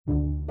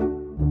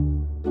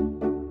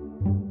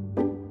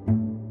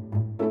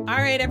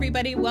right,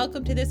 everybody,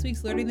 welcome to this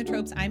week's Learning the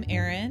Tropes. I'm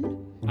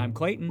Erin. I'm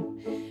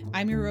Clayton.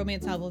 I'm your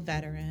romance novel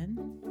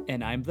veteran.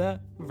 And I'm the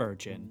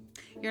virgin.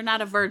 You're not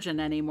a virgin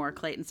anymore,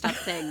 Clayton. Stop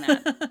saying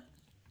that.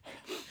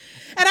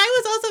 And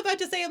I was also about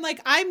to say,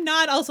 I'm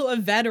not also a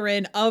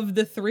veteran of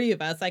the three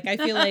of us. I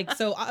feel like,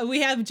 so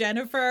we have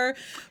Jennifer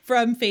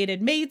from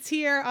Fated Mates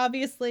here,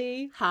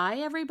 obviously. Hi,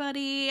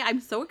 everybody. I'm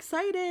so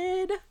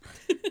excited.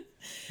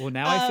 Well,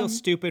 now I feel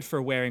stupid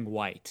for wearing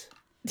white.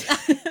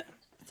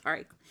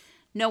 Sorry.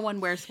 No one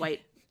wears white.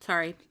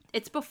 Sorry.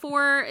 It's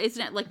before,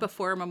 isn't it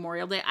before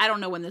Memorial Day? I don't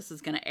know when this is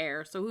going to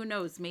air. So who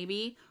knows?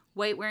 Maybe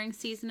white wearing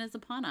season is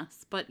upon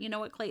us. But you know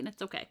what, Clayton?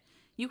 It's okay.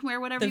 You can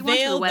wear whatever you want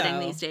to the wedding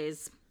these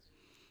days.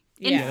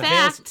 In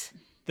fact,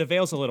 the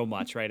veil's a little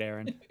much, right,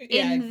 Erin?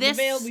 In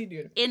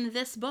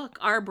this book,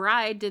 our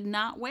bride did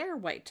not wear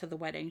white to the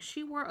wedding.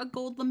 She wore a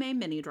gold lame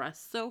mini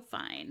dress. So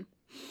fine.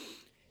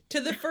 To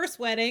the first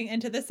wedding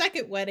and to the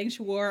second wedding,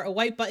 she wore a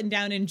white button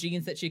down and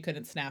jeans that she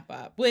couldn't snap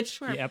up.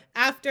 Which,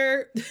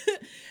 after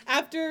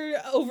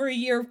over a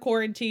year of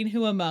quarantine,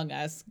 who among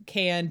us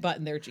can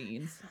button their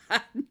jeans?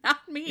 Not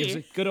me. It was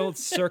a good old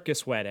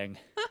circus wedding.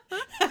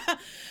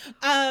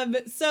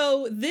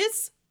 So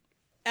this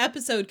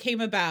episode came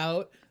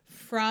about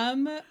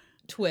from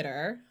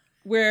Twitter,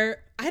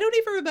 where I don't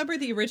even remember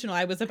the original.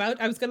 I was going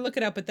to look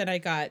it up, but then I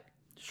got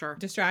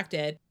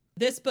distracted.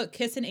 This book,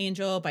 Kiss an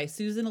Angel by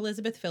Susan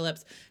Elizabeth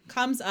Phillips,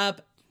 comes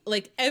up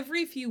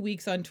every few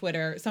weeks on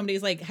Twitter.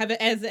 Somebody's like,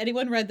 has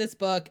anyone read this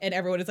book? And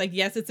everyone is like,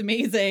 yes, it's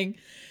amazing.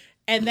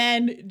 And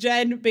then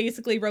Jen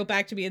basically wrote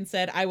back to me and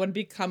said, I want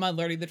to come on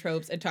Learning the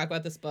Tropes and talk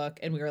about this book.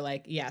 And we were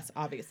like, yes,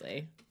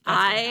 obviously.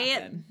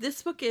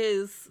 This book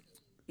is...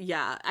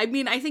 Yeah, I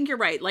mean, I think you're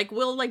right.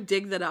 We'll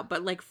dig that up,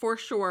 but for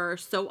sure,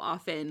 so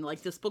often,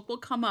 this book will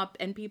come up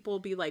and people will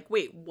be like,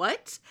 wait,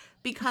 what?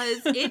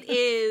 Because it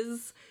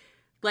is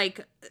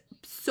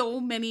so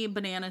many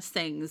bananas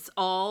things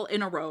all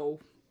in a row,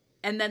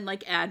 and then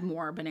add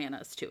more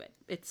bananas to it.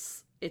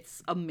 It's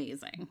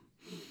amazing.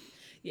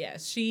 Yeah,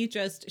 she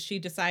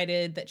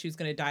decided that she was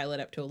going to dial it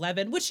up to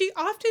 11, which she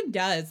often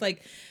does.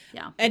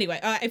 Anyway,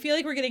 I feel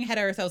like we're getting ahead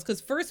of ourselves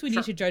because first we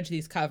need to judge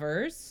these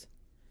covers.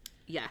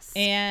 Yes.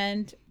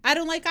 And I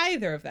don't like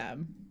either of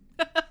them.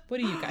 What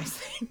do you guys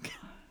think?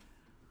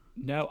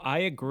 No, I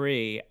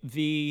agree.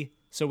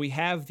 So we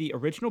have the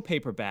original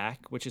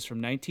paperback, which is from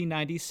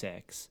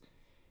 1996,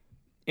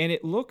 and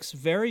it looks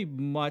very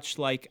much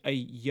like a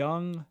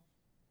young,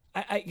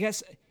 I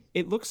guess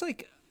it looks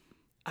like,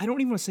 I don't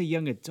even want to say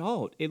young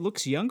adult. It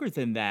looks younger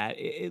than that.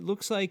 It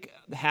looks like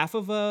half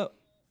of a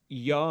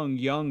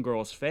young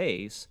girl's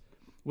face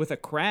with a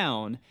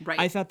crown. Right.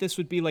 I thought this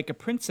would be like a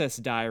Princess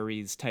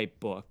Diaries type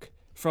book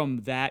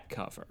from that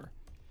cover.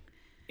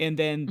 And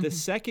then the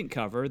second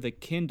cover, the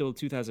Kindle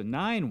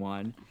 2009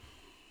 one,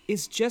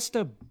 is just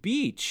a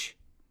beach.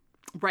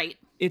 Right.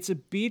 It's a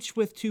beach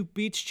with two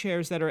beach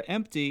chairs that are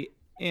empty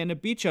and a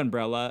beach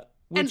umbrella,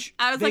 which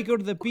they go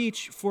to the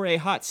beach for a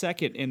hot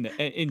second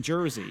in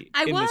Jersey.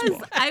 I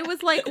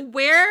was like,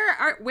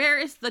 where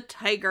is the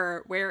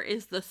tiger? Where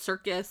is the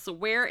circus?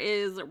 Where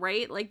is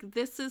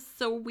this is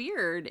so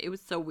weird. It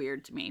was so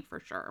weird to me for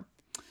sure.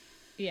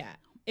 Yeah.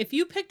 If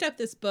you picked up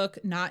this book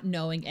not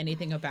knowing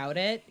anything about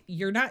it,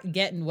 you're not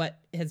getting what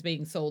is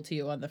being sold to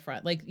you on the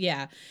front.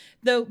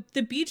 The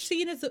beach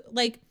scene is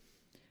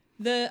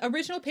the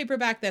original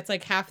paperback that's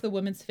half the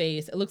woman's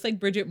face. It looks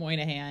like Bridget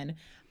Moynihan.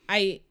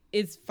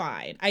 It's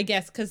fine, I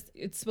guess, because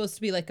it's supposed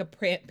to be a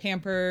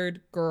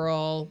pampered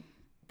girl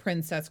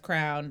princess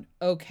crown.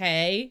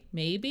 Okay,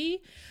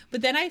 maybe.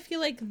 But then I feel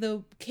like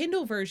the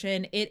Kindle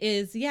version,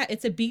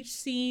 it's a beach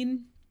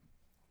scene.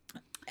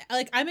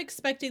 I'm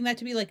expecting that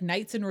to be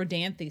Knights in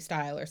Rodanthe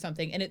style or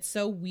something. And it's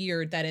so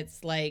weird that it's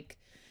the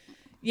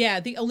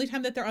only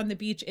time that they're on the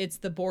beach, it's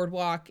the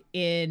boardwalk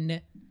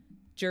in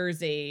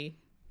Jersey.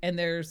 And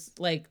there's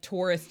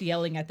tourists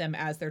yelling at them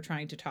as they're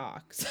trying to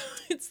talk. So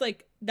it's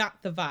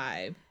not the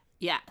vibe.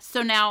 Yeah.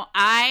 So now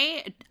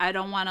I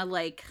don't want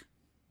to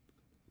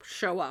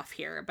show off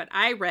here, but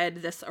I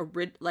read this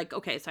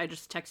okay, so I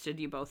just texted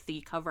you both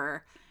the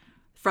cover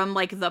from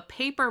the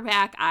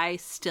paperback I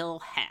still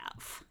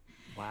have.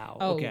 Wow.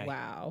 Oh, okay.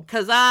 wow.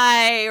 Because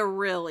I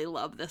really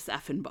love this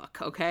effing book,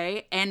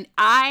 okay? And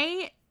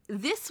I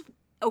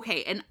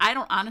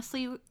don't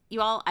honestly,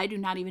 you all, I do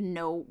not even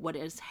know what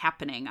is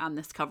happening on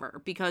this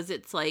cover because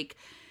it's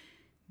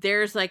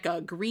there's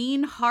a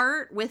green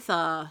heart with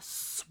a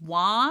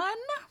swan,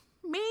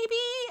 maybe,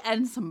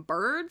 and some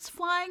birds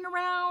flying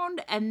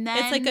around, and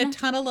then it's a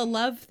tunnel of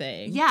love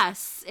thing.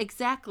 Yes,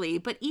 exactly.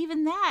 But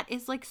even that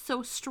is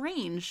so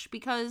strange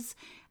because,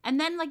 and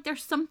then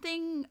there's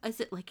something, is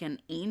it an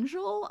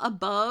angel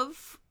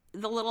above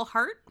the little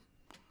heart?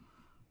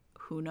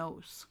 Who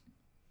knows?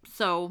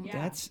 So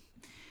it's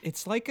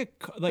it's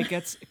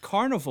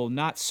carnival,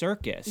 not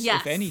circus,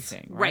 if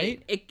anything,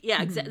 right?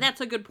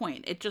 That's a good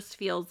point. It just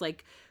feels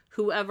like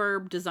whoever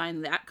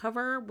designed that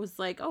cover was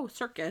oh,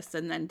 circus,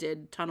 and then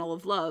did Tunnel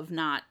of Love,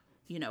 not,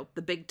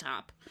 the big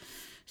top.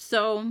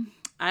 So,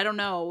 I don't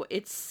know.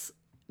 It's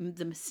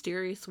the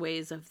mysterious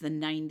ways of the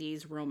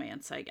 90s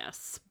romance, I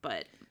guess.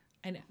 But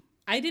I know.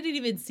 I didn't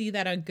even see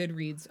that on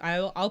Goodreads.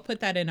 I'll put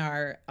that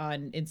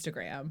on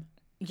Instagram.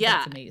 Yeah.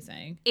 That's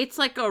amazing. It's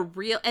like a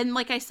real, and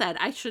like I said,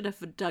 I should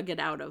have dug it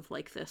out of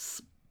like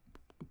this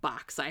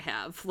box I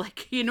have.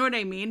 Like, you know what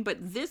I mean? But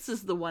this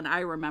is the one I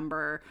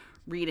remember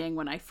reading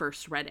when I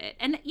first read it.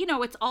 And, you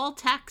know, it's all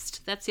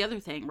text. That's the other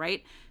thing,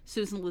 right?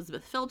 Susan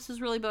Elizabeth Phillips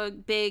is really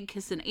big.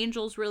 Kiss an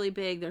Angel's really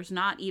big. There's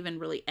not even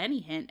really any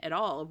hint at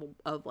all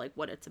of like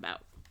what it's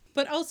about.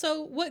 But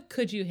also, what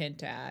could you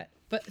hint at?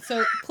 But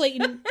so,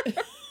 Clayton,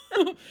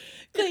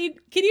 Clayton,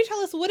 can you tell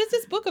us what is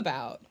this book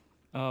about?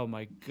 Oh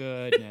my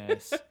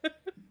goodness.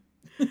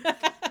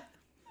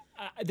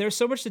 There's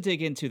so much to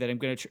dig into that I'm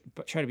going to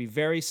try to be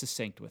very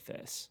succinct with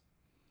this.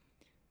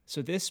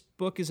 So this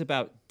book is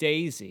about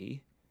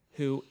Daisy,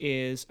 who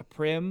is a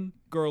prim,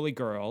 girly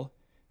girl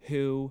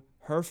who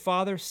her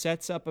father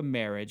sets up a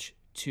marriage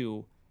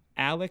to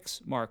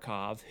Alex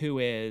Markov, who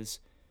is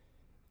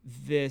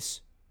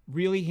this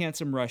really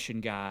handsome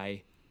Russian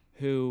guy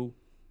who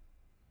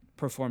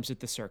performs at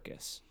the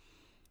circus.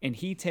 And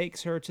he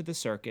takes her to the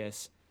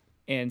circus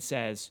and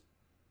says,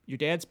 your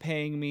dad's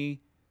paying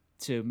me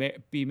to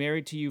be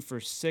married to you for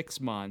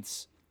 6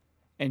 months,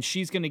 and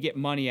she's going to get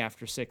money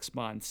after 6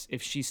 months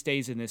if she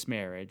stays in this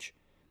marriage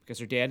because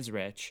her dad is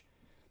rich.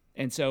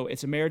 And so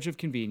it's a marriage of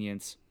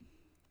convenience.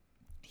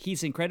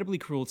 He's incredibly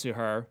cruel to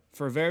her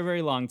for a very,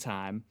 very long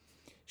time.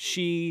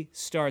 She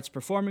starts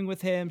performing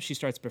with him. She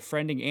starts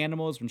befriending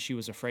animals when she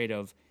was afraid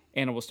of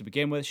animals to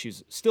begin with.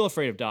 She's still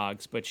afraid of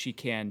dogs, but she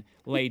can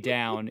lay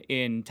down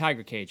in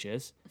tiger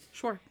cages.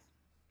 Sure.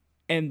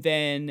 And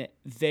then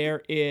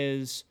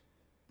there's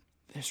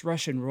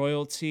Russian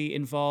royalty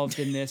involved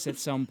in this at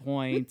some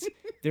point.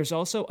 There's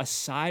also a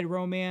side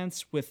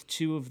romance with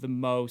two of the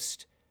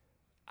most...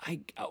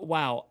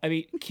 wow. I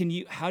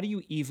mean, how do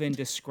you even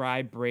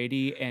describe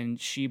Brady and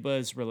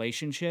Sheba's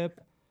relationship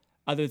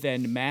other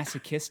than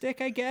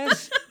masochistic, I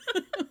guess?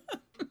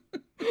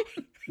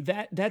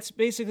 That's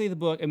basically the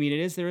book. I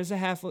mean, there is a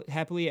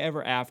happily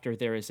ever after.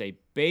 There is a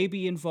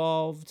baby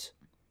involved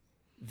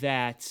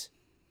that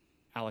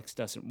Alex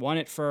doesn't want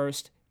at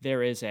first.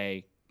 There is I'm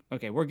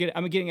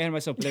getting ahead of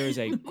myself, but there is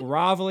a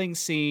groveling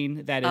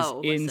scene that is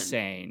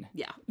insane.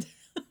 Yeah.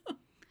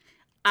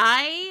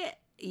 I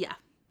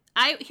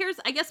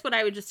guess what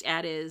I would just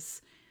add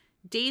is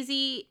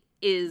Daisy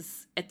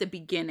is at the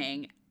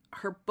beginning,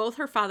 both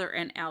her father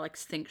and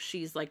Alex think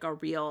she's like a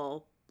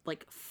real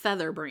like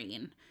feather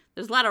brain.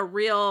 There's a lot of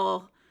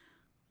real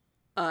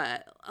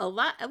a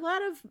lot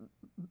of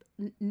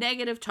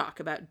negative talk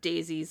about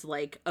Daisy's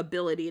like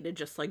ability to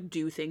just like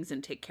do things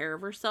and take care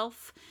of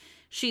herself.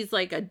 She's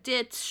like a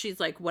ditz, she's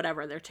like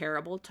whatever, they're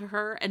terrible to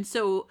her. And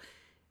so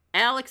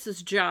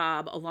Alex's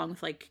job, along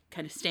with like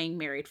kind of staying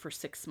married for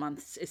 6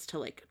 months, is to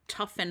like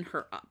toughen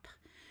her up.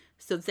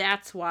 So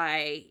that's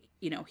why,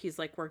 you know, he's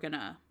like,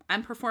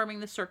 I'm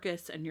performing the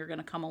circus and you're going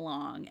to come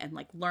along and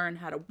like learn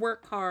how to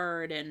work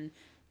hard and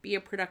be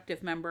a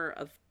productive member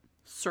of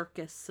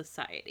circus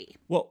society.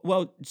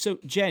 Well, so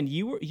Jen,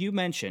 you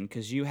mentioned,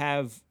 because you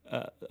have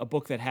a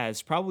book that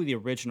has probably the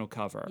original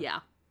cover.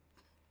 Yeah.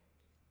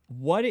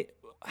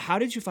 How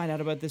did you find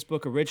out about this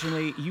book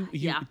originally?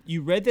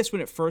 You read this when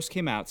it first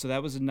came out, so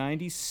that was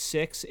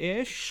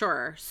 96-ish?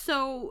 Sure.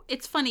 So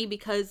it's funny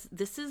because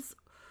I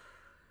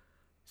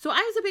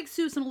was a big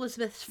Susan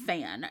Elizabeth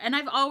fan, and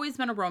I've always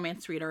been a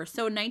romance reader.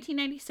 So in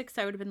 1996,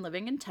 I would have been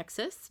living in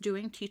Texas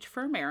doing Teach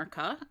for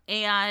America,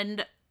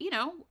 and, you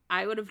know,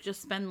 I would have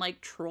just been,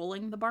 like,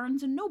 trolling the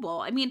Barnes &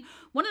 Noble. I mean,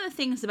 one of the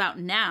things about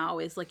now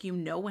is, like, you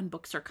know when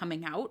books are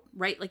coming out,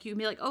 right? Like, you can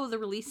be like, oh, the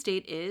release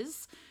date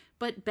is...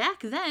 But back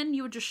then,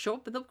 you would just show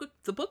up at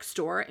the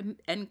bookstore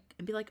and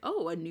be like,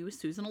 oh, a new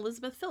Susan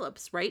Elizabeth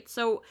Phillips, right?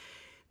 So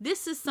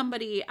this is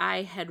somebody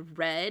I had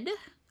read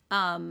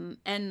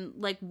and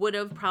like would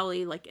have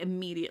probably like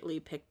immediately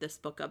picked this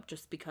book up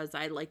just because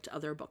I liked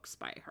other books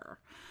by her.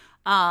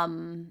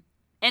 And,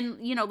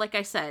 you know, like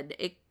I said,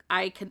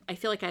 I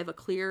feel like I have a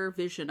clear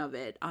vision of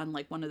it on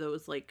like one of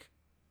those like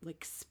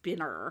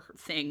spinner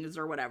things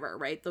or whatever,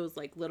 right? Those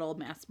like little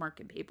mass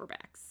market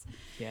paperbacks.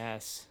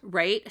 Yes.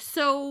 Right.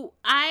 So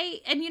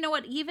and you know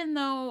what, even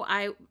though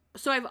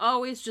I've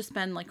always just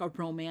been like a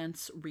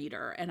romance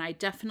reader, and I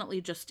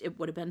definitely it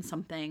would have been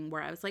something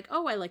where I was like,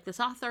 oh, I like this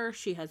author.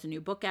 She has a new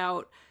book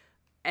out.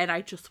 And I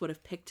just would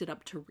have picked it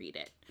up to read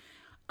it.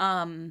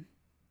 And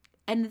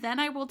then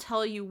I will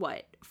tell you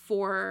what,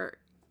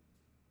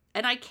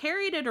 and I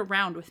carried it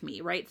around with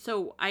me, right?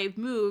 So I've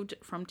moved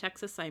from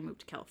Texas, I moved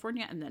to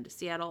California, and then to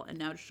Seattle, and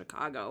now to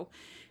Chicago.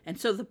 And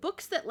so the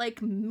books that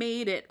like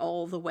made it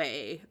all the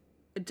way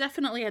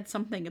definitely had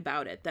something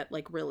about it that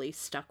like really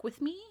stuck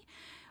with me.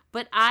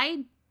 But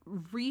I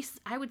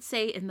would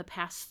say in the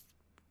past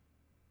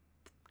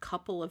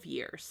couple of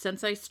years,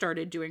 since I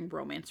started doing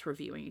romance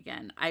reviewing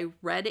again, I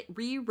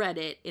reread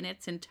it in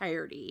its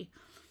entirety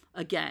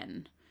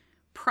again,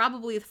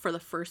 probably for the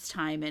first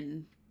time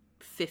in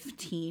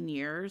 15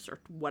 years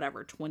or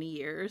whatever, 20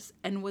 years,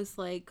 and was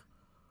like,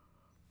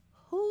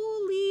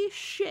 holy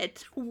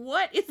shit,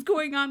 what is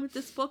going on with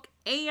this book?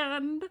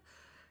 And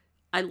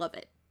I love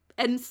it.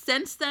 And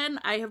since then,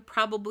 I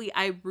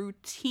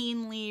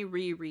routinely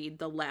reread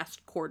the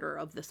last quarter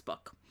of this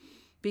book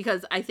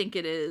because I think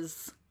in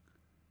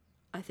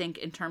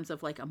terms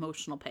of like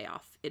emotional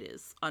payoff, it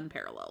is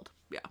unparalleled.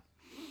 Yeah.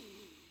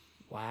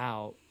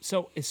 Wow.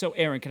 So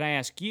Aaron, can I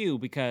ask you,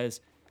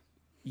 because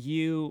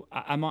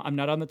I'm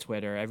not on the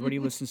Twitter. Everybody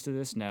listens to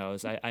this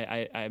knows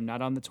I'm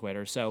not on the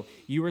Twitter. So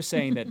you were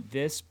saying that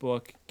this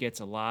book gets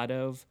a lot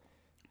of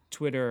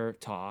Twitter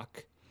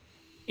talk,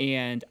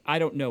 and I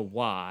don't know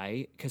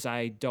why, because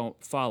I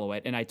don't follow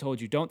it. And I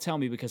told you, don't tell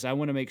me, because I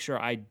want to make sure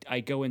I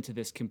go into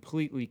this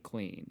completely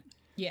clean.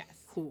 Yes.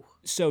 Ooh.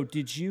 So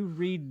did you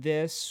read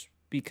this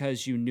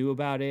because you knew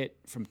about it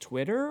from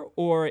Twitter,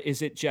 or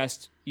is it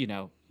just,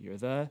 you're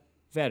the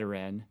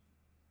veteran,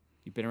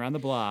 you've been around the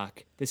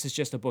block, this is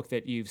just a book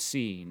that you've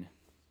seen?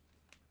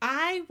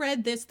 I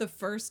read this the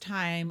first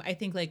time, I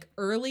think like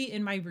early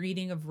in my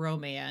reading of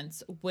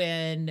romance,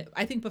 when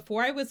I think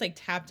before I was like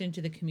tapped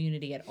into the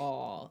community at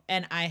all.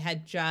 And I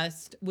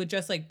would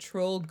just like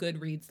troll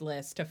Goodreads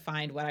lists to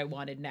find what I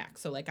wanted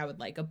next. So like I would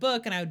like a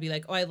book and I would be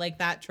like, oh, I like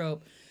that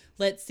trope.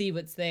 Let's see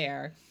what's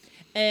there.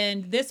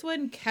 And this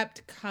one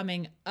kept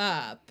coming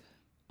up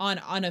on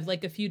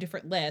a few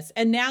different lists.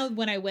 And now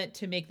when I went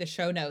to make the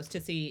show notes to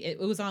see, it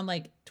was on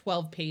like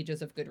 12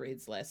 pages of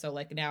Goodreads list. So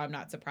like now I'm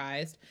not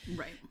surprised.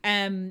 Right.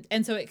 And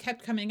so it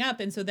kept coming up.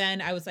 And so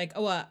then I was like,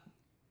 oh,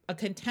 a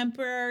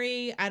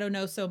contemporary, I don't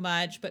know so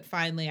much, but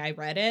finally I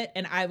read it.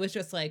 And I was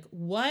just like,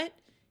 what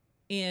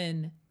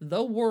in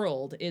the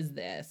world is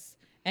this?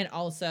 And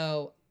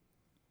also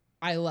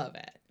I love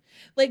it.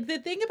 Like the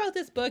thing about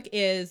this book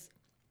is,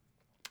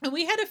 and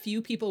we had a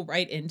few people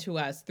write into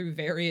us through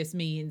various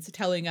means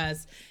telling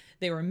us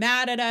they were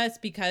mad at us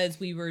because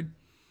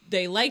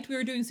they liked we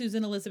were doing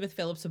Susan Elizabeth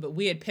Phillips, but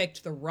we had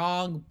picked the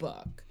wrong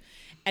book.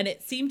 And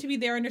it seemed to be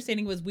their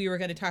understanding was we were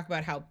going to talk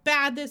about how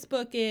bad this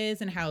book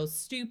is and how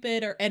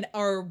stupid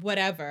or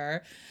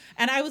whatever.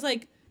 And I was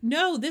like,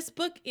 no, this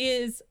book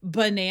is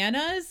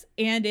bananas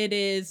and it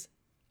is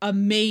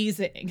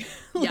amazing.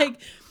 Like,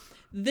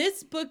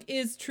 this book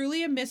is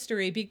truly a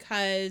mystery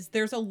because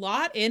there's a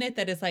lot in it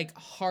that is like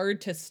hard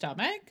to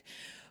stomach,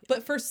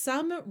 but for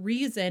some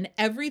reason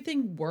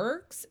everything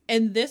works.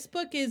 And this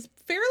book is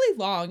fairly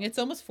long. It's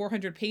almost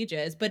 400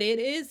 pages, but it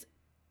is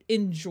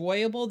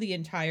enjoyable the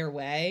entire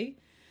way.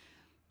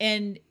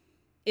 And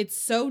it's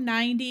so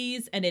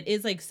 90s and it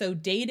is like so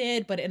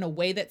dated, but in a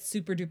way that's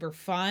super duper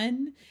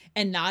fun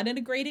and not in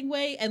a grating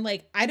way. And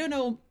like, I don't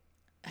know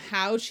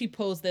how she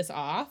pulls this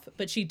off,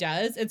 but she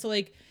does. And so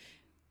like,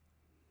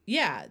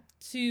 yeah,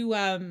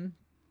 to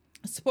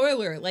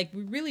spoiler, like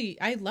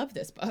I love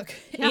this book.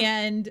 Yeah.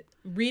 And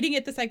reading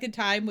it the second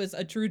time was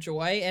a true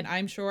joy, and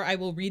I'm sure I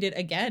will read it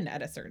again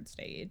at a certain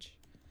stage.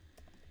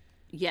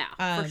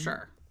 Yeah, for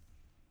sure.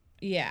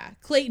 Yeah.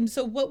 Clayton,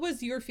 so what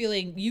was your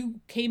feeling? You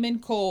came in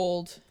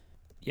cold.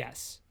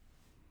 Yes.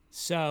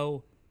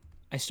 So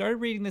I started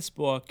reading this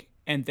book,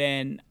 and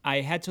then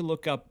I had to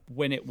look up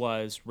when it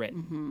was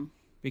written.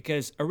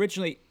 Because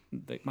originally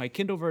my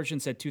Kindle version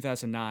said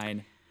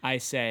 2009. I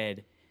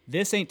said,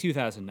 this ain't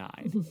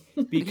 2009,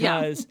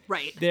 because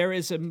right. There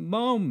is a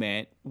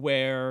moment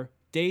where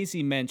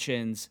Daisy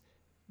mentions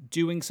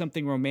doing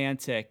something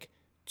romantic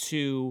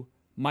to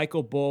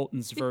Michael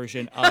Bolton's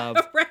version of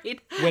right.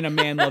 When a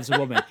Man Loves a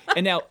Woman.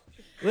 And now,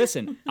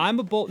 listen, I'm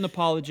a Bolton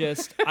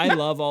apologist. I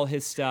love all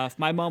his stuff.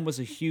 My mom was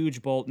a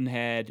huge Bolton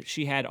head.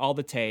 She had all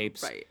the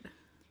tapes. Right.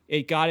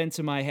 It got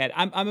into my head.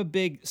 I'm a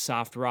big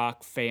soft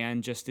rock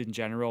fan, just in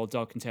general,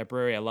 adult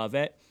contemporary. I love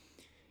it.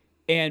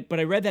 But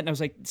I read that and I was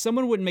like,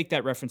 someone wouldn't make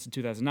that reference in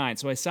 2009.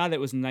 So I saw that it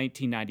was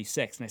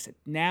 1996. And I said,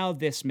 now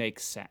this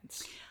makes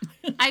sense.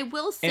 I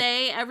will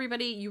say,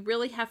 everybody, you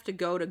really have to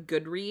go to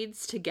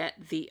Goodreads to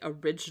get the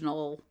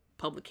original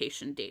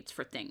publication dates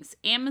for things.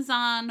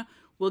 Amazon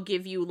will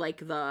give you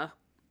like the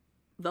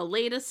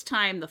latest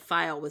time the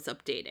file was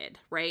updated,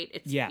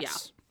 right? Yes. Yeah.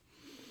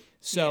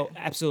 So,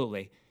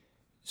 absolutely.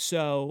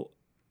 So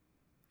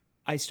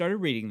I started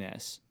reading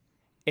this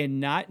and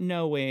not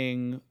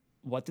knowing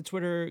what the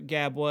Twitter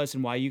gab was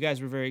and why you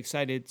guys were very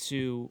excited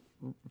to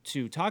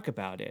talk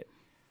about it.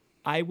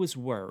 I was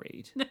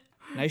worried,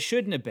 and I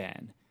shouldn't have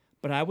been,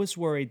 but I was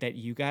worried that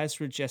you guys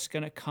were just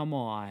going to come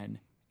on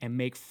and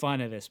make fun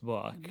of this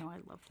book. No, I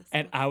love this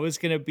and book. I was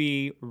going to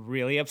be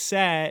really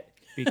upset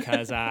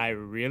because I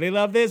really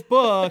love this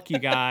book, you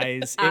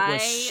guys. It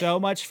was so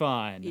much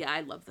fun. Yeah,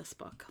 I love this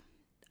book.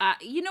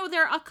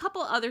 There are a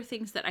couple other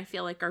things that I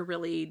feel like are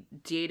really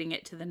dating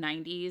it to the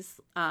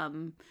 90s.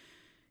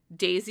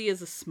 Daisy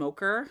is a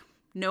smoker.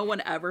 No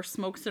one ever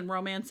smokes in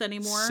romance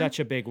anymore. Such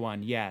a big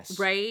one, yes.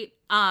 Right?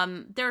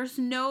 There's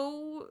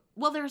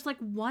like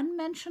one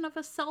mention of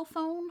a cell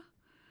phone.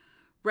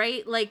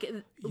 Right?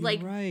 You're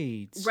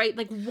right. Right,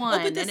 like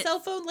one. Oh, but the cell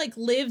phone like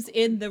lives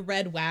in the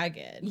red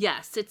wagon.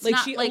 Yes, it's like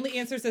not she only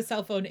answers the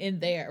cell phone in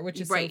there,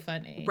 which is so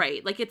funny.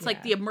 Right, like it's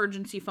like the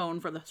emergency phone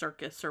for the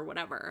circus or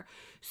whatever.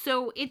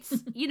 So it's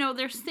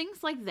there's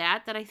things like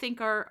that I think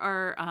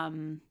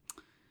are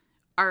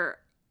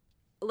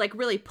like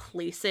really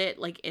place it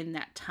like in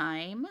that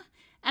time,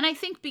 and I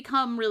think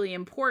become really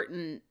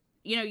important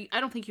I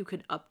don't think you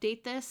could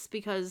update this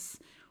because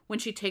when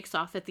she takes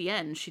off at the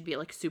end, she'd be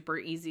like super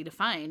easy to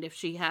find if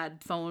she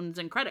had phones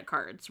and credit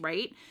cards,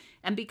 right?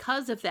 And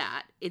because of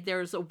that,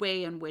 there's a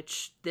way in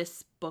which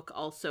this book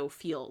also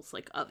feels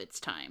like of its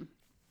time.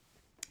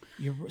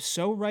 You're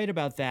so right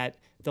about that.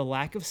 The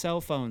lack of cell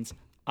phones,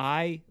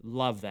 I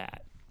love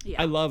that.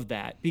 Yeah. I love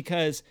that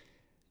because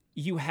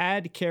you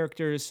had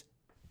characters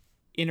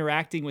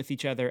interacting with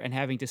each other and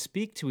having to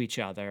speak to each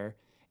other.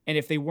 And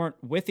if they weren't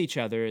with each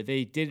other,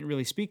 they didn't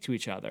really speak to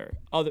each other,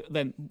 other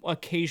than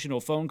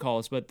occasional phone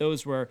calls. But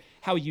those were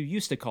how you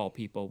used to call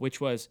people, which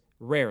was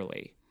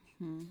rarely.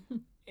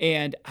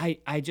 And I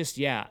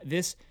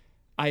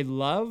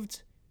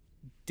loved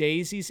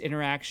Daisy's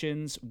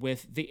interactions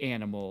with the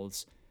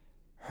animals,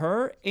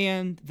 her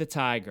and the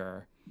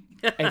tiger.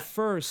 At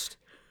first,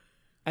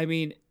 I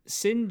mean,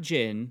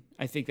 Sinjin,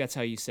 I think that's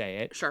how you say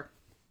it. Sure.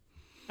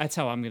 That's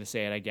how I'm going to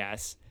say it, I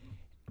guess.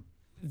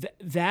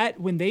 That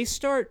when they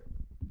start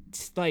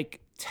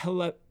like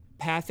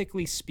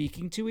telepathically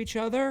speaking to each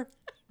other,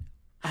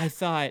 I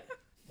thought,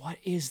 what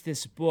is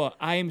this book?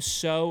 I am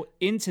so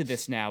into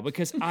this now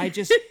because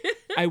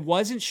I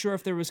wasn't sure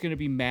if there was going to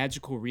be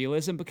magical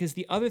realism, because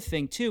the other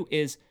thing too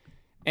is,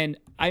 and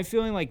I'm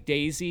feeling like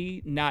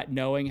Daisy not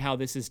knowing how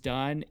this is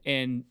done,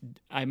 and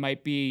I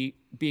might be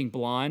being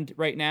blonde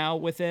right now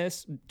with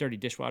this, dirty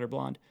dishwater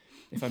blonde,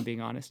 if I'm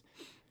being honest.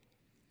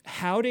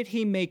 How did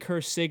he make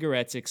her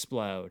cigarettes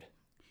explode?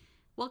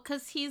 Well,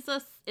 because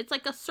it's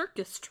like a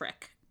circus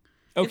trick.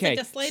 Okay. It's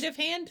like a sleight of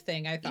hand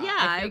thing, I thought.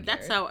 Yeah,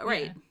 that's how,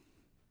 right. Yeah.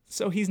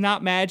 So he's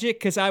not magic?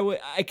 Because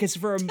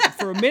for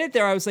a minute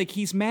there I was like,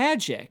 he's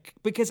magic,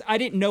 because I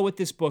didn't know what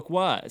this book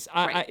was.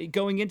 Right.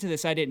 Going into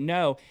this, I didn't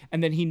know.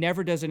 And then he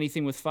never does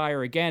anything with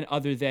fire again,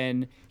 other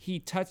than he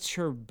touched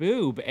her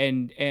boob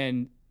and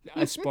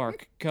a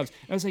spark comes.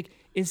 I was like,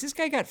 is this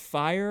guy got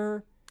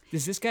fire?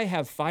 Does this guy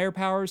have fire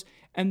powers?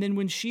 And then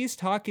when she's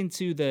talking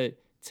to the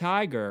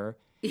tiger,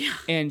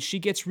 and she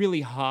gets really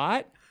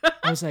hot,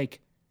 I was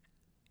like,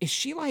 is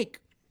she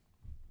like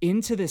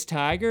into this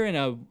tiger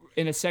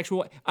in a sexual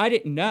way? I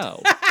didn't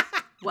know.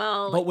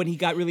 Well, but when he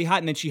got really hot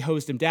and then she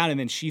hosed him down and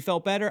then she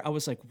felt better, I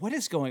was like, what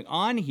is going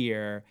on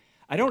here?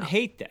 I don't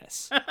hate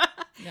this.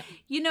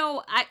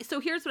 So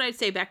here's what I'd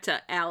say back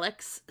to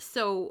Alex.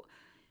 So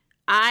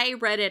I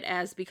read it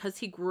as, because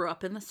he grew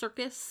up in the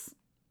circus,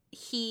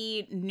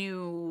 he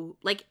knew,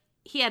 like,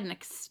 he had an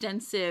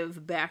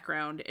extensive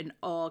background in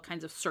all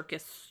kinds of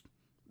circus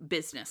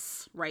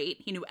business, right?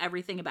 He knew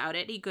everything about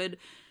it. He could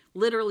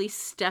literally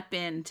step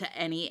into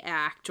any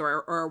act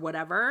or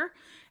whatever.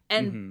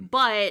 And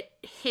but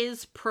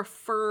his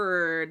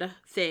preferred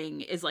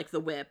thing is like the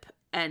whip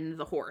and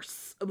the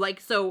horse.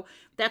 Like, so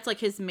that's like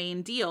his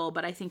main deal,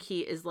 but I think he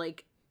is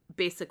like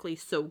basically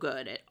so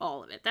good at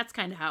all of it. That's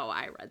kind of how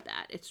I read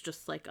that. It's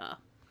just like a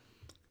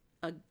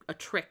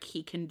trick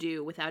he can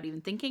do without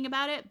even thinking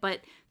about it,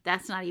 but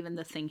that's not even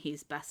the thing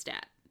he's best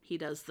at. He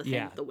does the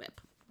thing with the whip.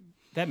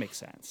 That makes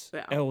sense.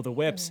 Yeah. Oh, the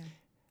whips.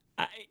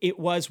 It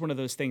was one of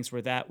those things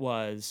where that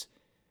was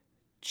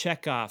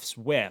Chekhov's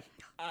whip.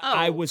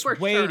 I was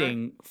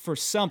waiting for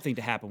something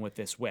to happen with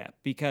this whip,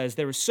 because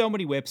there were so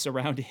many whips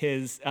around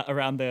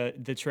around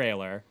the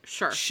trailer.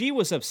 Sure. She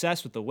was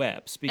obsessed with the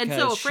whips because and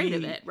so afraid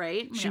of it,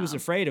 right? She was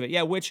afraid of it.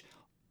 Yeah, which,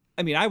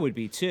 I mean, I would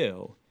be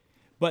too.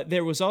 But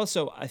there was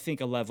also, I think,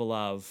 a level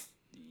of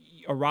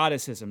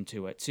eroticism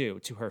to it too,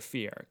 to her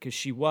fear, because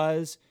she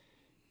was,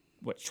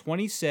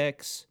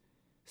 26,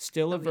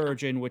 still a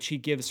virgin, which he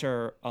gives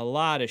her a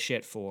lot of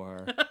shit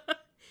for.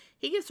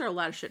 He gives her a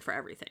lot of shit for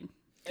everything.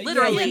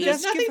 Literally, Yeah,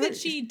 there's nothing that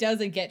she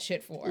doesn't get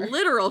shit for.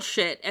 Literal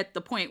shit at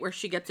the point where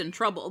she gets in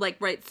trouble. Like,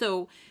 right,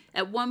 so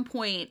at one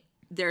point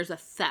there's a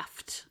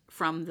theft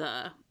from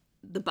the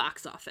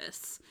box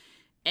office,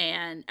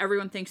 and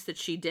everyone thinks that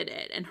she did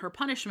it, and her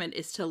punishment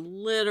is to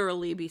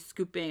literally be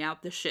scooping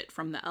out the shit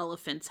from the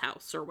elephant's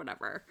house or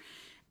whatever.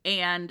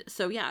 And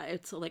so yeah,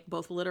 it's like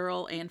both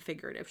literal and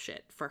figurative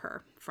shit for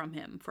her from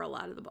him for a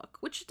lot of the book,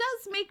 which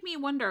does make me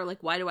wonder,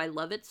 like, why do I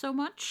love it so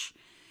much?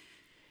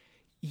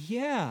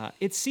 Yeah,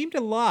 it seemed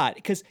a lot,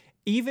 because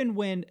even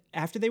when,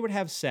 after they would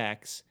have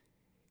sex,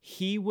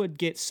 he would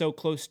get so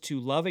close to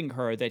loving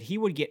her that he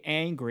would get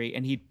angry,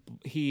 and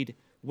he'd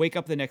wake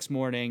up the next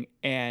morning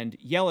and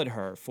yell at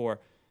her for,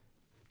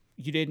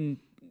 you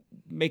didn't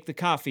make the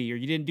coffee, or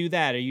you didn't do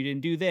that, or you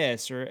didn't do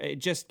this, or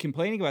just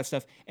complaining about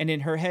stuff. And in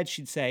her head,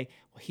 she'd say,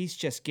 well, he's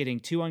just getting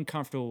too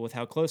uncomfortable with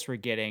how close we're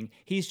getting.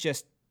 He's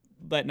just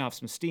letting off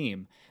some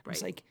steam. Right.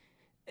 It's like,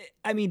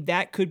 I mean,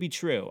 that could be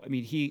true. I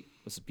mean, he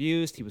was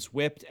abused. He was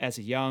whipped as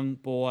a young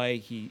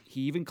boy. He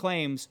even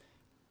claims,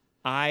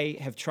 I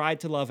have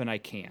tried to love and I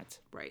can't.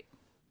 Right.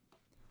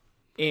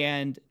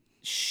 And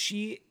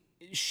she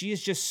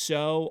is just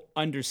so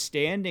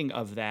understanding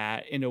of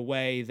that in a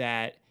way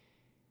that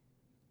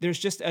there's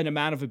just an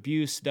amount of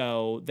abuse,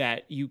 though,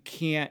 that you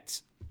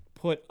can't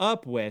put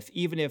up with,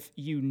 even if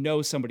you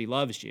know somebody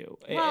loves you.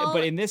 Well,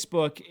 but in this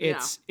book, it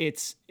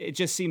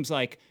just seems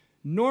like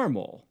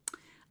normal.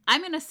 I'm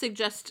going to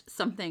suggest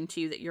something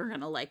to you that you're going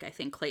to like, I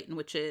think, Clayton,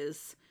 which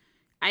is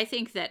I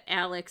think that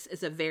Alex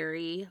is a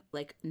very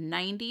like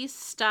 90s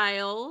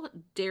style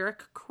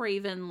Derek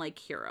Craven like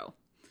hero.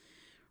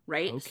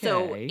 Right? Okay.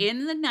 So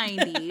in the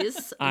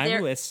 90s,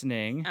 I'm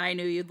listening. I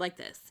knew you'd like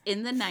this.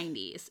 In the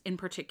 90s in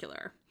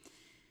particular,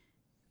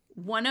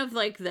 one of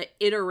like the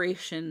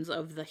iterations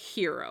of the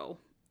hero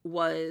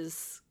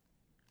was,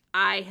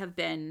 I have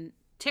been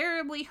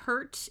terribly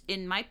hurt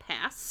in my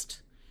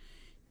past.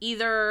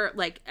 Either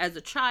like as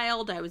a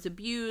child, I was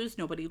abused,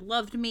 nobody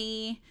loved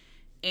me.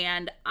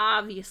 And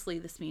obviously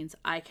this means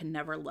I can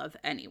never love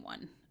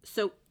anyone.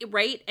 So,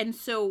 right? And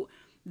so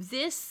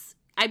this,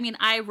 I mean,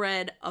 I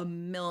read a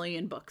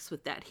million books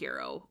with that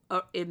hero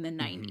in the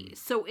 90s.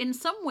 So in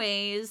some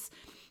ways,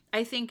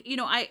 I think, you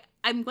know,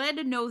 I'm glad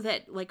to know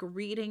that like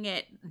reading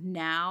it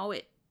now,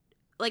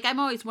 like I'm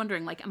always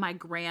wondering, like, am I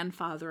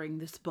grandfathering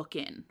this book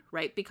in,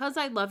 right? Because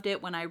I loved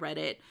it when I read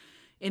it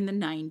in the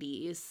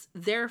 90s.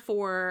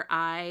 Therefore,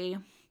 I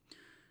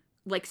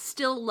like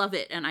still love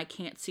it and I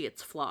can't see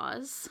its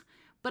flaws.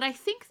 But I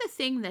think the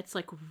thing that's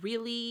like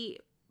really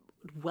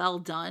well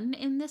done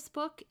in this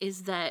book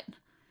is that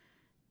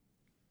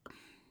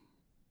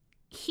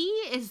he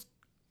is,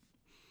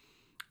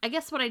 I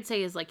guess what I'd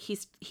say is like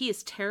he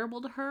is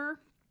terrible to her,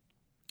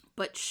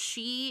 but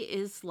she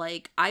is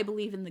like, I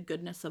believe in the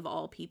goodness of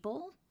all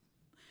people.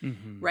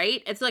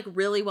 Right? It's like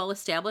really well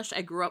established.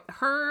 I grew up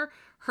her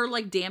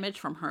like damage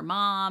from her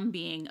mom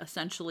being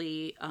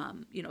essentially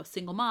you know,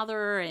 single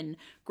mother and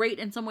great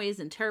in some ways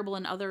and terrible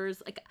in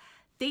others. Like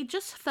they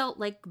just felt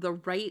like the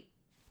right,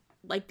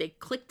 like they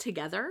clicked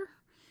together.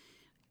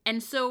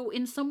 And so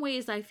in some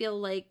ways I feel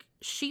like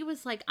she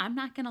was like, I'm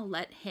not going to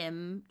let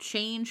him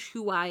change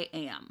who I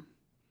am.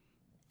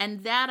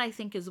 And that I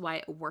think is why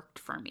it worked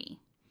for me.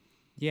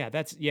 Yeah,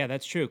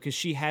 that's true, because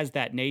she has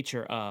that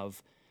nature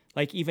of,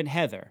 like, even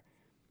Heather.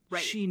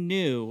 Right. She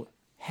knew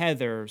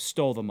Heather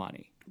stole the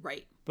money.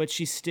 Right. But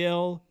she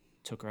still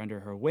took her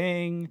under her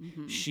wing.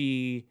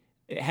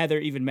 Heather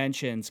even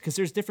mentions, because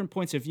there's different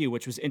points of view,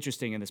 which was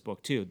interesting in this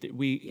book too.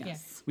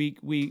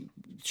 We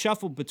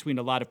shuffled between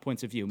a lot of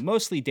points of view,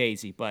 mostly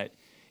Daisy, but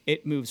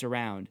it moves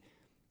around.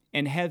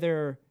 And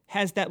Heather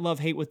has that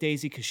love-hate with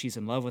Daisy because she's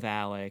in love with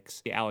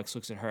Alex. Alex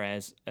looks at her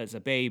as a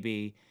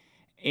baby.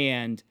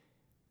 And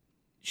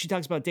she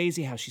talks about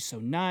Daisy, how she's so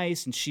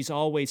nice, and she's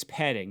always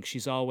petting.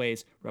 She's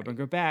always rubbing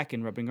her back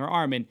and rubbing her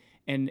arm.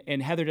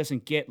 And Heather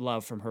doesn't get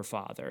love from her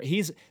father.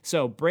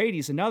 So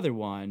Brady's another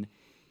one.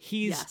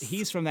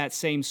 He's from that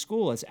same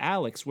school as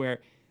Alex, where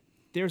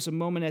there's a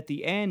moment at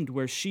the end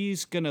where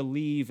she's going to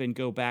leave and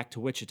go back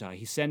to Wichita.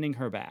 He's sending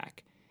her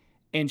back.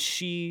 And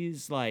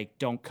she's like,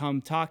 don't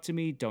come talk to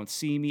me. Don't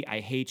see me. I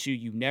hate you.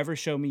 You never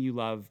show me you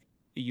love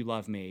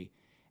me.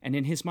 And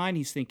in his mind,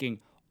 he's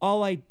thinking,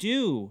 all I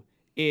do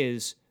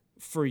is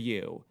for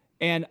you.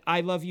 And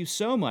I love you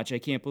so much. I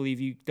can't believe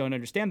you don't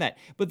understand that.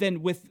 But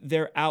then with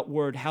their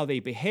outward, how they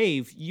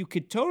behave, you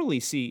could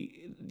totally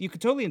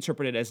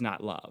interpret it as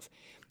not love.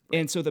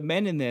 And so the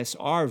men in this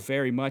are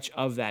very much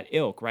of that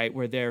ilk, right?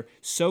 Where they're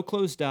so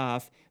closed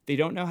off, they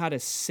don't know how to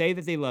say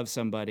that they love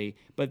somebody,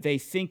 but they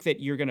think that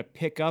you're going to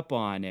pick up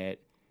on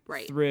it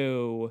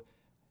through,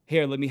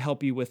 here, let me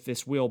help you with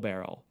this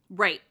wheelbarrow.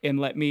 Right. And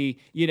let me,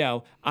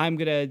 I'm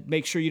going to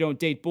make sure you don't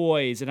date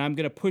boys, and I'm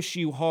going to push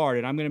you hard,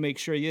 and I'm going to make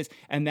sure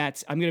I'm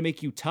going to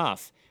make you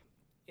tough.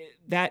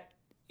 That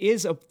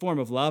is a form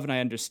of love, and I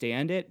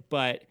understand it,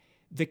 but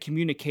the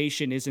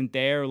communication isn't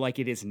there like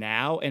it is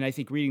now. And I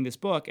think reading this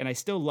book, and I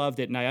still loved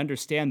it, and I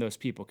understand those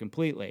people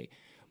completely,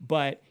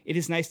 but it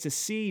is nice to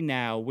see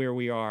now where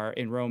we are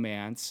in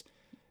romance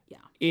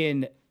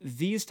in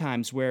these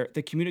times where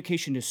the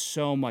communication is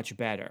so much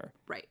better.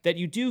 Right. That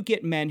you do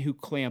get men who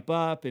clamp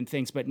up and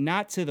things, but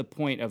not to the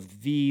point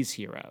of these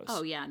heroes.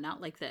 Oh yeah, not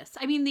like this.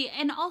 I mean,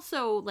 and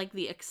also like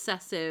the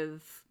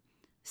excessive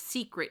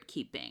secret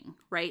keeping,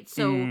 right?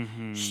 So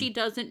she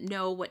doesn't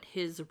know what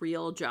his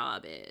real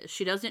job is.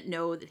 She doesn't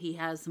know that he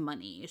has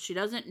money. She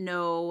doesn't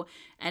know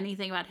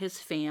anything about his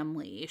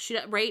family.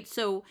 Right?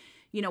 So,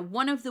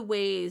 one of the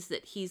ways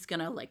that he's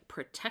going to like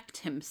protect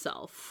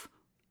himself,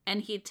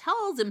 and he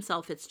tells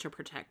himself it's to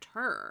protect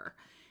her,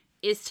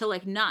 is to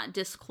like not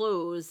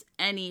disclose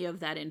any of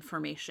that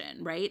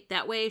information, right?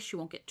 That way she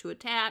won't get too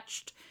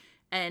attached,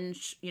 and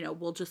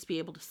we'll just be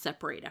able to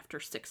separate after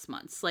 6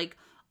 months. Like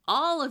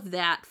all of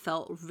that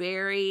felt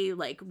very,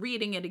 like,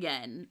 reading it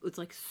again, it was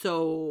like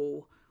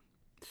so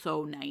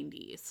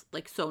 90s,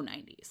 like so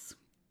 90s.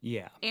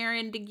 Yeah.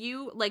 Aaron, did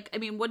you what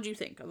did you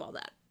think of all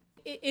that?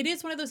 It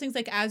is one of those things,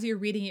 like, as you're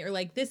reading it, you're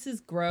like, this is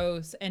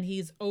gross, and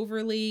he's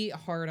overly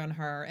hard on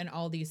her and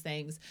all these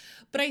things.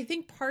 But I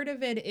think part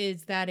of it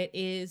is that it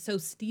is so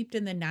steeped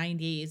in the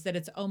 90s that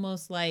it's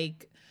almost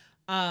like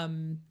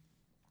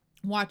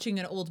watching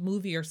an old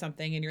movie or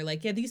something, and you're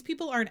like, yeah, these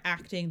people aren't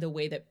acting the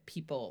way that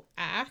people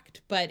act,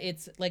 but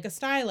it's like a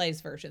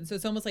stylized version. So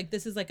it's almost like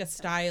this is like a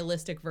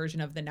stylistic version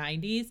of the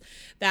 90s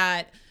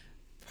that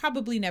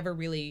probably never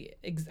really,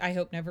 I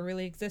hope never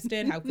really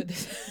existed. How could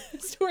this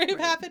story have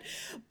happened?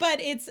 But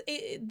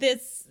the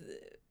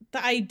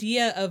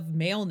idea of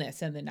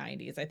maleness in the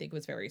 90s, I think,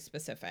 was very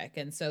specific.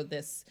 And so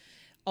this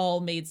all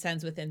made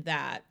sense within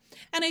that.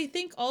 And I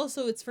think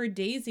also it's for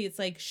Daisy, it's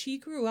like she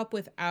grew up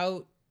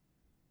without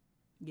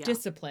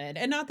discipline.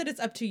 And not that it's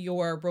up to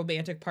your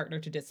romantic partner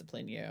to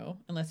discipline you,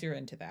 unless you're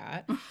into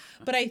that.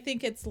 But I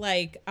think it's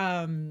like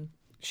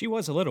she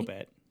was a little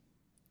bit.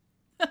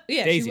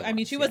 Yeah,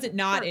 she wasn't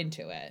not sure.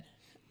 into it.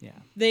 Yeah.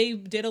 They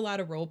did a lot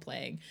of role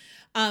playing.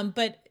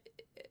 But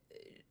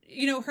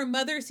you know, her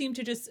mother seemed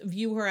to just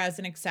view her as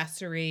an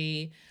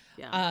accessory.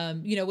 Yeah.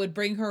 You know, would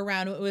bring her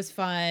around. It was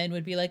fun.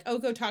 Would be like, oh,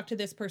 go talk to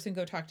this person.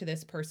 Go talk to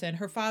this person.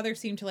 Her father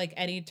seemed to like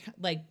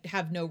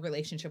have no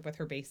relationship with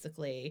her,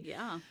 basically.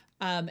 Yeah.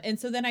 And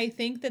so then I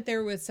think that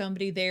there was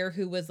somebody there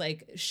who was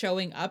like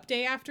showing up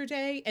day after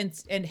day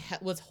and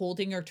was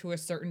holding her to a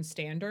certain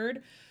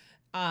standard,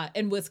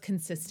 and was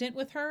consistent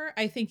with her.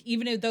 I think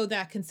even though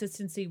that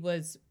consistency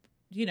was,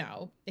 you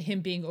know,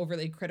 him being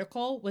overly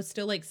critical, was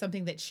still like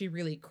something that she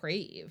really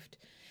craved.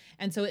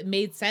 And so it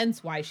made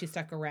sense why she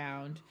stuck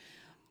around.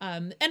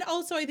 And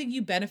also I think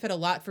you benefit a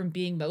lot from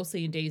being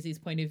mostly in Daisy's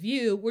point of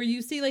view, where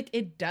you see like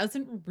it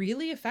doesn't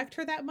really affect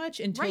her that much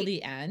until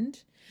the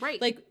end. Right.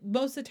 Like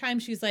most of the time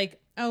she's like,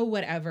 oh,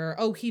 whatever.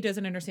 Oh, he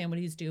doesn't understand what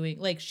he's doing.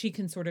 Like she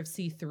can sort of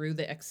see through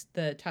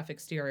the tough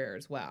exterior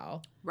as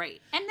well. Right.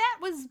 And that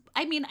was,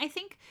 I mean, I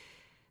think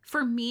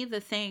for me, the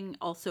thing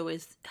also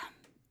is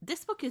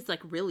this book is like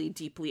really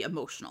deeply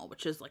emotional,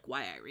 which is like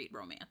why I read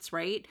romance,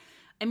 right?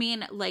 I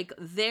mean, like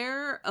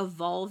they're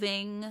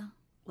evolving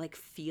like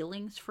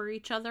feelings for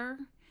each other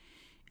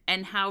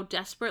and how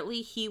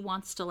desperately he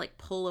wants to like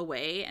pull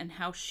away and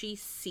how she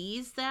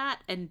sees that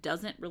and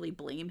doesn't really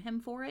blame him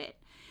for it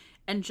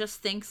and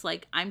just thinks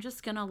like, I'm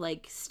just gonna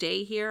like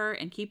stay here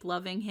and keep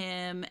loving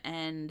him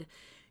and,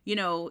 you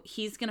know,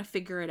 he's gonna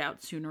figure it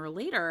out sooner or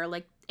later.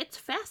 Like it's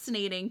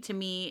fascinating to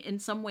me in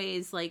some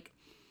ways. Like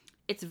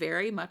it's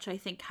very much, I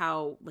think,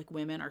 how like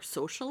women are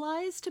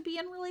socialized to be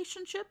in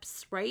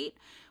relationships, right?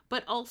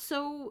 But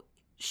also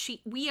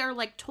we are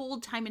like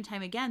told time and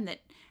time again that,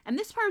 and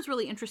this part is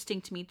really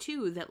interesting to me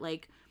too, that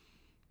like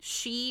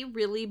she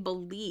really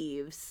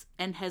believes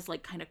and has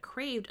like kind of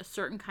craved a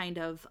certain kind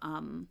of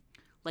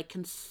like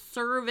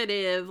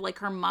conservative, like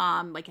her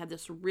mom like had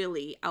this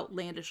really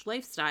outlandish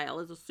lifestyle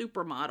as a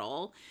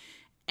supermodel,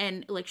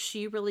 and like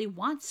she really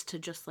wants to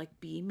just like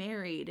be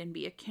married and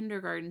be a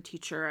kindergarten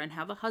teacher and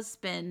have a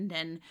husband,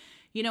 and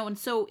you know, and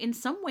so in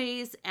some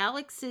ways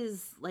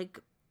Alex's like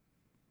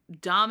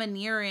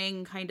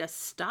domineering kind of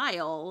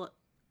style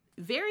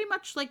very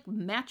much like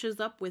matches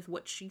up with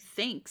what she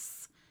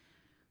thinks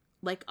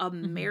like a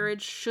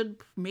marriage should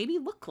maybe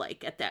look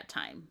like at that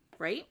time,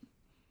 right?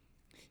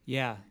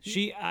 Yeah,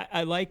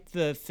 I like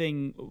the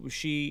thing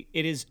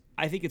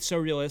I think it's so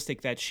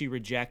realistic that she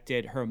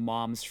rejected her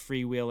mom's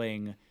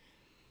freewheeling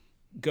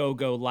go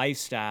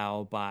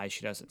lifestyle by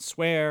she doesn't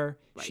swear,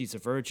 right. She's a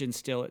virgin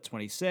still at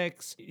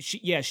 26.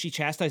 She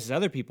chastises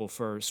other people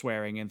for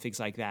swearing and things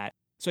like that.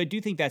 So I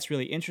do think that's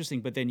really interesting,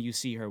 but then you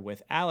see her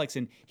with Alex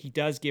and he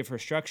does give her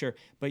structure,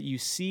 but you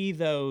see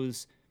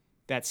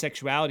that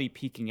sexuality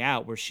peeking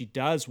out where she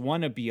does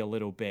want to be a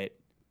little bit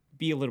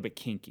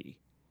kinky.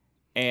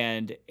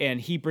 And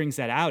he brings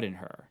that out in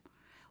her.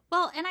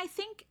 Well, and I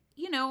think,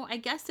 you know, I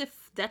guess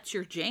if that's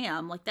your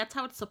jam, like that's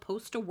how it's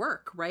supposed to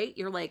work, right?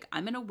 You're like,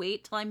 I'm going to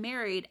wait till I'm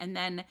married and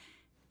then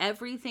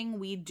everything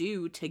we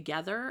do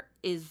together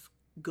is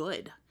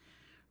good.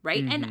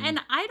 Right? Mm-hmm. And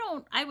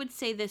I would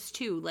say this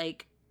too,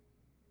 like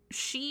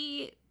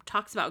she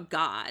talks about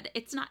God.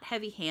 It's not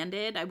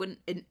heavy-handed. I wouldn't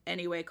in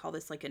any way call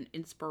this like an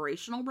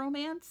inspirational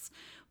romance,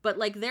 but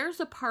like there's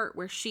a part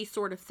where she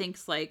sort of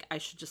thinks like I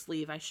should just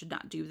leave, I should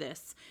not do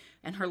this.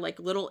 And her like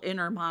little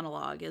inner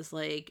monologue is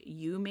like,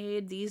 you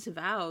made these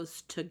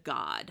vows to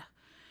God,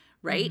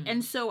 right? Mm-hmm.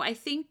 And so I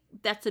think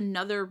that's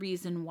another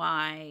reason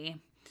why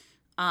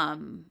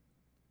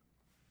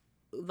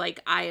like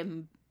I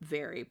am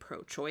very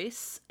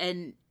pro-choice.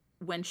 And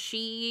when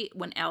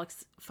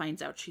Alex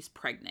finds out she's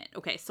pregnant.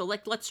 Okay, so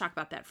let's talk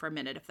about that for a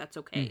minute, if that's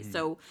okay. Mm-hmm.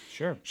 So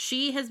sure.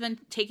 She has been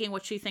taking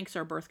what she thinks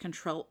are birth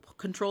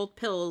control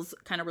pills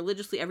kind of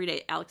religiously every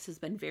day. Alex has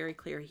been very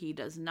clear he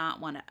does not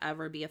want to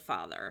ever be a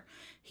father.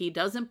 He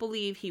doesn't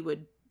believe he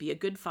would be a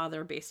good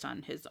father based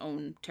on his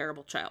own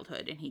terrible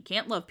childhood, and he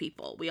can't love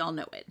people. We all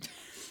know it,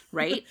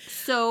 right?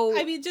 So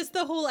I mean, just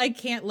the whole I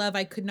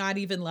could not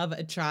even love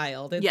a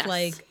child. It's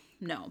like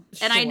no.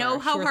 And I know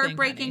how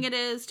heartbreaking it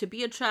is to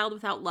be a child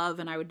without love,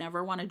 and I would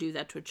never want to do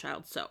that to a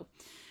child.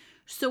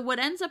 So what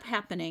ends up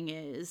happening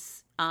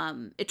is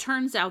it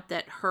turns out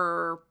that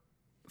her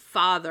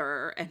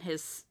father and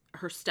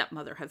her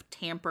stepmother have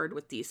tampered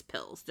with these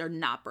pills. They're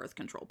not birth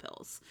control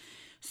pills.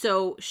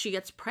 So she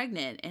gets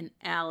pregnant, and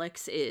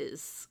Alex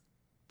is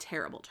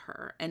terrible to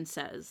her and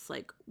says,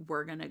 like,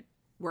 we're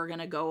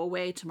gonna go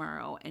away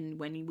tomorrow, and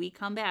when we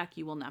come back,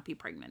 you will not be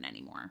pregnant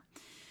anymore.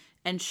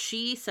 And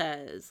she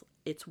says,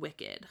 it's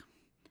wicked.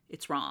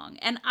 It's wrong.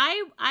 And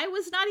I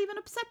was not even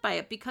upset by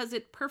it because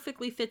it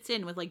perfectly fits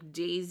in with like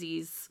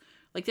Daisy's,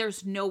 like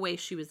there's no way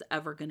she was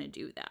ever going to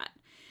do that.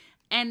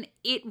 And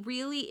it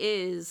really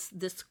is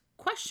this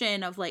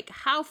question of like,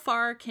 how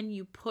far can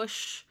you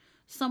push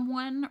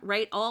someone,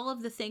 right? All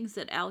of the things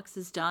that Alex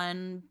has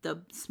done,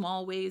 the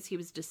small ways he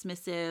was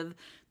dismissive,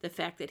 the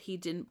fact that he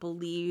didn't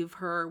believe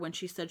her when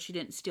she said she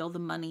didn't steal the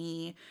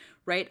money,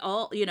 right?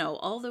 All, you know,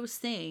 all those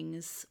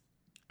things.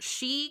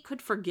 She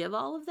could forgive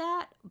all of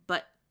that,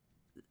 but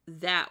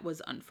that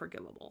was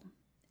unforgivable.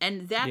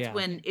 And that's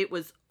when it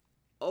was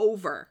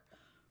over.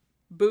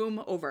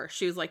 Boom, over.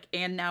 She was like,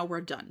 and now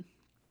we're done.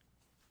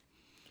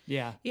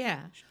 Yeah.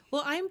 Yeah.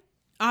 Well, I'm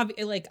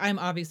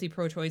obviously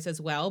pro-choice as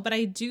well, but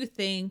I do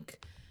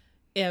think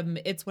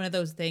it's one of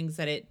those things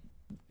that it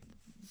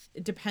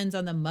depends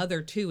on the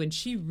mother too, and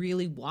she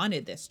really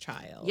wanted this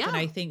child. Yeah. And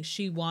I think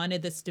she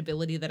wanted the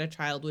stability that a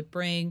child would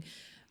bring.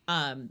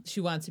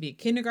 She wants to be a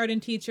kindergarten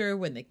teacher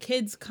when the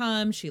kids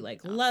come. She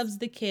loves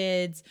the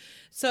kids.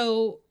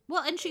 So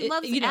well, and she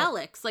loves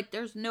Alex. Like,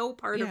 there's no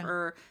part of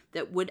her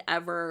that would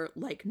ever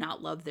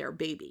not love their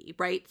baby,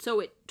 right? So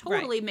it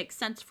totally makes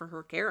sense for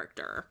her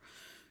character.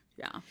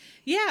 Yeah.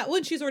 Yeah. Well,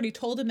 and she's already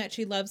told him that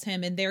she loves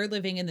him, and they're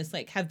living in this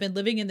have been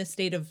living in this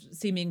state of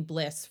seeming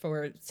bliss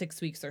for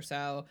 6 weeks or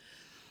so.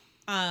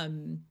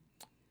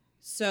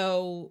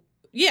 So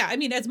yeah, I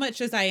mean, as much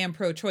as I am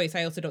pro-choice,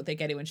 I also don't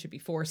think anyone should be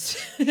forced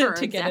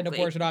to get an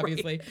abortion,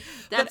 obviously. Right.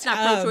 That's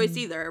not pro-choice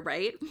either,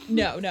 right?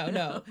 No.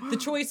 The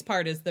choice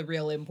part is the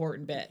real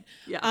important bit.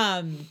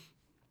 Yeah.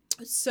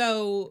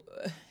 So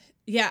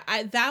yeah,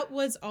 that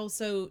was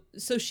also,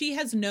 so she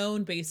has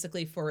known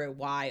basically for a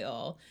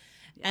while.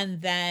 Yeah.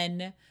 And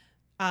then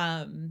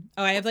I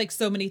have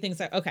so many things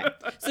okay.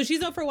 So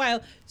she's known for a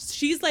while.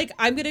 She's like,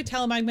 I'm going to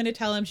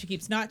tell him. She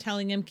keeps not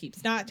telling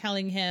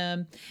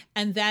him.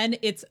 And then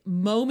it's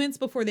moments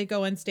before they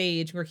go on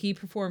stage where he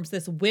performs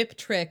this whip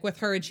trick with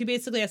her. And she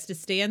basically has to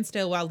stand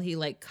still while he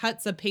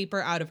cuts a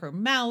paper out of her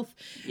mouth.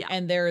 Yeah.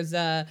 And there's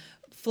a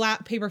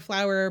flat paper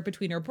flower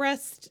between her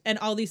breasts and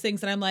all these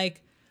things. And I'm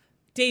like,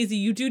 Daisy,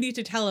 you do need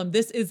to tell him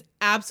this is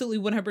absolutely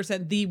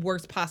 100% the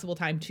worst possible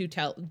time to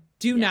tell.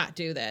 Do not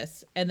do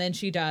this. And then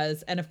she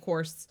does. And of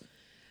course,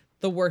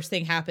 the worst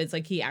thing happens.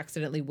 He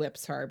accidentally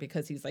whips her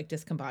because he's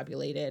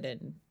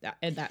discombobulated.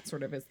 And that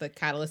sort of is the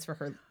catalyst for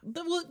her.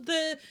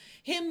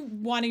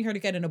 Him wanting her to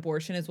get an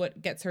abortion is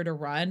what gets her to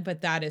run.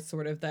 But that is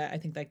sort of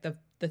the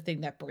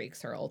thing that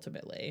breaks her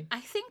ultimately.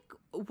 I think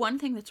one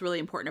thing that's really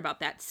important about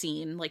that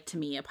scene, to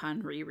me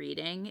upon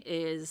rereading,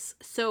 is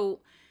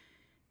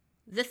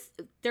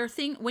their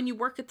thing when you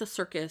work at the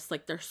circus,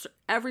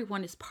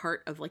 everyone is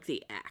part of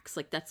the acts,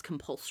 that's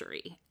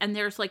compulsory, and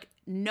there's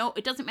no,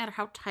 it doesn't matter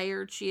how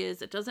tired she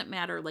is, it doesn't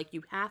matter,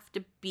 you have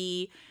to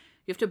be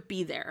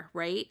there,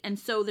 right? And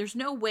so there's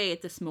no way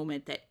at this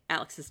moment that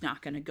Alex is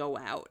not going to go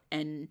out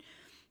and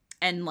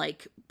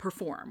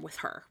perform with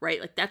her,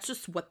 right? That's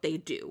just what they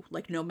do,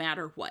 no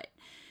matter what.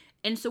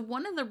 And so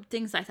one of the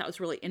things I thought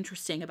was really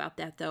interesting about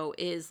that, though,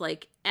 is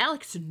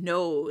Alex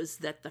knows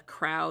that the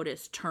crowd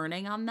is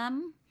turning on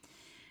them.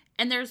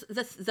 And there's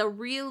the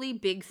really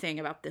big thing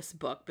about this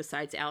book,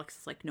 besides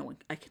Alex is no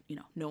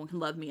one can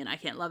love me and I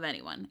can't love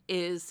anyone,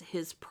 is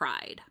his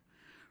pride,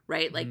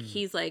 right?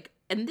 He's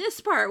and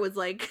this part was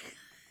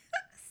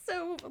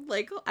so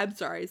I'm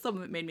sorry, some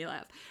of it made me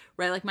laugh,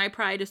 right? My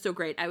pride is so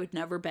great. I would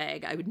never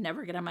beg. I would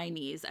never get on my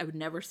knees. I would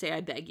never say I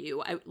beg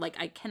you.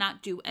 I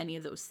cannot do any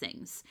of those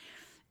things.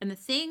 And the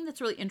thing that's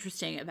really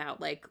interesting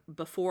about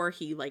before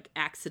he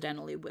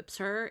accidentally whips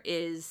her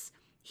is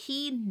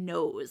he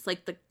knows,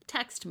 the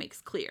text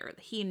makes clear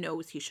that he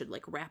knows he should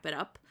wrap it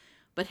up,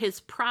 but his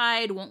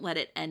pride won't let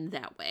it end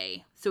that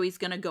way. So he's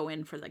going to go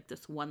in for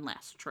this one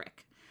last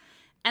trick.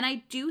 And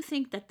I do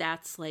think that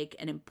that's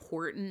an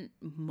important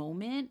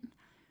moment,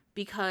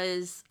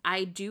 because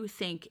I do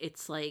think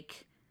it's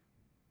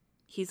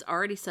he's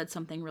already said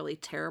something really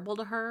terrible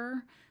to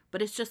her,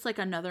 but it's just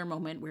another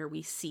moment where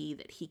we see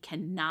that he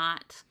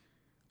cannot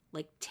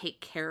take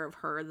care of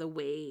her the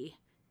way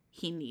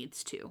he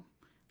needs to.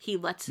 He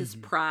lets his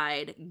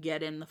pride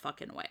get in the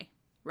fucking way,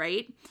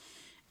 right?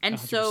 And 100%.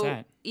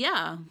 So,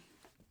 yeah.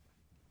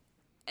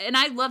 And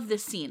I love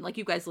this scene.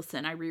 You guys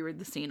listen, I reread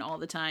the scene all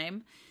the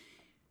time.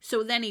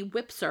 So then he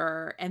whips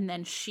her, and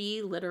then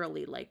she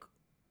literally,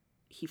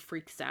 he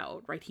freaks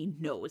out, right? He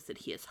knows that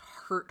he has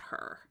hurt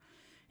her.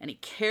 And he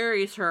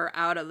carries her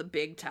out of the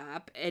big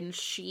top, and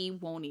she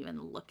won't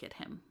even look at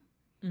him.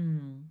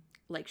 Mm.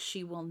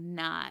 She will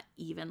not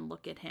even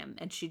look at him.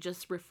 And she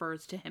just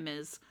refers to him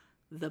as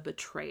the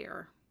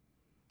betrayer.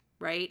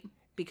 Right?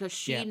 Because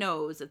she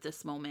knows at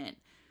this moment,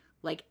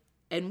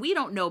 and we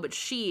don't know, but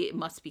she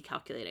must be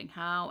calculating,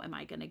 how am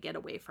I going to get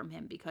away from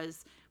him?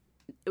 Because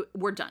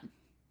we're done.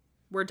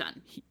 We're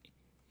done.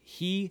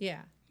 He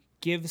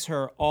gives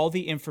her all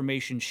the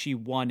information she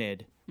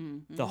wanted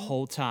the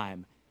whole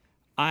time.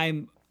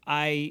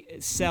 I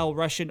sell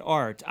Russian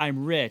art.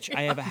 I'm rich.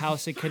 I have a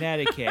house in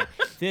Connecticut.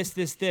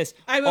 This.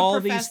 I'm all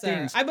a professor. These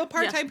things. I'm a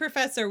part-time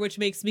professor, which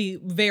makes me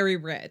very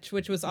rich,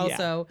 which was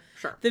also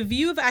Sure. The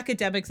view of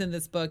academics in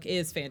this book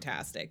is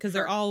fantastic because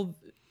they're all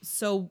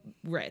so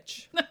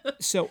rich.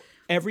 So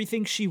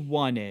everything she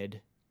wanted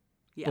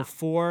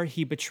before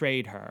he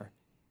betrayed her,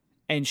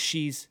 and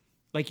she's,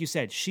 like you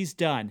said, she's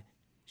done.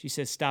 She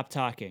says, stop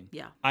talking.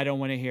 Yeah. I don't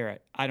want to hear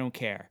it. I don't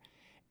care.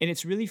 And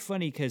it's really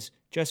funny because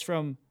just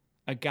from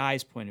a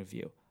guy's point of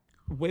view,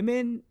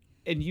 women,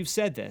 and you've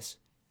said this,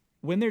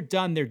 when they're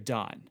done, they're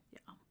done.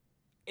 Yeah.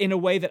 In a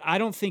way that I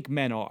don't think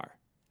men are.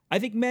 I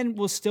think men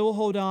will still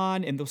hold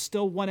on and they'll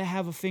still want to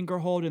have a finger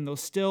hold and they'll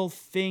still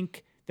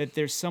think that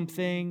there's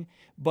something.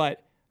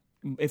 But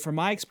from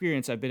my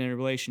experience, I've been in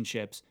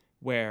relationships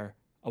where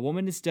a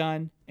woman is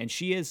done and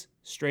she is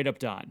straight up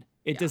done.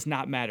 It does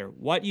not matter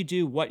what you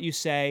do, what you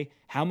say,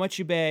 how much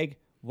you beg,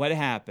 what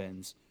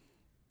happens.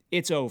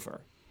 It's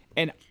over.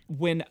 And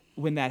when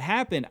that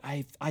happened,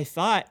 I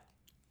thought,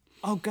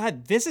 oh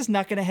God, this is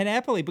not going to end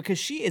happily because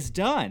she is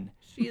done.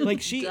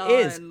 She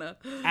is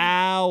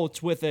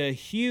out with a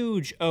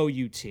huge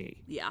OUT.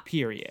 Yeah.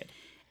 Period.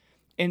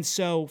 And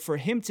so for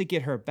him to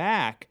get her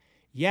back,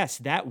 yes,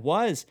 that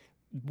was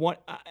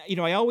what,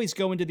 I always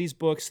go into these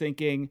books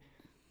thinking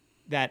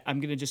that I'm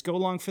going to just go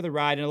along for the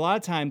ride. And a lot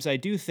of times I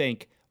do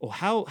think, oh,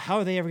 how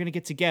are they ever going to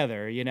get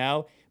together,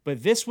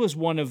 But this was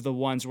one of the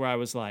ones where I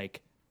was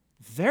like,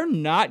 they're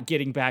not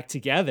getting back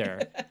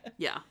together.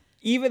 Yeah.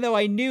 Even though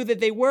I knew that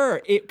they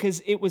were,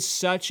 because it was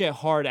such a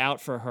hard out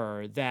for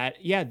her that,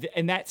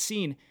 and that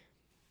scene,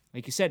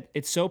 like you said,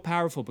 it's so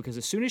powerful because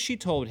as soon as she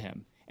told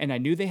him, and I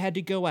knew they had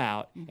to go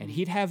out, and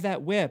he'd have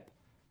that whip,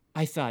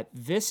 I thought,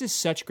 this is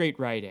such great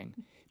writing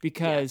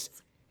because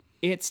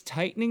it's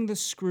tightening the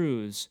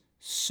screws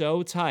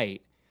so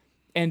tight.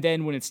 And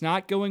then when it's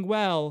not going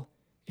well,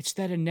 it's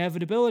that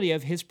inevitability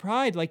of his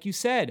pride, like you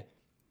said.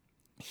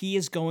 He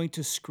is going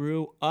to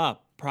screw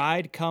up.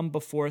 Pride come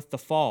before the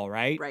fall,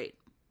 right? Right.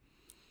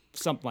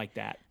 Something like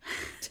that.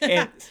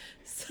 And,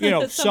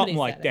 something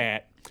like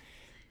that.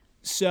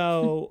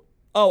 So,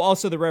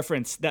 also the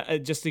reference,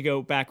 that just to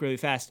go back really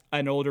fast,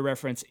 an older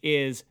reference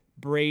is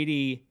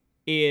Brady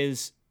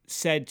is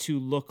said to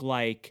look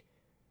like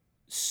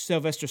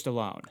Sylvester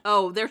Stallone.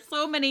 Oh, there's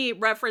so many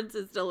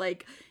references to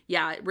it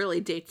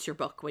really dates your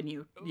book when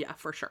you,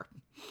 for sure.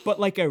 But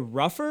like a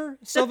rougher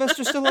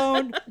Sylvester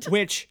Stallone,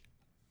 which...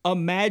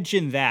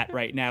 Imagine that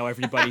right now,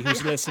 everybody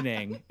who's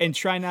listening, and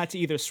try not to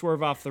either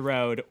swerve off the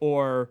road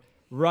or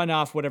run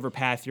off whatever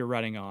path you're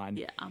running on.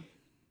 Yeah.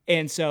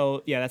 And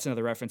so, that's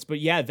another reference. But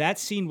that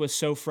scene was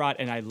so fraught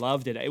and I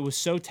loved it. It was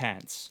so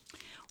tense.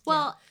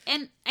 Well,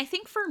 and I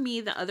think for me,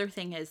 the other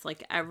thing is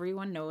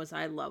everyone knows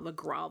I love a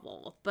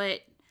grovel,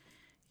 but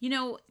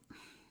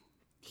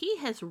he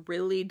has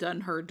really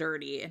done her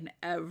dirty in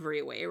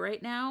every way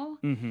right now.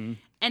 Mm-hmm.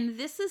 And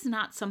this is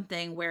not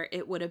something where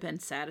it would have been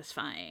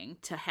satisfying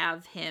to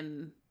have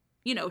him,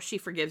 she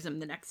forgives him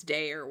the next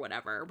day or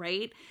whatever,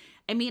 right?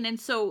 I mean, and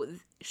so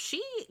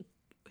she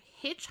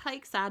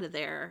hitchhikes out of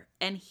there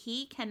and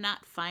he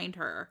cannot find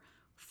her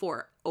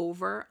for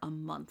over a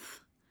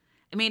month.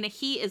 I mean,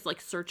 he is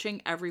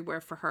searching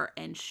everywhere for her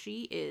and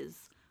she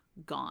is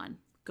gone.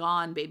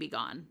 Gone, baby,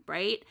 gone,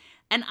 right?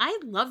 And I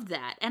love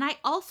that. And I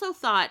also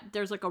thought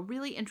there's a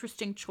really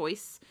interesting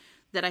choice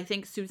that I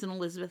think Susan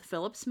Elizabeth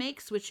Phillips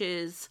makes, which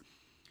is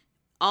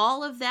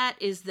all of that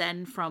is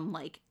then from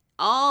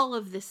all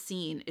of this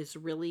scene is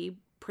really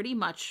pretty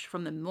much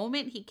from the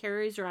moment he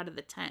carries her out of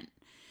the tent.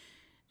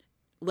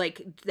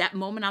 That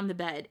moment on the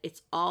bed,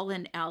 it's all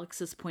in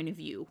Alex's point of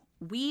view.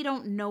 We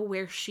don't know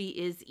where she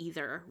is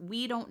either.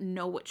 We don't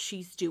know what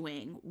she's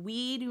doing.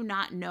 We do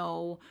not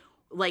know.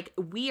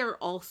 We are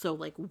also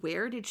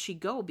where did she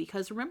go?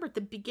 Because remember, at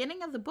the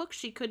beginning of the book,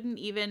 she couldn't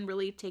even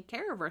really take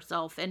care of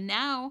herself. And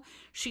now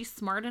she's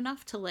smart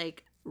enough to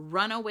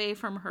run away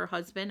from her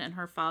husband and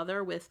her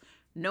father with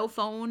no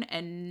phone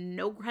and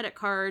no credit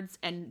cards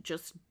and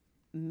just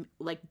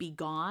be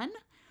gone.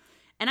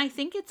 And I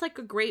think it's a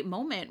great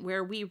moment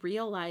where we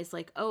realize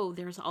oh,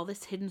 there's all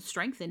this hidden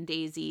strength in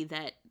Daisy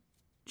that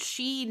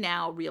she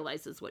now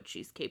realizes what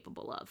she's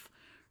capable of,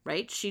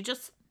 right? She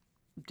just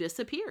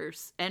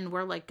disappears and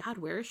we're God,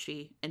 where is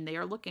she? And they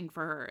are looking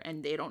for her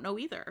and they don't know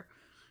either.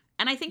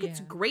 And I think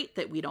it's great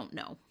that we don't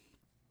know.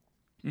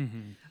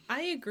 Mm-hmm.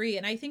 I agree.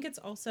 And I think it's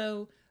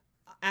also,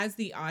 as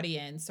the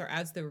audience or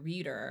as the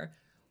reader,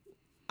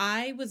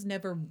 I was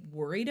never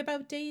worried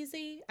about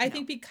Daisy. I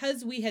think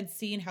because we had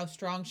seen how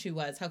strong she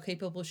was, how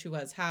capable she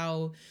was,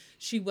 how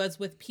she was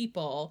with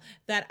people,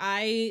 that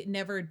I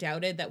never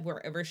doubted that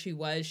wherever she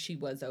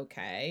was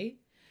okay.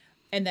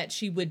 And that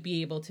she would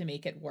be able to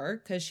make it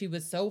work because she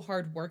was so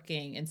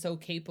hardworking and so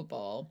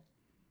capable.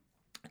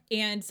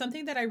 And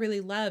something that I really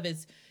love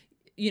is,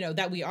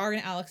 that we are in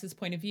Alex's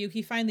point of view.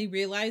 He finally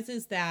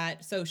realizes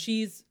that, so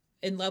she's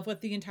in love with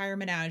the entire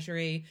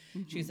menagerie.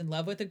 Mm-hmm. She's in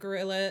love with a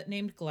gorilla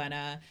named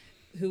Glenna,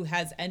 who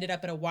has ended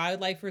up in a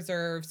wildlife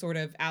reserve. Sort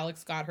of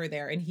Alex got her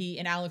there.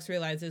 And Alex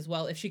realizes,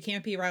 well, if she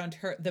can't be around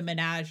the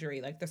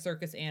menagerie, the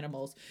circus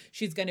animals,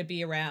 she's going to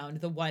be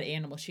around the one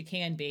animal she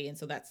can be. And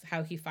so that's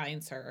how he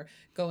finds her,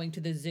 going to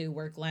the zoo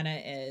where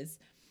Glenna is.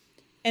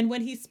 And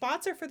when he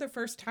spots her for the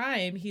first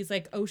time, he's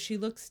like, oh, she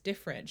looks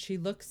different. She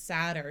looks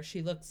sadder.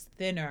 She looks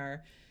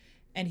thinner.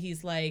 And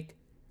he's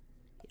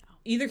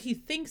either he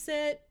thinks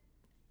it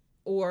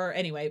or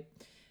anyway,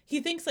 he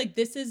thinks like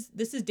this is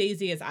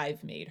Daisy as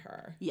I've made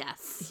her.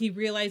 Yes. He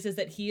realizes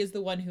that he is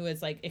the one who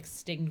has like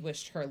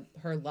extinguished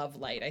her love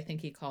light, I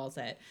think he calls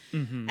it.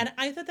 Mm-hmm. And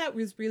I thought that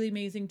was really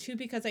amazing too,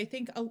 because I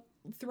think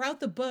throughout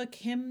the book,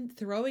 him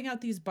throwing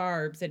out these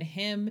barbs and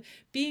him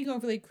being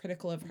overly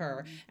critical of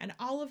her and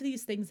all of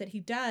these things that he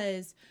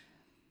does,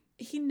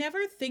 he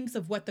never thinks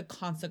of what the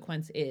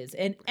consequence is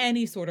in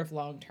any sort of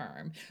long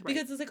term. Right.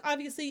 Because it's like,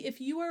 obviously,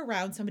 if you are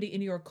around somebody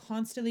and you're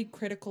constantly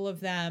critical of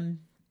them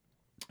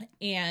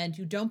and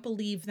you don't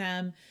believe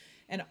them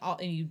and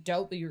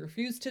you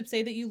refuse to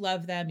say that you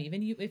love them,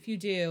 even if you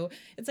do,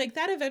 it's like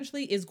that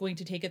eventually is going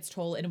to take its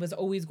toll, and it was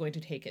always going to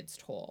take its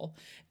toll.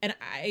 And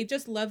I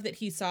just love that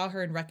he saw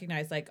her and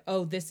recognized like,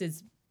 oh, this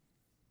was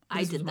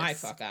my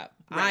fuck up.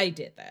 Right. I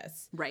did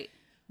this. Right.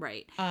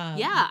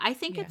 Yeah, I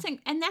think it's,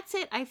 and that's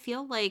it. I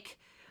feel like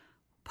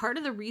part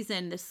of the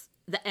reason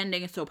the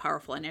ending is so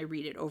powerful, and I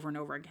read it over and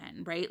over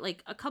again, right?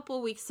 Like a couple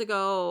of weeks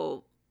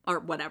ago, or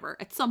whatever,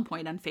 at some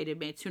point on Fated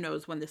Mates, who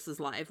knows when this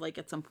is live, like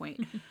at some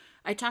point,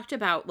 I talked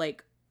about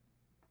like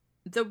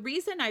the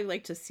reason I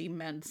like to see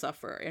men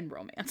suffer in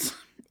romance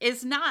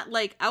is not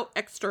like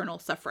external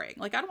suffering.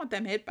 Like I don't want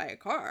them hit by a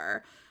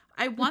car.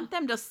 I want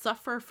them to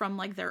suffer from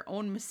like their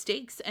own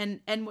mistakes.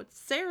 And what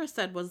Sarah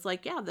said was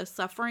like, yeah, the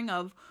suffering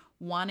of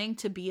wanting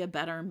to be a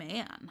better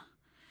man.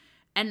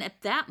 And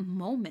at that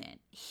moment,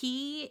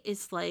 he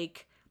is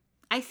like,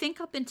 I think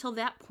up until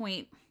that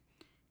point,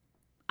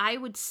 I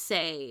would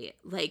say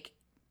like,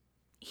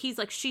 he's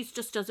like, she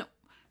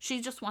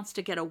just wants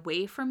to get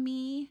away from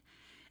me.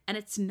 And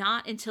it's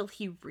not until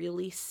he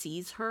really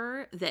sees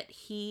her that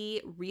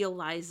he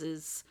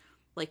realizes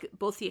like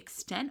both the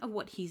extent of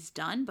what he's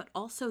done, but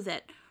also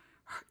that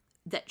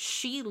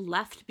she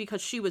left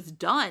because she was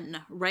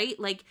done, right?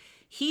 Like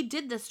he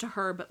did this to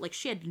her, but like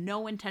she had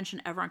no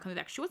intention ever on coming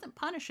back. She wasn't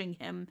punishing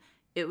him.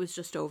 It was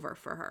just over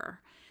for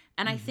her.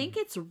 And I think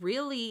it's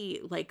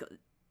really like,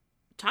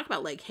 talk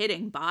about like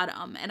hitting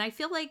bottom. And I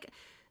feel like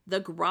the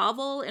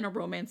grovel in a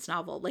romance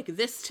novel, like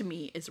this to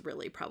me is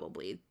really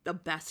probably the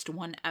best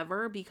one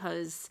ever,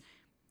 because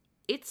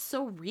it's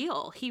so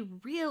real. He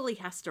really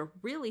has to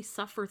really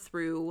suffer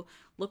through,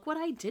 look what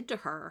I did to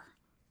her.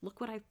 Look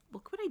what I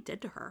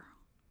did to her.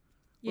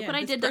 Look what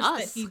I did to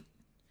us.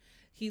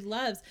 He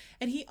loves.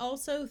 And he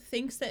also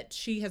thinks that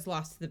she has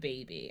lost the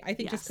baby. I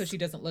think just because she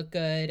doesn't look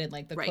good and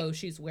like the clothes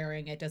she's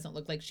wearing, it doesn't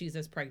look like she's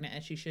as pregnant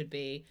as she should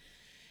be.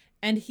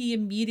 And he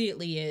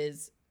immediately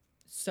is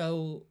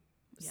so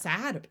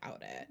sad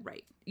about it.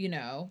 Right. You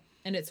know?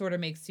 And it sort of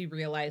makes you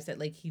realize that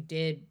like he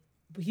did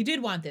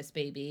want this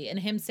baby, and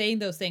him saying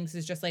those things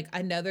is just like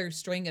another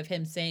string of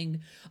him saying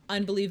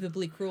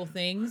unbelievably cruel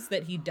things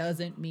that he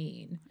doesn't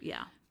mean.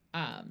 Yeah.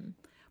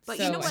 But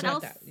you know what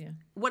else?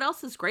 What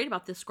else is great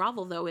about this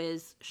grovel though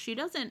is she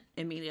doesn't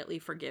immediately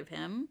forgive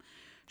him.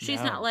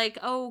 She's not like,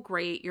 "Oh,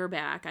 great, you're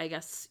back. I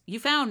guess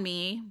you found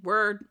me.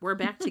 We're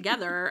back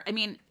together." I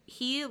mean,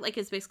 he like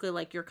is basically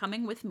like, "You're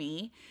coming with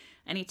me,"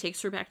 and he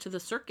takes her back to the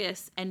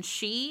circus, and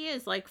she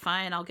is like,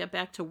 "Fine, I'll get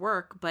back to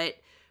work," but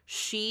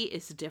she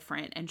is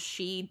different, and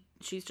she's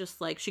just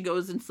like, she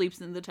goes and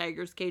sleeps in the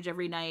tiger's cage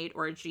every night,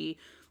 or she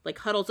like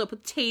huddles up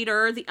with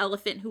Tater, the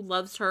elephant who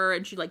loves her,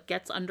 and she like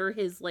gets under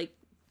his like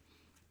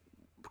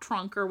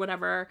trunk or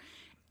whatever.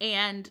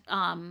 And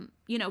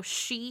you know,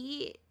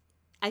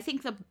 I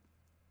think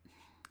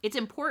it's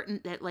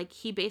important that like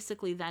he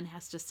basically then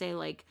has to say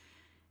like,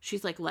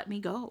 she's like, let me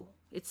go.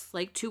 It's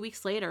like 2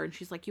 weeks later, and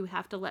she's like, you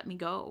have to let me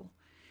go.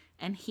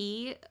 And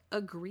he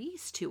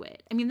agrees to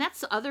it. I mean,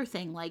 that's the other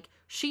thing. Like,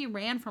 she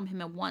ran from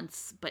him at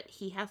once, but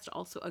he has to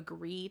also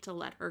agree to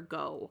let her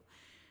go.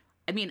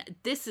 I mean,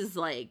 this is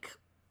like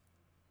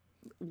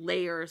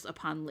layers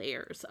upon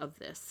layers of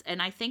this.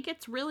 And I think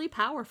it's really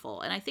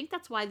powerful. And I think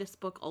that's why this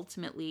book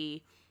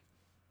ultimately,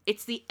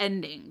 it's the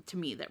ending to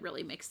me that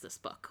really makes this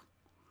book.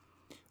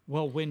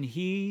 Well, when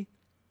he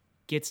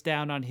gets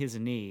down on his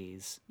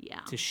knees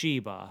to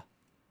Sheba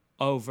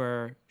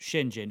over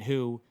Shinjin,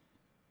 who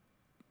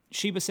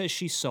Sheba says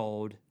she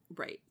sold.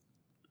 Right.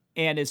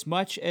 And as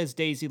much as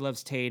Daisy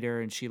loves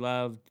Tater and she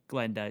loved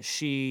Glenda,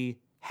 she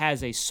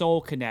has a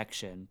soul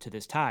connection to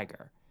this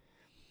tiger.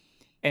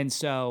 And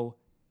so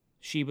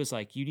Sheba's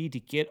like, you need to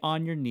get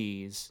on your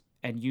knees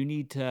and you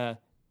need to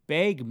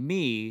beg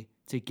me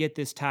to get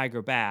this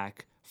tiger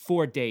back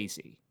for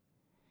Daisy.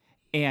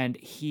 And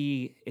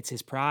it's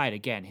his pride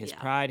again, his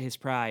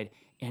pride.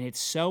 And it's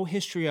so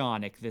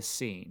histrionic, this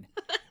scene,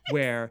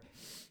 where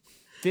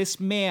this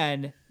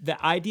man,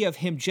 the idea of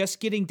him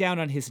just getting down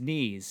on his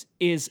knees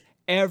is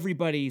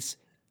everybody's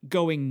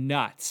going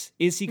nuts.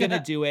 Is he going to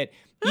do it?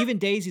 Even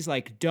Daisy's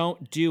like,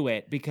 don't do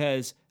it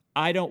because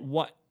I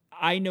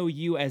know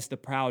you as the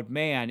proud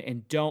man,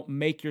 and don't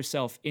make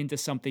yourself into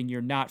something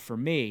you're not for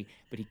me.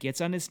 But he gets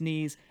on his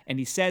knees and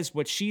he says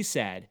what she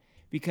said,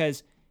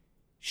 because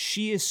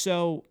she is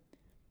so,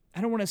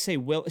 I don't want to say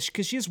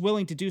because she is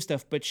willing to do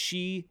stuff, but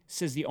she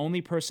says the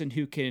only person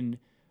who can,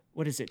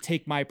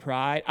 take my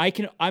pride.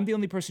 I'm the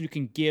only person who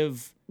can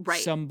give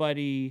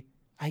somebody,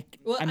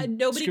 Nobody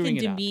can screwing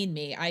it up. demean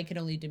me. I can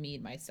only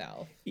demean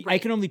myself. I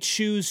can only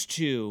choose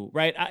to,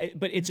 right?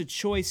 But it's a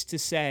choice to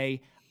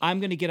say, I'm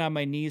going to get on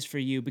my knees for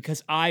you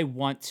because I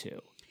want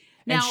to.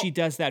 Now, and she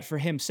does that for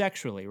him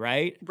sexually,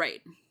 right?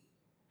 Right.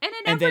 And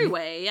in every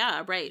way,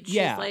 yeah, right. She's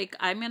like,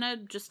 I'm going to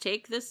just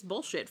take this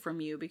bullshit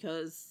from you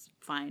because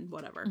fine,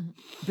 whatever.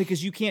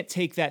 Because you can't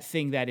take that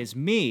thing that is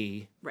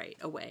me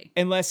away.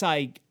 Unless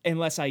I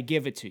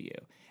give it to you.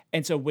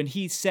 And so when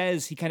he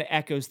says, he kind of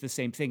echoes the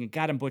same thing. And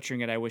God, I'm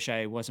butchering it. I wish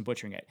I wasn't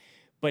butchering it.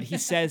 But he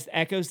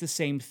echoes the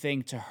same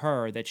thing to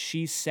her that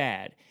she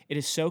said. It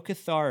is so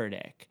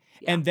cathartic.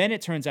 Yeah. And then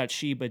it turns out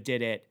Sheba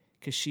did it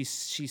because she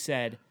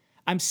said,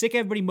 I'm sick of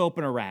everybody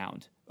moping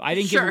around. I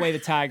didn't give away the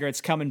tiger.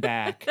 It's coming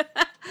back.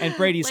 And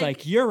Brady's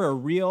like, you're a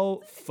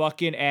real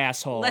fucking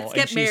asshole. Let's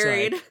get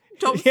married. Like,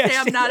 don't say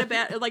I'm not a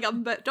bad,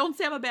 don't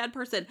say I'm a bad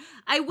person.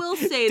 I will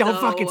say,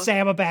 don't fucking say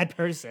I'm a bad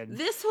person.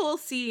 This whole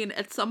scene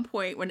at some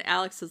point when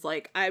Alex is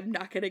like, I'm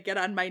not going to get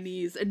on my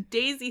knees. And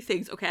Daisy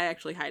thinks, okay, I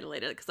actually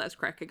highlighted it because I was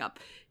cracking up.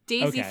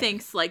 Daisy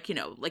thinks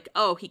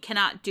oh, he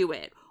cannot do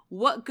it.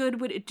 What good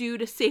would it do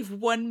to save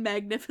one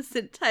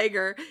magnificent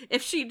tiger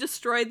if she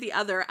destroyed the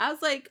other? I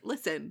was like,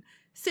 listen,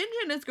 St.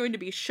 John is going to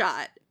be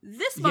shot.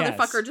 This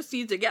motherfucker just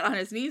needs to get on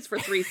his knees for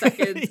 3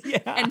 seconds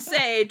and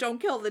say, don't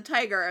kill the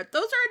tiger.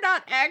 Those are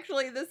not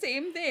actually the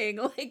same thing.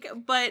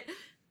 But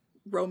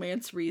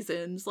romance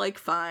reasons,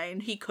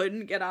 fine. He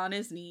couldn't get on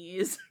his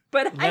knees.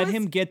 But let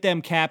him get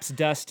them caps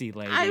dusty,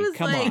 lady. I was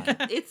Come on.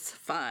 It's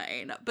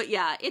fine. But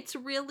yeah, it's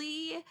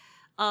really,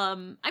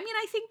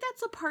 I think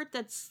that's a part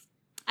that's,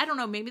 I don't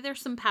know, maybe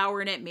there's some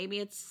power in it. Maybe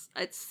it's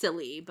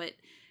silly, but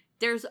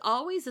there's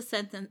always a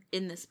sense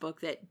in this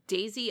book that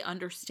Daisy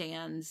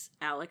understands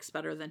Alex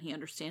better than he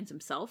understands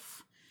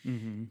himself.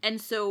 Mm-hmm. And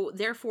so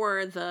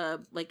therefore the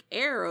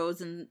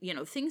arrows and,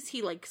 things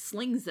he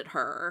slings at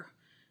her,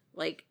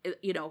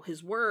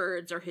 his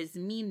words or his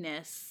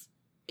meanness,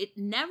 it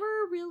never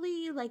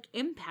really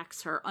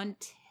impacts her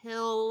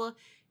until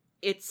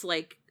it's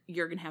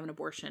you're going to have an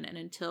abortion and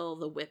until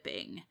the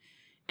whipping.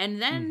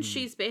 And then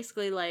she's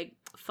basically like,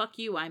 fuck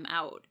you, I'm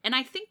out. And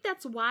I think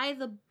that's why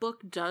the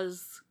book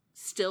does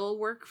still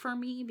work for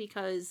me,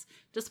 because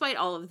despite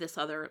all of this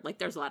other,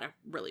 there's a lot of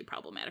really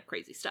problematic,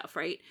 crazy stuff,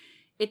 right?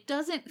 It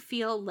doesn't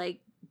feel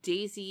like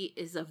Daisy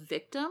is a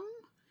victim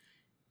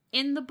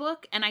in the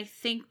book. And I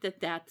think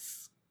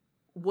that's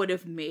would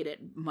have made it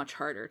much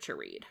harder to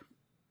read.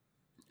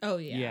 Oh,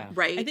 yeah.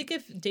 Right? I think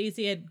if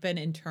Daisy had been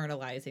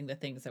internalizing the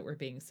things that were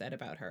being said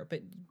about her,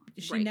 but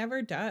she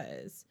never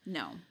does.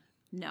 No.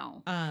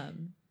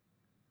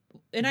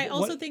 And I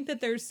also think that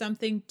there's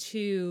something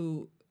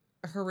to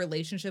her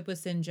relationship with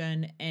St.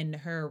 John and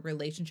her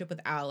relationship with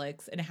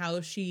Alex and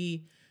how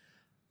she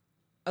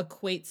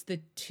equates the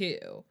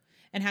two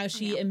and how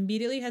she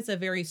immediately has a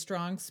very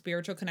strong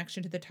spiritual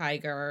connection to the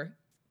tiger.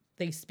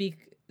 They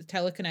speak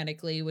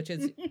telekinetically, which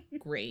is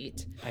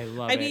great. I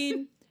love it. I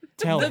mean,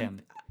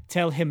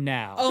 Tell him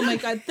now. Oh my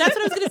God. That's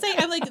what I was going to say.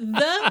 I'm like,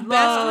 the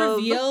best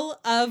reveal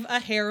of a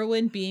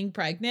heroine being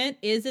pregnant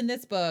is in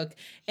this book.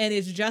 And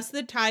it's just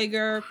the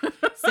tiger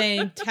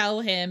saying, tell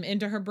him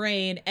into her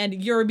brain. And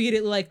you're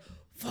immediately like,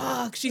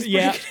 fuck, she's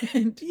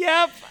pregnant.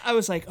 Yep. I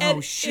was like,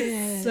 oh, shit.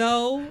 It's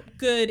so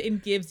good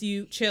and gives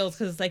you chills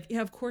because it's like,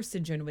 yeah, of course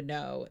St. John would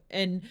know.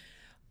 And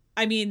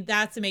I mean,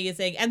 that's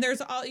amazing. And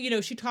there's all,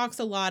 she talks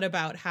a lot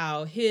about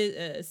how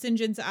his St.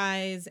 John's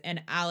eyes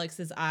and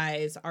Alex's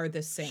eyes are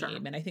the same. Sure.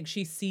 And I think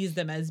she sees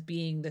them as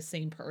being the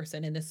same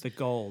person in this. The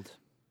gold.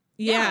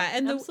 Yeah.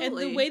 And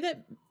the way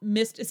that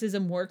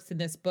mysticism works in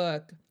this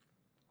book,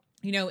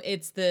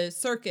 it's the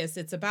circus.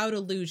 It's about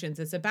illusions.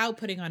 It's about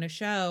putting on a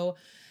show.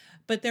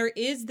 But there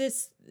is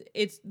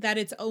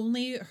it's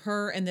only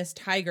her and this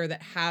tiger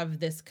that have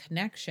this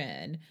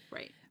connection.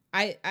 Right.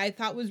 I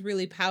thought was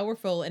really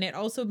powerful, and it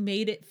also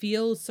made it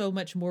feel so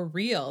much more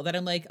real that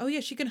I'm like, oh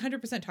yeah, she can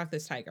 100% talk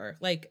this tiger.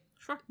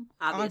 Sure.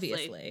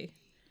 Obviously.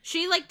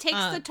 She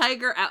takes the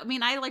tiger out. I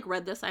mean, I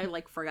read this. I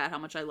forgot how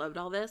much I loved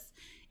all this.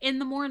 In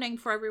the morning,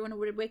 for everyone who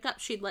would wake up,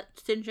 she'd let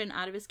St. John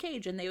out of his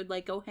cage and they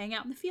would go hang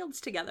out in the fields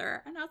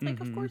together. And I was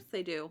like, of course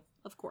they do.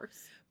 Of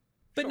course.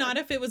 But not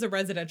if it was a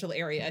residential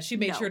area. She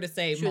made sure to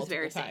say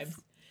multiple times.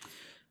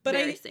 But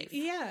very safe.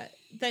 Yeah.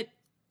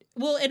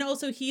 Well, and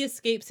also he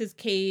escapes his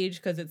cage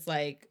because it's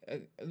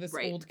this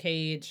old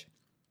cage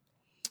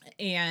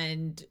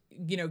and,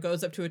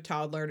 goes up to a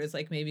toddler and is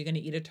maybe going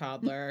to eat a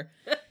toddler.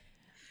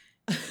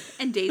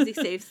 And Daisy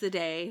saves the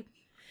day.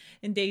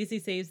 And Daisy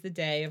saves the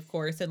day, of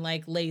course, and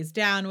lays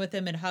down with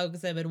him and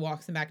hugs him and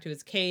walks him back to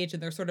his cage.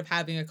 And they're sort of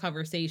having a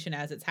conversation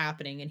as it's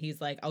happening. And he's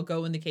like, I'll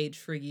go in the cage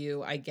for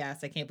you, I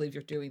guess. I can't believe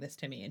you're doing this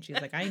to me. And she's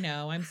like, I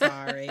know, I'm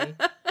sorry.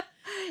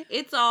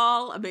 It's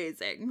all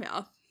amazing.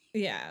 Yeah.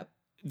 Yeah.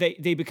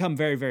 They become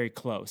very, very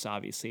close,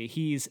 obviously.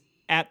 He's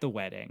at the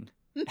wedding.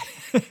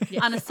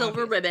 On a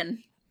silver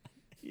ribbon.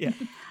 Yeah.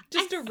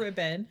 Just a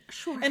ribbon.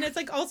 Sure. And it's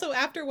also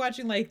after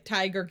watching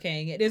Tiger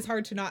King, it is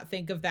hard to not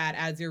think of that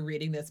as you're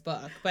reading this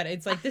book. But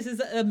it's this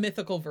is a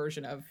mythical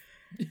version of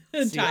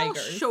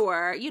tigers.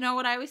 Sure. You know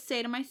what I always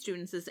say to my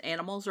students is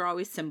animals are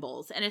always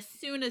symbols. And as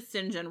soon as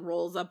St. John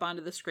rolls up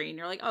onto the screen,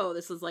 you're like, oh,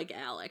 this is like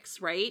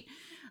Alex, right?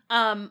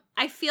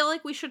 I feel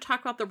like we should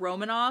talk about the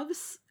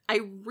Romanovs. I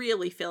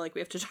really feel like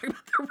we have to talk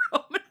about the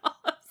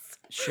Romanovs.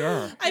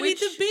 Sure. I mean,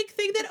 the big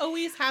thing that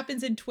always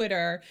happens in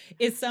Twitter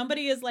is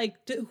somebody is like,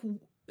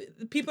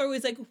 people are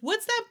always like,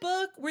 what's that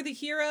book where the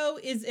hero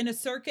is in a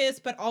circus,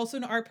 but also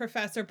an art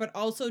professor, but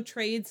also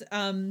trades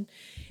in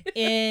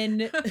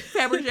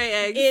Fabergé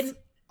eggs. In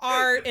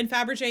art and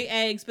Fabergé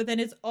eggs, but then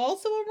it's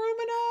also a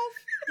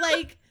Romanov?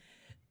 Like,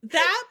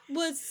 that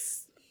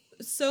was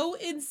so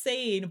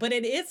insane. But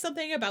it is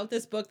something about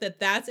this book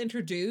that's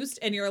introduced,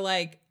 and you're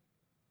like,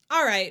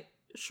 all right.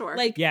 Sure.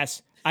 Like,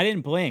 yes. I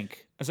didn't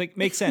blink. I was like,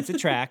 makes sense. It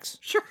tracks.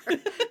 Sure.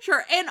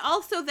 And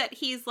also that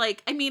he's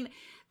like, I mean,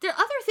 the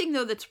other thing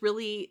though that's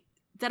really,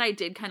 that I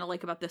did kind of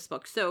like about this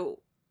book. So,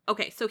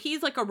 okay, so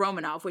he's like a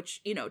Romanov, which,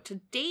 you know, to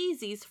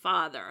Daisy's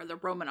father, the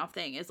Romanov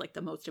thing is like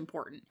the most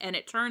important. And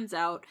it turns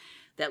out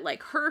that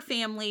like her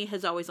family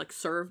has always like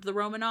served the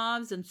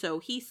Romanovs. And so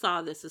he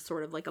saw this as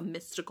sort of like a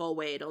mystical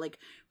way to like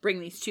bring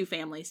these two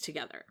families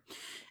together.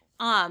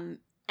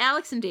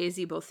 Alex and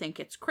Daisy both think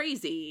it's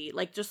crazy,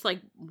 like just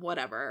like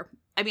whatever.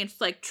 I mean, it's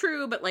like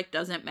true, but like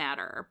doesn't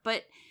matter.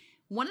 But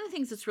one of the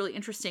things that's really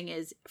interesting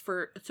is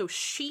so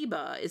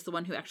Sheba is the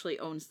one who actually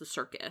owns the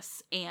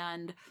circus,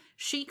 and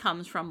she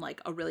comes from like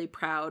a really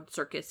proud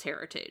circus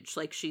heritage.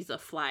 Like she's a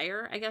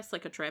flyer, I guess,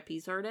 like a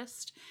trapeze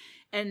artist.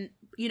 And,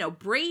 you know,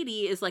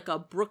 Brady is like a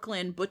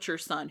Brooklyn butcher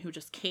son who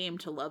just came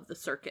to love the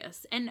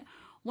circus. And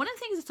one of the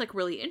things that's like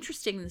really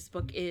interesting in this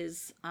book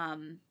is,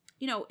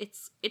 you know,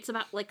 it's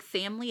about like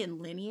family and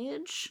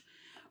lineage,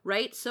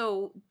 right?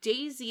 So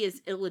Daisy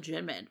is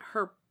illegitimate.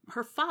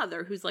 Her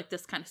father, who's like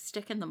this kind of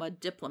stick in the mud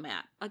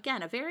diplomat,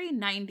 again, a very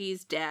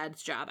 90s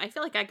dad's job. I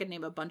feel like I could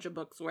name a bunch of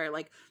books where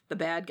like the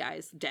bad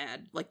guy's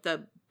dad, like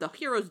the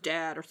hero's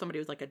dad or somebody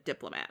who's like a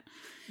diplomat.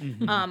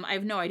 Mm-hmm. I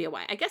have no idea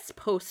why. I guess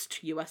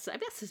post US, I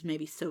guess is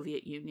maybe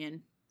Soviet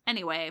Union.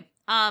 Anyway,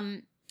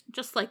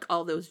 just like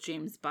all those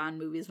James Bond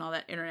movies and all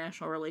that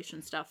international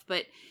relations stuff.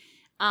 But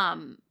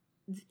her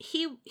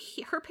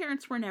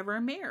parents were never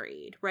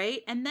married,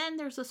 right? And then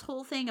there's this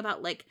whole thing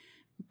about like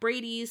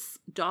Brady's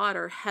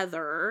daughter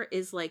Heather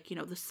is like, you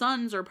know, the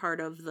sons are part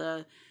of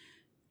the,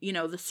 you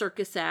know, the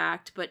circus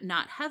act, but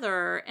not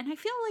Heather. And I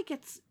feel like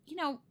it's, you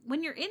know,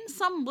 when you're in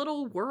some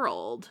little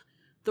world,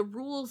 the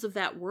rules of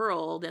that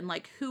world and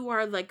like who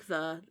are like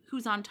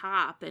who's on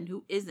top and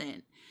who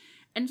isn't.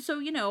 And so,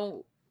 you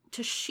know,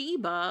 to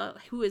Sheba,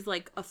 who is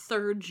like a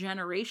third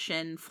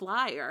generation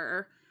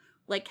flyer,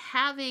 like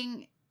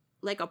having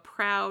like a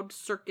proud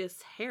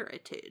circus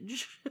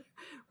heritage,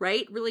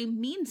 right, really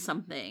means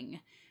something.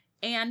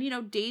 And, you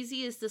know,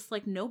 Daisy is this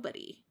like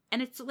nobody.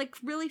 And it's like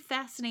really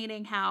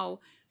fascinating how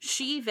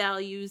she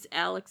values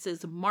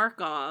Alex's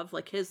Markov,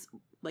 like his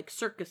like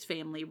circus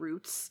family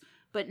roots,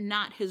 but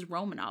not his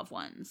Romanov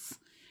ones.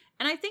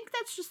 And I think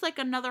that's just like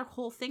another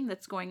whole thing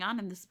that's going on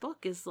in this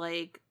book is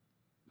like,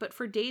 but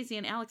for Daisy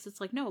and Alex,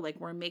 it's like, no, like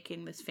we're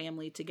making this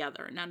family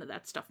together. None of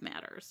that stuff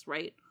matters,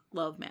 right?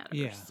 Love matters.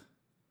 Yeah.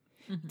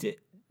 Mm-hmm.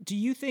 Do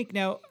you think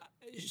now,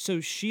 so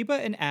Sheba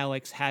and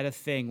Alex had a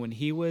thing when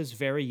he was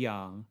very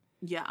young.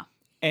 Yeah.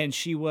 And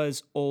she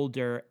was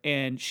older,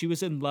 and she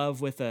was in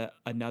love with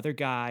another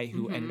guy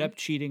who Mm-hmm. ended up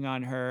cheating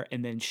on her,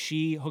 and then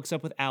she hooks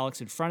up with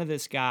Alex in front of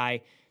this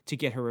guy to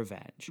get her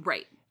revenge.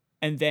 Right.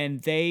 And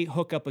then they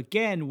hook up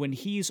again when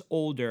he's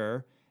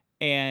older,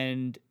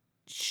 and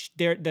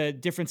the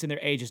difference in their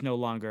age is no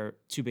longer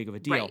too big of a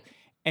deal. Right.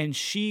 And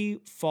she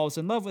falls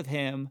in love with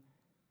him,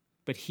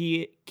 but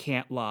he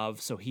can't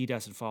love, so he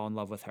doesn't fall in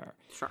love with her.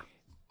 Sure.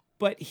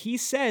 But he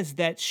says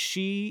that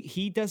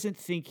he doesn't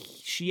think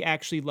she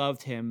actually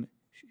loved him.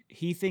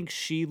 He thinks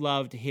she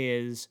loved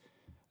his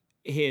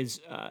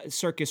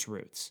circus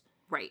roots.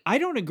 Right. I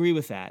don't agree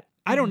with that.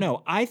 I don't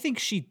know. I think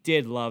she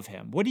did love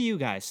him. What do you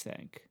guys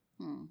think?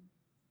 I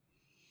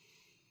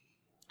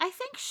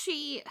think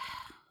she...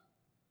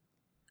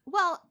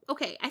 Well,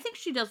 okay, I think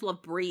she does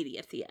love Brady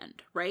at the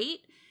end, right?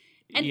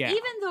 And Yeah.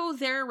 even though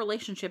their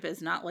relationship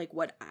is not like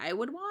what I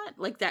would want,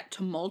 like that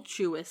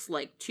tumultuous,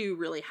 like two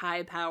really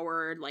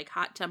high-powered, like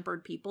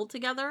hot-tempered people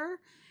together,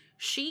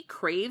 she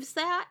craves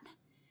that.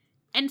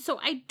 And so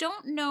I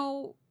don't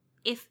know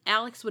if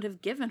Alex would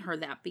have given her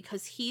that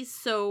because he's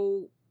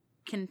so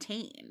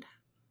contained.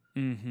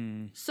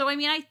 Mm-hmm. So, I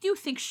mean, I do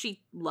think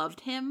she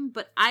loved him,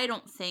 but I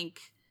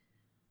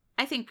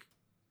think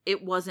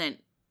it wasn't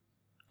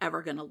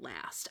ever going to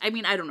last. I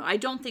mean, I don't know. I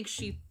don't think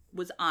she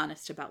was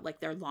honest about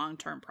like their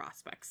long-term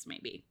prospects,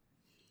 maybe.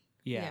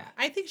 Yeah.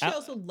 I think she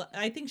also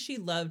I think she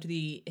loved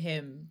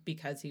him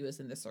because he was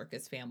in the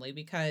circus family,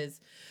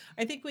 because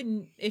I think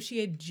if she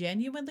had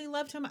genuinely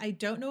loved him, I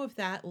don't know if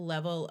that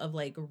level of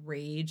like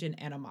rage and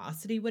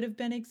animosity would have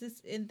been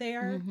in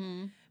there.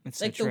 Mm-hmm.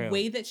 It's Like so the true.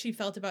 way that she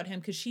felt about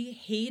him, because she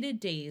hated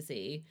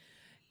Daisy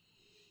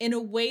in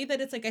a way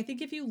that it's like, I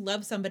think if you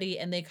love somebody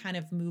and they kind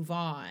of move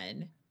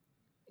on,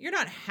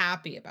 not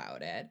happy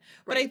about it.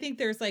 But I think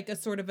there's like a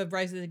sort of a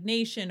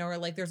resignation, or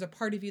like there's a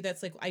part of you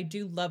that's like, I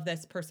do love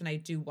this person. I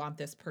do want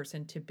this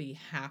person to be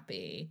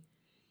happy.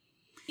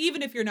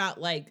 Even if you're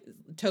not like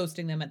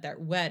toasting them at their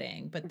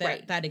wedding, but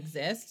that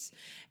exists.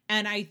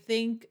 And I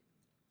think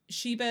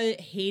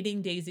Sheba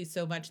hating Daisy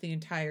so much the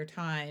entire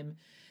time,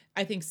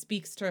 I think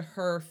speaks to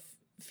her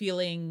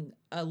feeling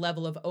a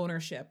level of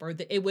ownership, or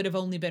that it would have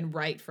only been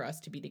right for us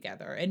to be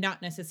together, and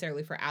not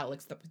necessarily for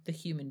Alex, the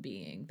human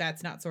being.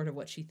 That's not sort of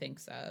what she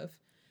thinks of.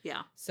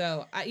 Yeah.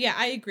 So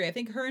I agree. I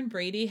think her and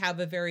Brady have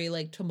a very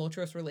like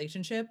tumultuous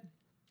relationship,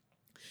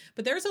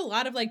 but there's a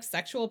lot of like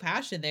sexual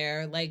passion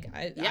there. Like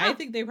I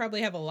think they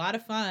probably have a lot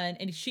of fun,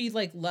 and she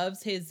like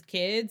loves his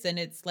kids, and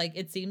it's like,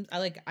 it seems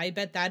like, I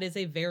bet that is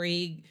a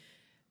very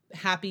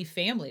happy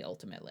family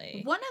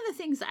ultimately. One of the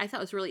things that I thought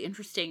was really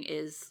interesting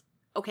is,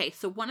 okay,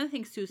 so one of the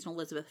things Susan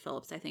Elizabeth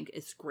Phillips, I think,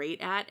 is great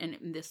at, and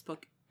this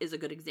book is a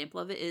good example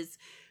of it, is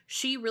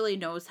she really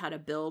knows how to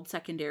build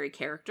secondary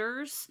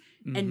characters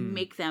and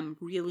make them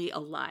really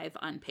alive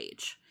on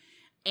page.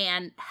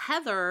 And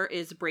Heather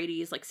is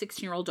Brady's like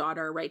 16-year-old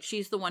daughter, right?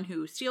 She's the one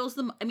who steals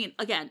them. I mean,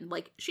 again,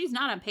 like, she's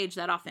not on page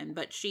that often,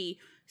 but she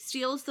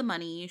steals the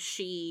money.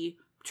 She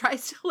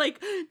tries to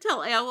like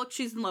tell Alex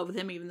she's in love with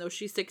him even though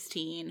she's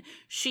 16.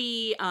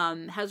 She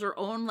has her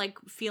own like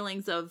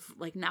feelings of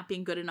like not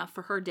being good enough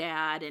for her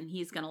dad, and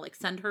he's gonna like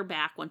send her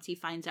back once he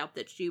finds out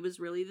that she was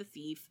really the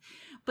thief.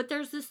 But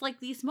there's this like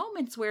these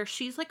moments where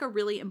she's like a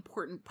really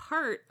important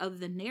part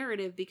of the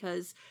narrative,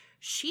 because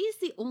she's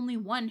the only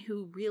one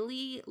who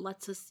really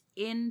lets us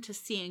into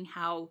seeing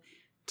how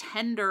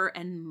tender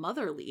and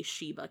motherly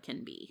Sheba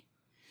can be.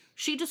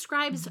 She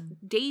describes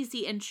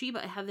Daisy and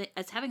Sheba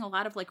as having a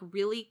lot of like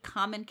really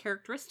common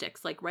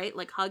characteristics, like, right?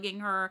 Like hugging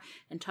her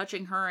and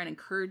touching her and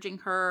encouraging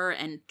her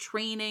and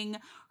training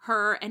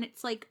her. And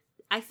it's like,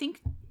 I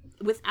think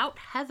without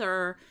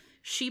Heather,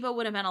 Sheba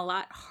would have been a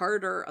lot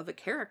harder of a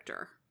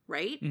character,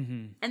 right?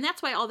 Mm-hmm. And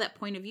that's why all that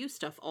point of view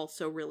stuff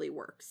also really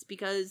works,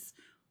 because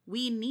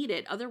we need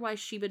it. Otherwise,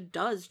 Sheba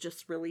does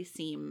just really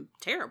seem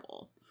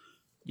terrible.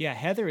 Yeah,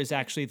 Heather is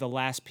actually the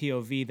last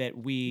POV that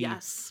we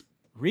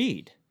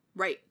read.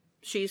 Right.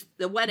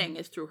 The wedding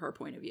is through her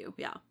point of view.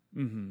 Yeah.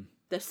 Mm-hmm.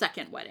 The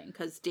second wedding,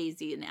 because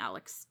Daisy and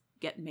Alex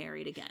get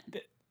married again.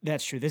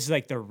 That's true. This is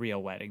like the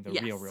real wedding, the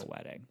real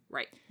wedding.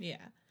 Right. Yeah.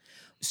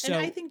 So,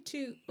 and I think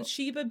too,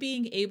 Sheba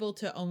being able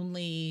to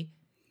only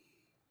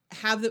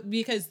have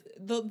because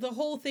the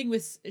whole thing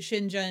with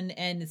Shinjun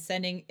and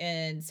sending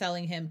and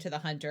selling him to the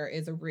hunter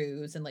is a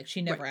ruse, and like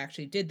she never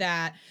actually did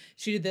that.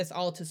 She did this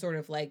all to sort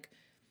of like,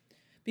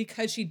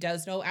 because she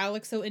does know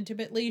Alex so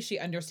intimately, she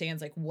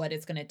understands like what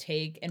it's going to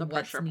take and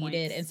what's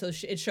needed. Points. And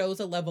so it shows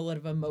a level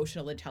of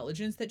emotional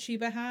intelligence that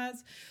Sheba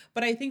has.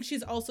 But I think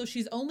she's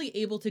only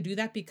able to do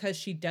that because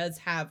she does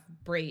have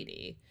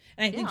Brady.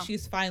 And I think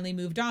she's finally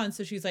moved on.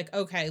 So she's like,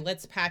 okay,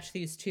 let's patch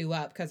these two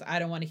up, because I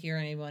don't want to hear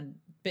anyone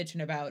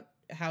bitching about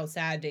how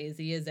sad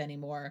Daisy is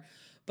anymore.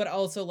 But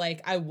also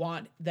like, I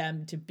want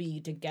them to be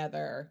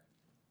together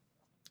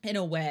in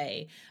a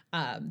way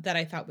that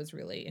I thought was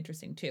really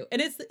interesting too.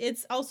 And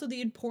it's also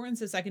the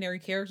importance of secondary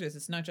characters.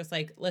 It's not just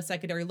like, let's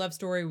secondary love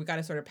story, we got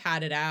to sort of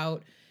pad it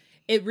out.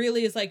 It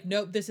really is like,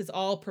 nope, this is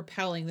all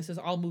propelling, this is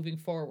all moving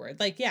forward.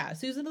 Like, yeah,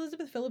 Susan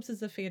Elizabeth Phillips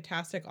is a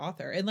fantastic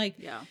author. And like,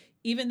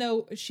 even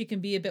though she can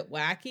be a bit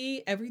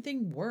wacky,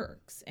 everything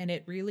works and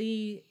it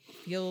really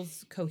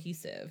feels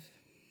cohesive.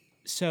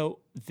 So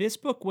this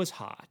book was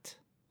hot.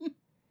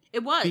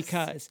 It was.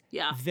 Because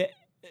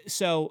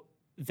so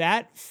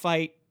that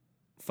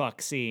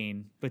fuck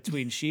scene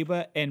between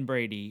Sheba and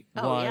Brady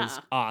was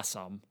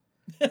awesome,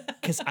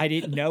 because I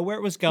didn't know where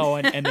it was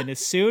going, and then as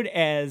soon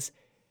as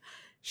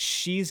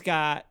she's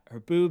got her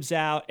boobs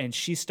out and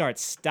she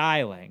starts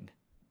styling,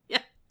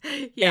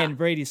 and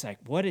Brady's like,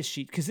 what is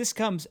she, because this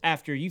comes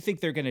after you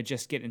think they're gonna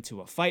just get into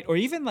a fight or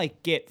even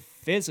like get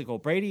physical.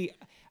 Brady,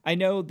 I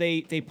know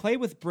they play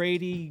with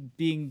Brady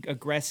being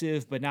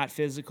aggressive but not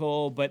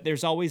physical, but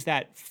there's always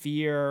that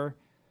fear,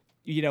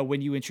 you know,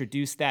 when you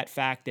introduce that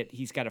fact that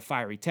he's got a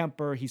fiery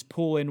temper, he's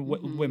pulling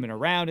women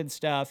around and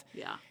stuff.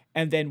 Yeah.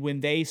 And then when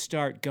they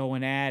start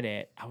going at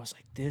it, I was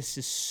like, this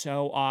is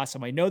so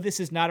awesome. I know this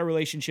is not a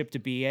relationship to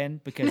be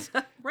in, because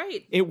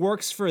it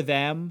works for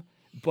them.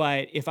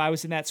 But if I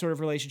was in that sort of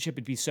relationship,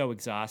 it'd be so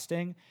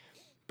exhausting.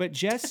 But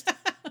just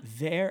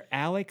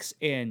Alex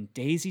and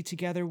Daisy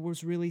together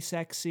was really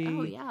sexy.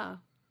 Oh, yeah.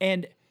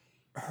 And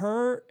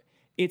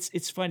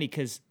it's funny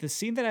because the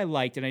scene that I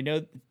liked, and I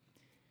know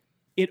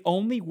it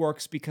only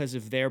works because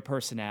of their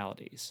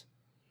personalities,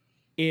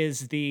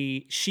 is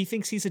she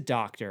thinks he's a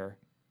doctor.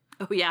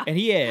 Oh, yeah. And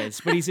he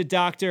is, but he's a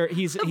doctor.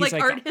 He's like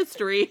art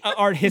history.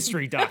 Art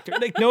history doctor.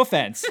 Like, no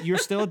offense. You're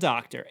still a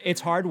doctor. It's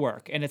hard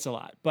work and it's a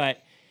lot.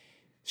 But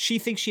she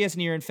thinks she has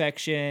an ear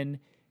infection.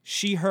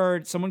 She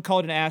heard someone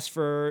called and asked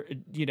for,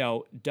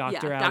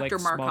 Dr. Alex Dr.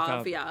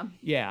 Markov,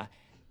 Yeah.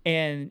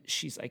 And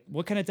she's like,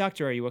 what kind of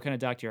doctor are you? What kind of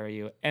doctor are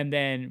you? And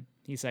then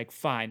he's like,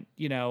 fine,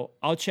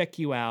 I'll check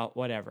you out,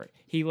 whatever.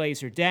 He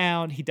lays her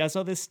down. He does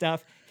all this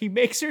stuff. He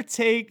makes her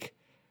take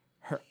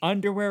her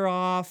underwear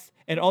off.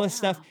 and all this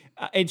stuff.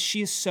 And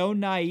she is so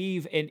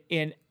naive,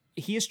 and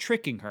he is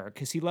tricking her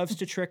because he loves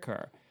to trick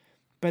her.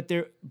 But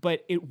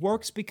it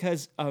works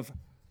because of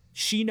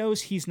she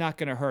knows he's not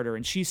going to hurt her,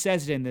 and she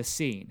says it in this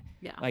scene.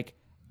 Yeah. Like,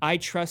 I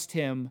trust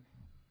him.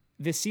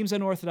 This seems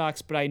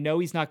unorthodox, but I know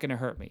he's not going to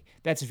hurt me.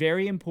 That's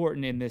very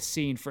important in this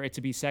scene for it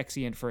to be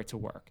sexy and for it to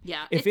work.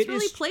 Yeah, it's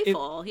really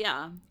playful.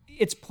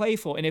 It's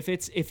playful, and if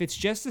it's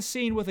just a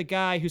scene with a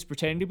guy who's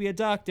pretending to be a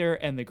doctor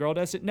and the girl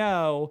doesn't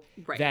know,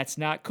 that's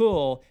not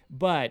cool.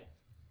 But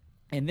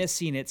in this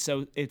scene, it's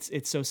so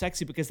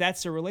sexy because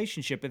that's their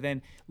relationship. And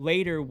then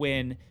later,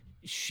 when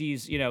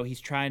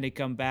he's trying to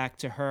come back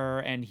to her,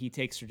 and he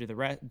takes her to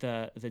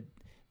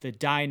the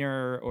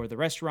diner or the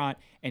restaurant,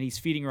 and he's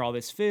feeding her all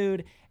this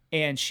food,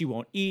 and she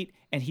won't eat,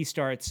 and he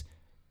starts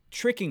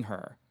tricking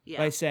her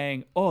by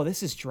saying, "Oh,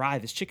 this is dry.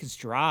 This chicken's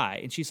dry."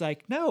 And she's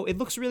like, "No, it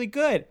looks really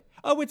good."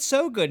 "Oh, it's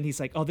so good." And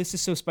he's like, "Oh, this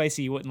is so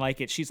spicy, you wouldn't like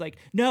it." She's like,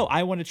 "No,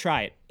 I want to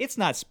try it. It's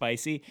not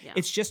spicy.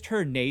 It's just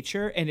her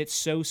nature, and it's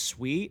so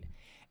sweet."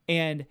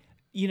 And,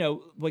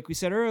 like we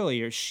said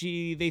earlier,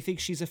 they think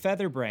she's a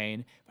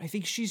featherbrain, but I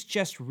think she's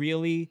just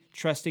really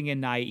trusting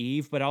and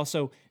naive, but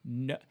also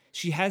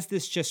she has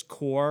this just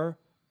core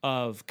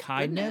of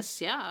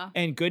kindness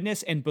and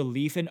goodness and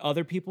belief in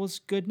other people's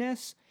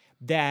goodness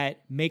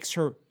that makes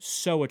her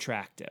so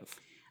attractive.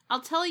 I'll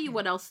tell you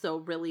what else, though,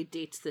 really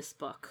dates this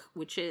book,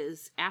 which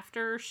is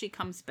after she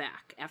comes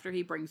back, after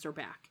he brings her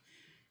back,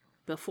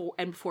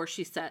 before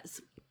she says,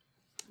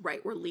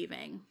 "Right, we're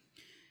leaving."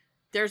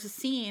 There's a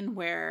scene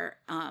where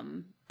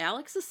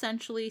Alex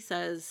essentially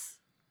says,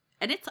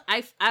 and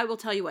I will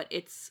tell you what,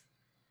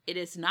 it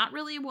is not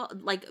really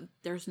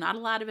there's not a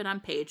lot of it on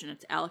page, and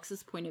it's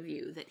Alex's point of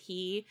view that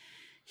he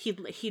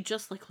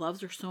just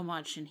loves her so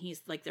much, and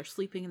he's they're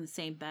sleeping in the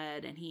same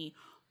bed, and he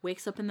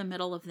wakes up in the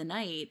middle of the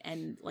night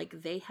and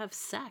they have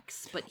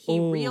sex, but he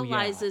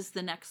realizes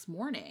the next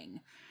morning,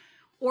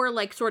 or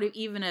sort of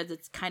even as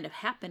it's kind of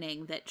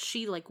happening, that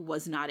she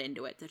was not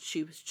into it, that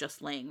she was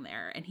just laying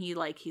there, and he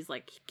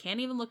can't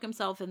even look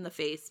himself in the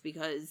face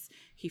because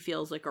he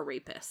feels like a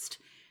rapist.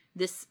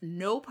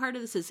 No part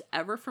of this is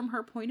ever from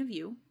her point of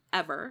view,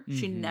 ever. Mm-hmm.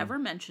 She never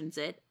mentions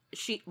it.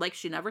 She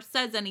never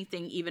says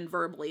anything even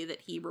verbally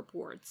that he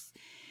reports.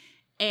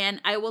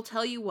 And I will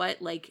tell you what,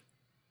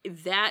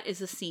 that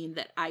is a scene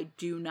that I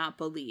do not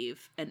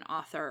believe an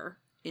author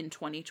in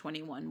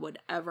 2021 would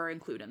ever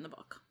include in the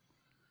book.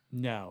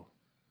 No.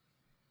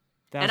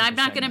 And I'm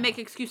not going to make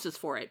excuses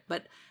for it,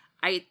 but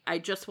I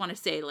just want to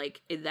say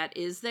that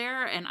is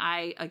there. And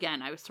I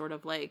was sort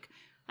of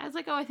I was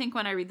like, oh, I think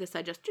when I read this,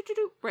 I just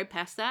right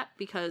past that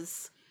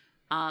because,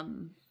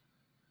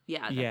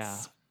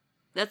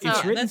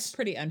 that's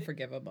pretty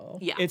unforgivable.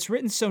 Yeah. It's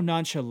written so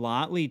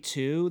nonchalantly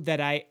too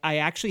that I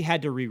actually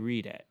had to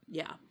reread it.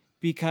 Yeah.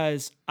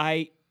 Because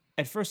at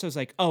first I was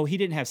like, oh, he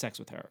didn't have sex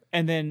with her.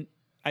 And then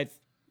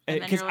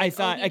because I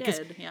thought,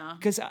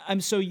 because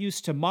I'm so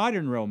used to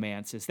modern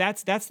romances.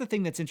 That's the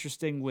thing that's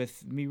interesting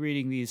with me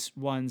reading these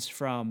ones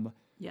from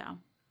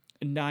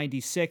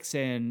 96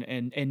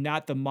 and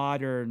not the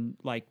modern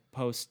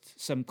post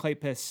some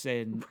Kleypas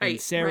and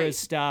Sarah's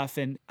stuff.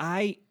 And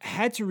I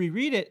had to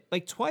reread it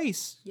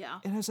twice. Yeah.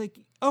 And I was like,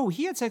 oh,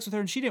 he had sex with her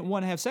and she didn't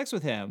want to have sex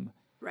with him.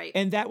 Right.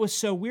 And that was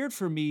so weird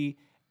for me.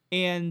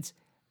 And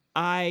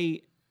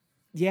I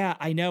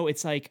know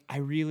it's it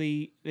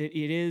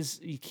is,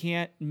 you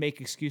can't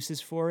make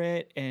excuses for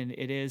it. And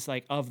it is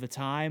of the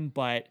time,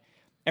 but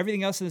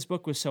everything else in this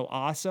book was so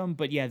awesome.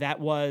 But yeah,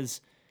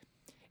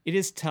 it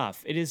is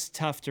tough. It is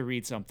tough to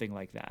read something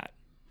like that.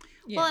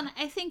 Yeah. Well, and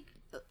I think,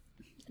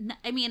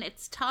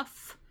 it's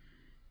tough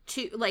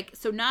to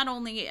so not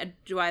only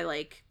do I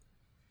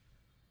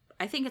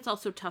think it's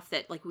also tough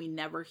that we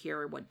never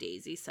hear what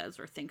Daisy says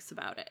or thinks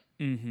about it.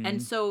 Mm-hmm.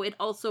 And so it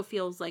also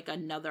feels like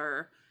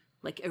another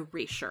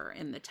erasure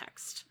in the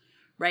text,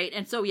 right?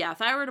 And so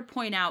if I were to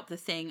point out the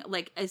thing,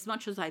 as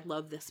much as I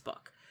love this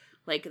book,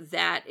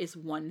 that is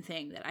one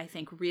thing that I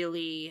think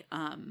really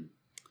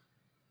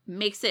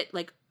makes it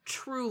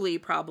truly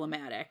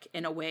problematic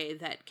in a way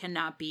that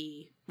cannot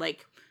be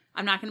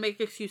I'm not going to make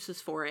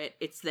excuses for it.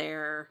 It's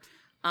there.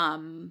 I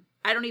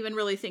don't even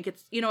really think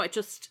it's it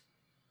just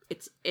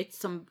it's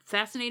some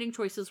fascinating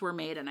choices were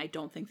made, and I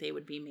don't think they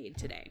would be made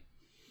today.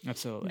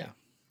 Absolutely. No.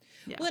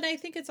 Yeah. Well, and I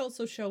think it's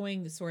also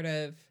showing sort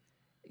of,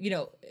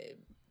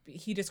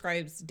 he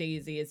describes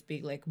Daisy as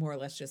being more or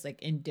less just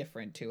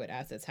indifferent to it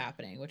as it's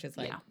happening, which is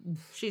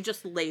she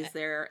just lays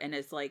there and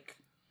is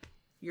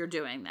you're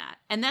doing that.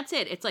 And that's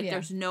it. It's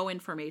there's no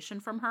information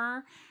from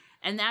her.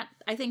 And that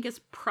I think is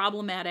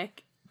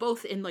problematic,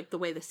 both in the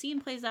way the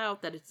scene plays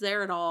out, that it's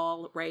there at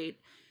all, right?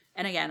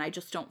 And again, I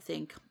just don't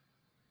think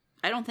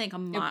it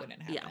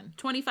wouldn't happen.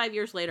 25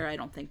 years later, I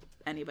don't think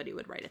anybody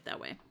would write it that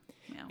way.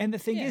 And the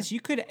thing is, you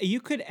could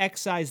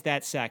excise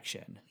that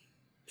section.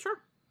 Sure.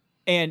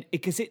 And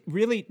because it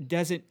really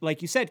doesn't,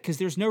 like you said, because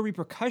there's no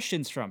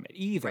repercussions from it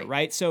either,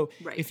 right? So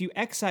if you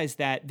excise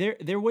that,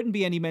 there wouldn't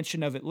be any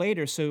mention of it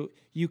later. So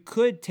you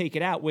could take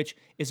it out, which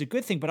is a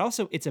good thing, but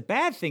also it's a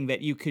bad thing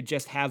that you could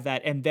just have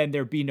that and then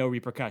there be no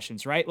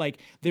repercussions, right? Like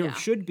there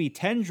should be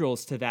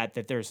tendrils to that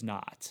there's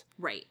not.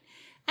 Right.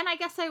 And I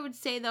guess I would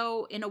say,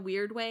 though, in a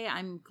weird way,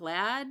 I'm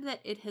glad that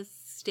it has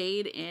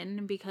stayed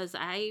in, because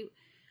I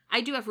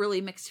do have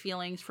really mixed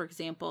feelings, for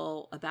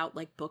example, about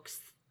like books,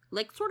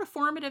 like sort of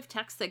formative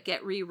texts that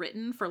get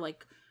rewritten for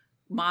like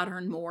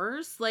modern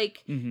mores.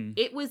 Like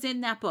it was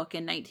in that book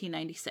in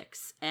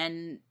 1996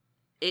 and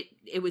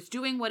it was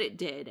doing what it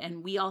did,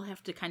 and we all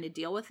have to kind of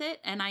deal with it.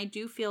 And I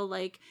do feel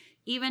like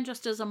even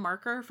just as a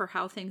marker for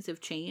how things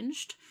have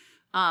changed,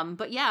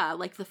 but yeah,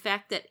 like the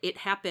fact that it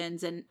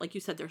happens and like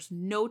you said, there's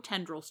no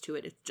tendrils to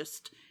it.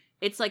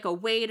 It's like a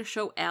way to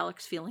show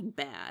Alex feeling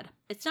bad.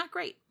 It's not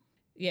great.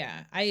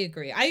 Yeah, I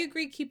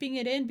agree keeping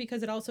it in,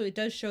 because it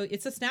does show,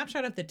 it's a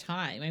snapshot of the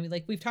time. I mean,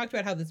 like we've talked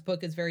about how this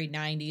book is very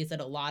 90s in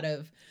a lot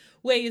of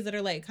ways that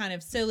are like kind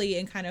of silly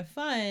and kind of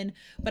fun,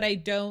 but I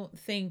don't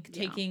think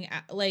taking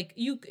like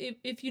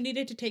if you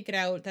needed to take it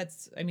out,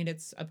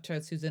 it's up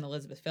to Susan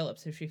Elizabeth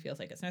Phillips if she feels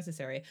like it's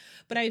necessary.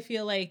 But I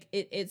feel like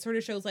it sort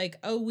of shows like,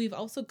 oh, we've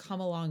also come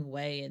a long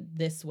way in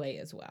this way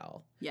as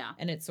well. Yeah.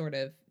 And it's sort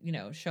of,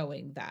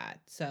 showing that.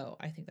 So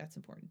I think that's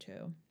important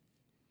too.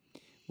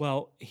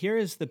 Well, here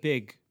is the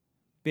big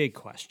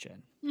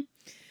question.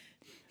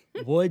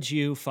 Would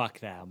you fuck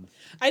them?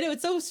 I know,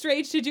 it's so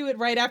strange to do it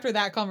right after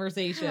that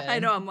conversation. I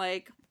know, I'm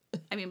like,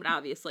 but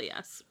obviously,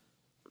 yes.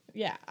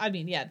 Yeah,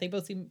 they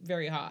both seem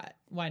very hot.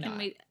 Why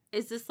not?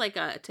 Is this like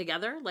a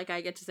together? Like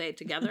I get to say it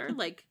together?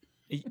 Like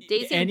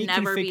Daisy would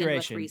never be in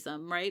a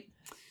threesome, right?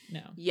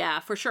 No.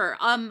 Yeah, for sure.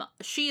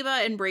 Sheba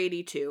and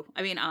Brady too.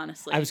 I mean,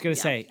 honestly. I was going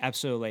to say,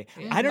 absolutely.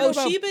 Yeah. I don't know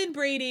about... Sheba and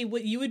Brady,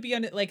 you would be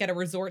on like at a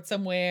resort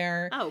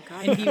somewhere. Oh,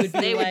 God. And he would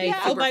be like,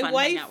 oh, my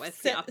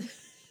wife.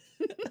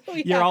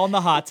 You're all in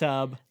the hot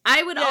tub.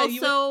 I would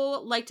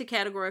also like to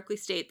categorically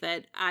state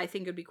that I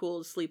think it'd be cool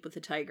to sleep with a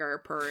tiger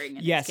purring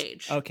in its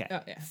cage. Okay. Oh,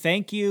 yeah.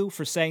 Thank you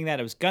for saying that.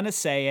 I was going to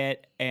say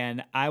it,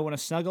 and I want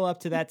to snuggle up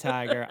to that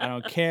tiger. I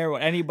don't care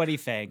what anybody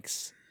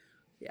thinks.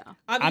 Yeah.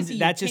 Obviously,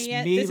 that's just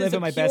me living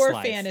my best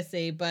life.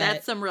 Fantasy, but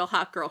that's some real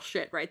hot girl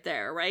shit right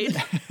there, right?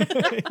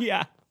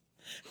 Yeah.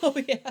 Oh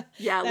yeah.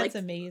 Yeah, that's like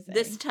amazing.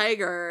 This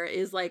tiger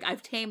is like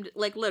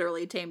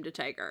literally tamed a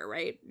tiger,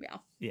 right? Yeah.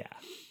 Yeah.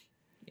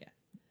 Yeah.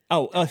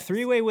 Oh, a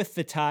three-way with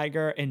the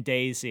tiger and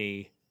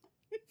Daisy.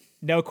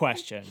 No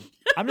question.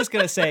 I'm just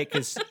gonna say it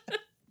because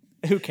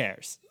who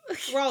cares?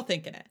 We're all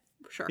thinking it.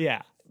 Sure.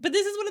 Yeah. But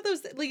this is one of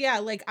those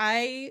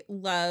I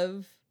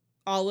love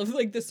all of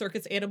like the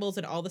circus animals,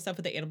 and all the stuff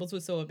with the animals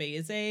was so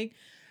amazing.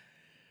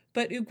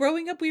 But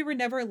growing up, we were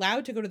never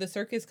allowed to go to the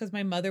circus because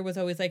my mother was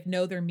always like,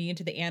 no, they're mean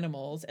to the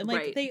animals. And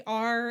like they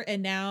are.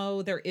 And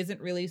now there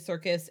isn't really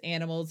circus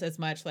animals as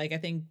much. Like I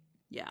think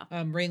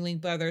Ringling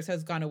Brothers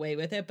has gone away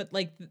with it. But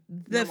like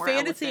the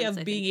fantasy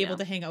of being able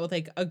to hang out with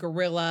like a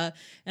gorilla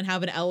and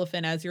have an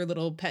elephant as your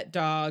little pet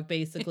dog,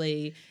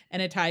 basically,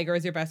 and a tiger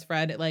as your best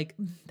friend,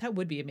 that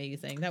would be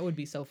amazing. That would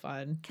be so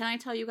fun. Can I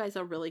tell you guys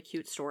a really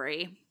cute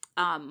story?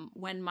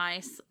 When my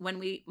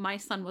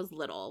son was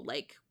little,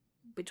 like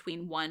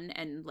between one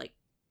and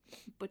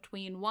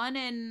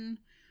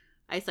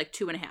I was like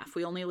 2.5.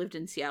 We only lived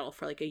in Seattle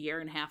for like a year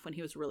and a half when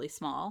he was really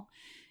small.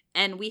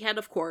 And we had,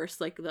 of course,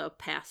 like the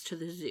pass to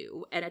the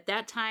zoo. And at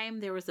that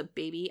time there was a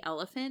baby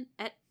elephant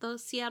at the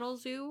Seattle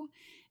Zoo.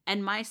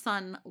 And my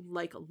son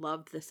like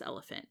loved this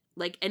elephant.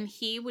 Like, and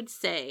he would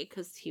say,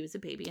 cause he was a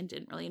baby and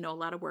didn't really know a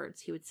lot of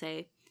words, he would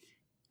say,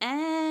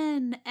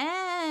 N.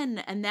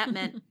 And that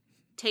meant,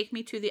 take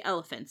me to the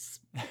elephants,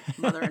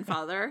 mother and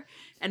father.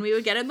 And we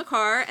would get in the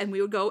car and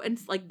we would go and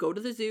like go to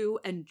the zoo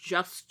and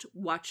just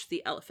watch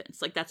the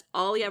elephants. Like that's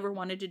all he ever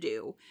wanted to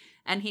do.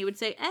 And he would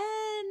say,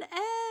 N.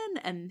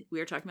 And we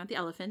were talking about the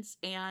elephants.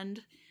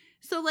 And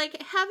so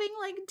like having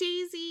like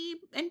Daisy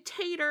and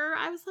Tater,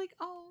 I was like,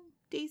 oh,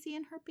 Daisy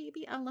and her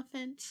baby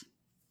elephant.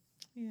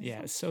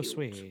 Yeah, it's so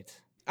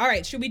sweet. All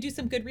right. Should we do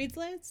some Goodreads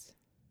lists?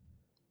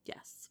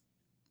 Yes.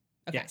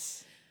 Okay.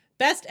 Yes.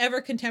 Best ever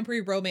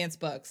contemporary romance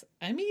books.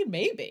 I mean,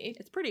 maybe.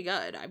 It's pretty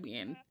good. I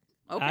mean,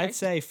 okay. I'd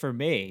say for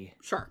me.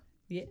 Sure.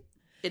 Yeah.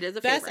 It is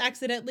a Best favorite.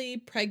 accidentally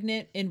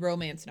pregnant in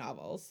romance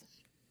novels.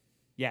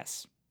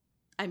 Yes.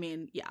 I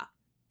mean, yeah.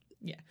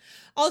 Yeah.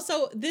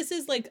 Also, this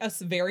is like a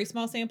very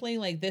small sampling.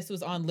 Like this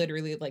was on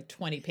literally like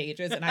 20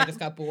 pages and I just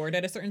got bored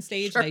at a certain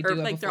stage. Sure, and I do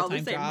have like a they're all the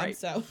full-time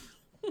same, job.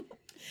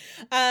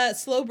 right? So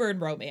slow burn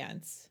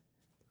romance.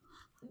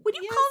 Would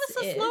you call this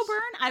a Yes-ish. slow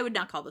burn? I would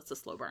not call this a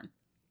slow burn.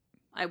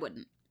 I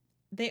wouldn't.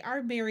 They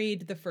are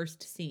married the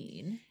first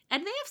scene.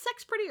 And they have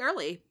sex pretty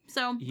early.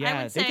 So Yeah,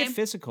 I would they say get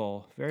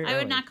physical very early. I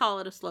would not call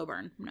it a slow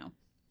burn. No.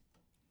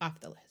 Off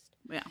the list.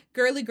 Yeah.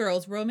 Girly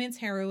girls, romance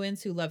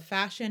heroines who love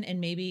fashion and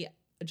maybe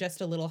just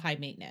a little high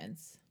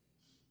maintenance.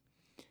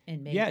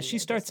 And maybe Yeah, she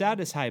starts out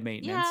as high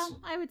maintenance. Yeah,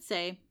 I would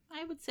say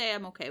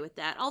I'm okay with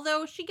that.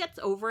 Although she gets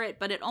over it,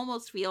 but it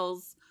almost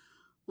feels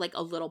like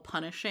a little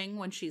punishing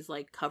when she's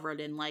like covered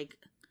in like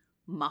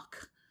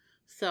muck.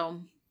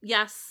 So,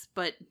 yes,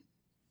 but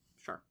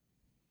sure.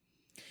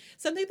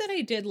 Something that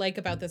I did like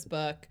about this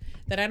book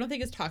that I don't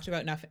think is talked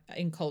about enough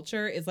in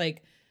culture is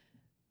like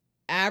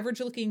average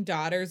looking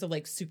daughters of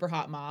like super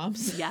hot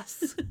moms.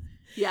 Yes.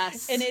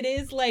 Yes. And it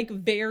is like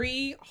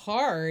very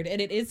hard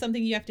and it is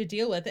something you have to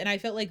deal with. And I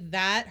felt like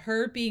that,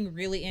 her being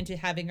really into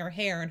having her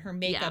hair and her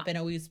makeup and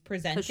always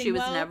presenting because she was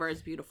well, never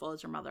as beautiful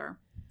as her mother.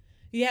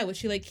 Yeah, which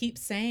she like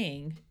keeps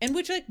saying, and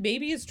which like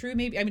maybe is true.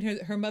 Maybe, I mean,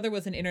 her mother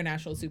was an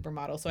international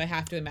supermodel, so I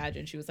have to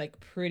imagine she was like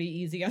pretty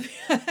easy on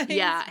the eyes.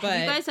 Yeah. But... Have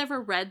you guys ever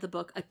read the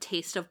book A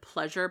Taste of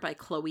Pleasure by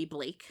Chloe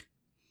Blake?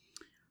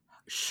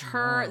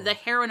 The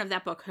heroine of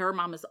that book, her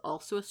mom is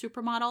also a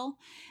supermodel,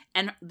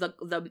 and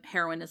the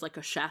heroine is like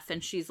a chef,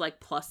 and she's like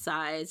plus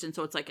sized, and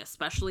so it's like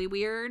especially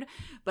weird.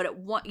 But it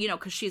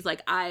because she's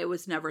like,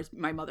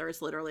 my mother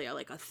is literally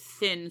like a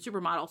thin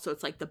supermodel, so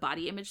it's like the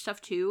body image stuff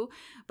too.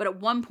 But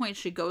at one point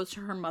she goes to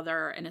her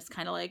mother and is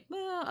kind of like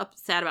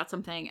upset about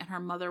something, and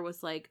her mother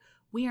was like,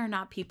 we are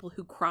not people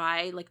who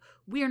cry. Like,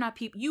 we are not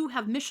people. You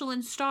have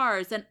Michelin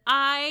stars, and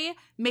I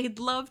made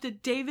love to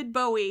David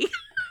Bowie.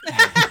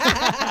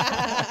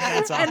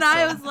 That's awesome. And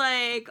I was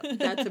like,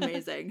 that's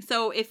amazing.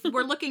 So if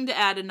we're looking to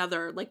add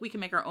another, like, we can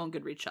make our own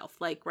Goodreads shelf,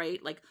 like,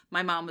 right? Like,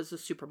 my mom was a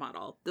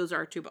supermodel. Those are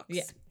our 2 books.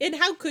 Yeah. And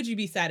how could you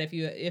be sad if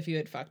you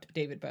had fucked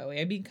David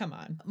Bowie? I mean, come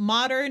on.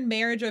 Modern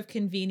marriage of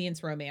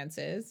convenience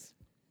romances.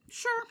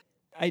 Sure.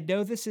 I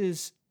know this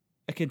is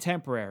a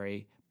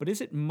contemporary, but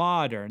is it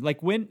modern?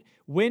 Like when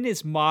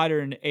is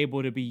modern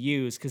able to be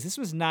used? Because this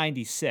was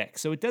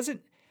 96, so it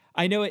doesn't.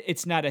 I know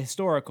it's not a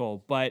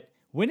historical, but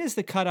when is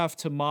the cutoff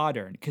to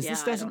modern? Because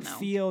this doesn't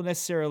feel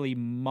necessarily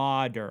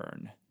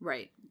modern.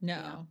 Right. No.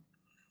 Yeah.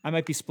 I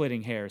might be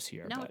splitting hairs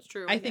here. No, but it's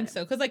true. I think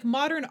so. Because like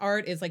modern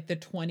art is like the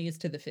 20s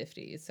to the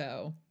 50s.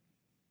 So.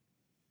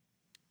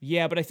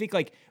 Yeah, but I think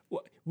like,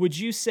 would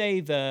you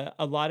say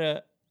a lot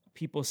of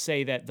people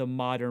say that the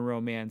modern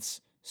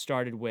romance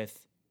started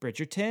with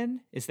Bridgerton?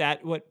 Is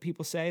that what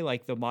people say?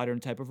 Like the modern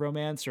type of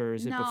romance, or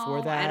is it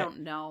before that? I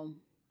don't know.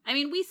 I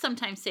mean, we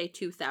sometimes say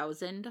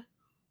 2000.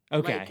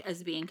 Okay. Like,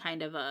 as being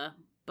kind of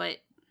but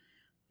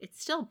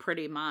it's still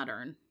pretty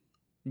modern.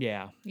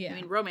 Yeah. Yeah. I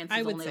mean, romance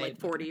is only like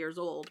 40 years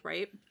old,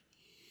 right?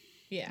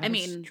 Yeah. I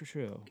mean,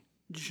 true.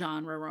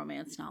 Genre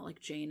romance, not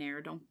like Jane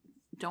Eyre.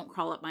 Don't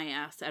crawl up my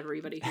ass,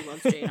 everybody who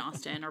loves Jane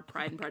Austen or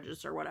Pride and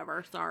Prejudice or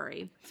whatever.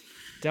 Sorry.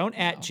 Don't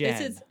Jen.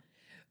 This is,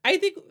 I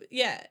think,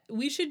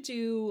 we should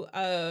do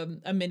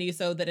a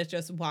mini-sode that is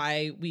just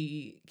why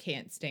we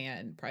can't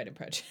stand Pride and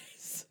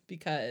Prejudice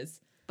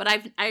because...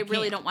 But I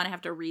really don't want to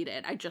have to read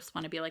it. I just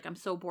want to be like, I'm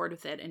so bored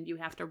with it, and you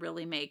have to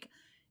really make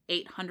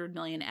 800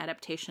 million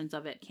adaptations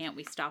of it. Can't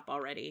we stop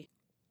already?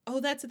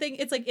 Oh, that's the thing.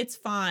 It's like, it's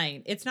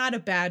fine. It's not a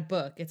bad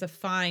book. It's a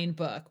fine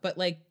book. But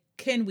like,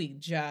 can we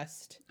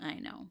just... I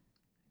know.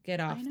 Get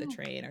off the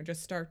train or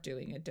just start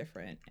doing it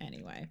different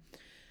anyway.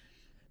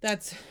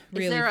 That's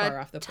really far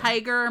off the point.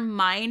 Tiger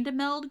Mind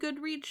Meld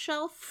Goodreads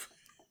shelf?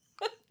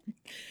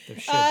 There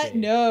should be.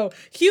 No.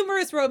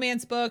 Humorous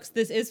romance books.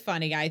 This is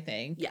funny, I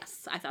think.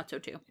 Yes, I thought so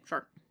too.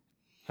 Sure.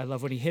 I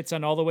love when he hits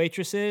on all the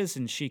waitresses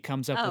and she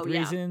comes up with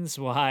reasons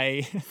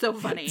why. So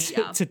funny.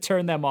 to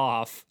turn them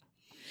off.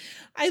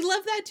 I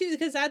love that too,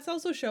 because that's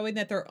also showing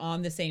that they're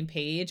on the same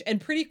page. And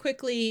pretty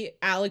quickly,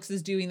 Alex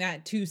is doing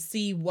that to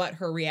see what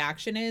her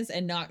reaction is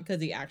and not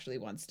because he actually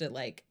wants to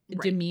like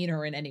demean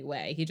her in any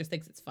way. He just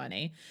thinks it's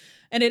funny.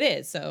 And it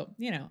is. So,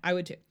 I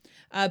would too.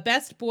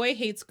 Best boy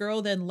hates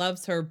girl, then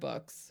loves her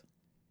books.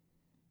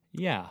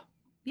 Yeah.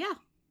 Yeah,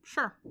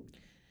 sure.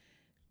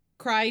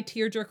 Cry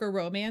tearjerker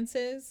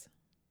romances.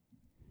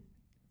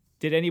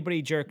 Did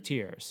anybody jerk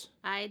tears?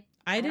 I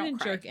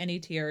didn't jerk any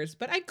tears,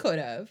 but I could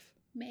have.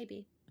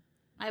 Maybe.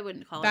 I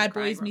wouldn't call Bad it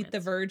Bad Boys Meet the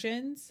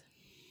Virgins.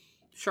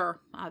 Sure,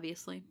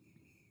 obviously.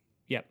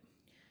 Yep.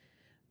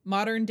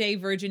 Modern day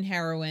virgin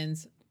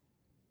heroines.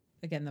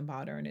 Again, the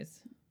modern is...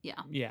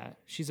 Yeah. Yeah,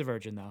 she's a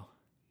virgin though.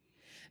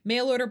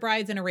 Mail order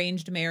brides and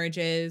arranged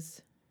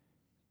marriages.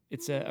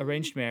 It's an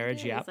arranged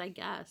marriage, yeah. I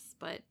guess,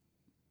 but...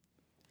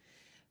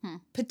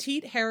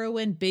 Petite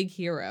heroine, big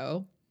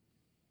hero.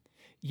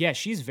 Yeah,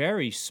 she's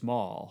very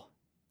small.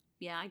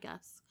 Yeah, I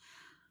guess.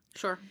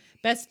 Sure.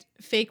 Best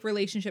fake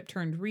relationship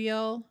turned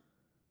real.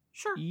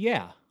 Sure.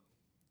 Yeah.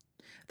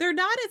 They're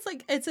not,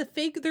 it's a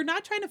fake, they're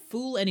not trying to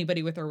fool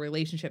anybody with their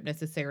relationship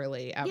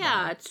necessarily. Ever.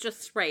 Yeah, it's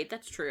just, right,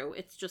 that's true.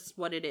 It's just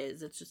what it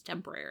is. It's just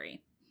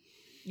temporary.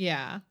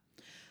 Yeah.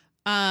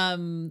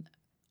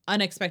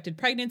 Unexpected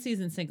pregnancies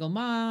and single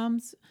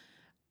moms.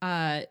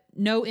 No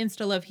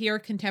insta love here,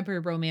 contemporary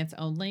romance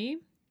only.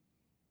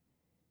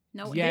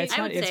 No, yeah,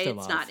 I would say insta-love.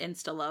 it's not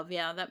insta love.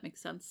 Yeah, that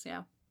makes sense.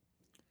 Yeah.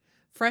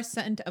 Fresh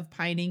scent of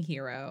pining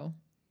hero.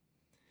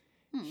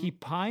 He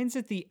pines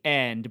at the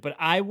end, but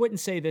I wouldn't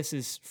say this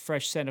is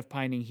fresh scent of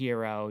pining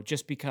hero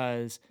just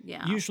because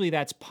usually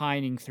that's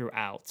pining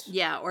throughout.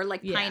 Yeah, or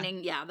like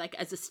pining, like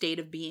as a state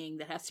of being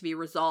that has to be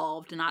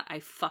resolved, not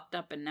I fucked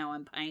up and now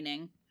I'm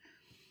pining.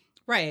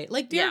 Right.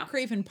 Like Derek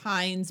Craven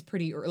pines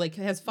pretty early, like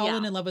has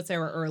fallen in love with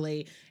Sarah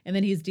early, and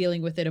then he's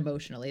dealing with it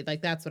emotionally.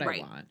 Like that's what I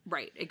want.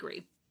 Right,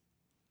 agree.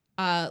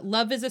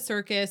 Love is a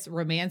circus,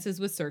 romances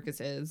with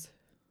circuses.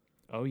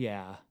 Oh,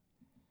 yeah.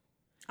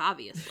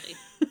 Obviously.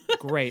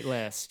 Great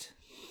list.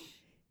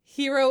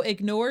 Hero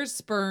ignores,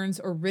 spurns,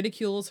 or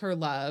ridicules her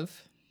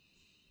love.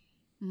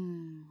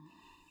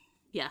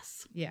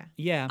 Yes. Yeah.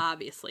 Yeah.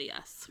 Obviously,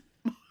 yes.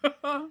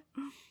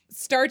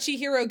 Starchy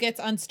hero gets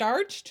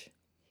unstarched.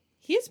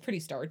 He is pretty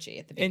starchy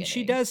at the beginning. And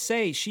she does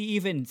say, she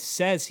even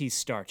says he's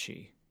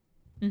starchy.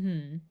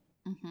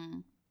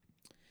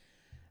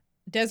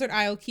 Desert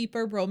Isle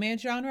Keeper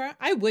romance genre.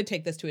 I would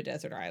take this to a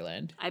desert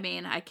island. I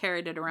mean, I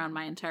carried it around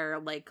my entire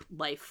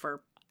life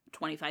for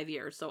 25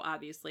 years, so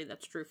obviously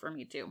that's true for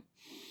me too.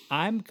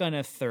 I'm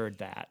gonna third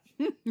that.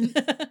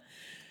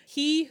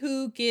 He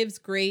who gives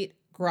great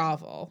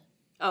grovel.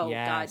 Oh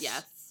Yes. God,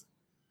 yes.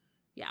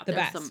 Yeah, The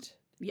there's best.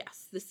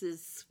 Yes, this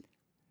is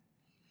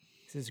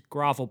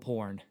grovel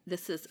porn.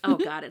 oh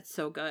God, it's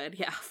so good.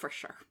 Yeah, for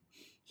sure.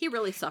 He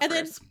really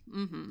suffers.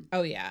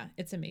 Oh yeah,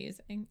 it's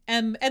amazing.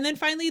 And then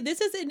finally, this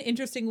is an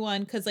interesting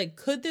one because like,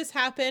 could this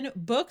happen?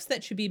 Books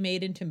that should be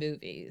made into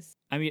movies.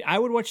 I mean, I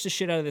would watch the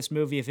shit out of this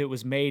movie if it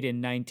was made in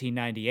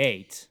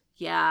 1998.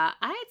 Yeah,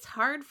 it's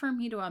hard for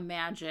me to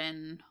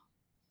imagine.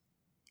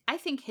 I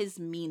think his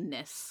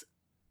meanness.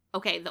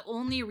 Okay, the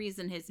only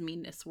reason his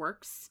meanness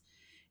works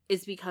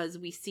is because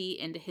we see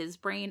into his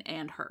brain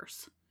and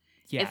hers.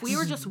 Yes. If we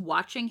were just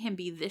watching him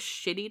be this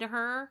shitty to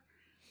her,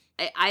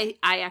 I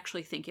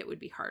actually think it would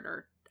be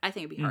harder. I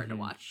think it'd be hard to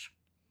watch.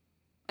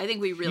 I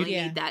think we really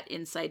need that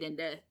insight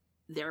into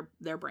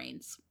their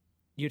brains.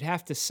 You'd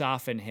have to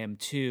soften him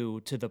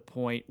too, to the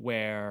point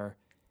where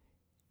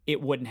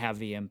it wouldn't have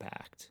the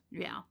impact.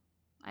 Yeah,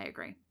 I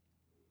agree.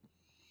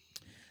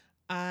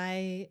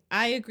 I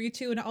agree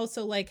too. And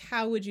also, like,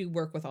 how would you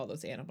work with all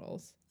those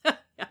animals?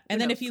 And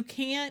then if you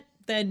can't,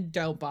 then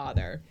don't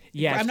bother.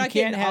 Yeah, I'm if not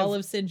you can't getting have-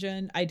 Olive St.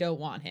 John. I don't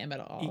want him at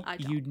all.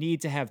 You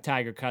need to have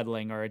tiger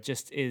cuddling, or it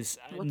just is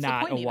What's the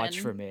not a point watch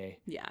even? for me.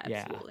 Yeah,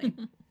 absolutely.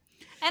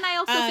 And I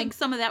also think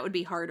some of that would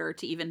be harder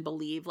to even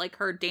believe. Like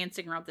her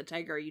dancing around the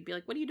tiger, you'd be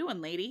like, what are you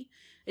doing, lady?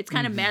 It's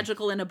kind of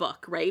magical in a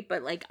book, right?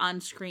 But like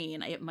on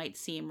screen, it might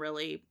seem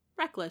really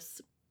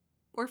reckless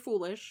or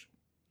foolish.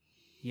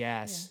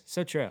 Yes,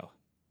 so true.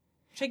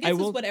 Which I guess is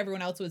what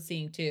everyone else was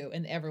seeing too,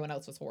 and everyone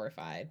else was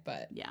horrified.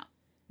 But yeah.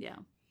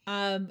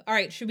 all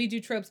right, should we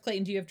do tropes?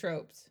 Clayton, do you have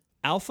tropes?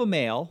 Alpha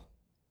male.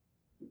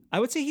 I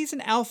would say he's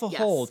an alpha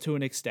Yes. hole to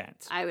an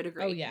extent. I would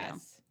agree. Oh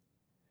yes.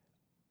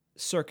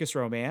 Circus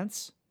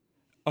romance,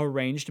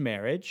 arranged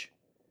marriage,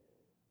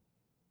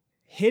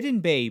 hidden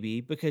baby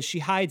because she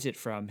hides it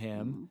from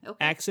him, Okay.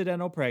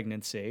 accidental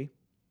pregnancy.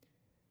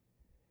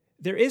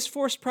 There is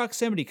forced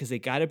proximity because they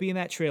got to be in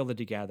that trailer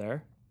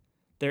together.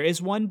 There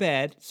is one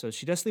bed, so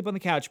she does sleep on the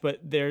couch, but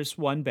there's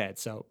one bed,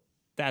 so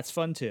that's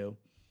fun too.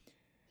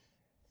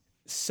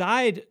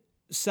 Side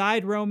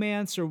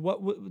romance, or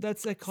what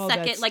that's called?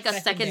 Like a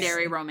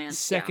secondary romance.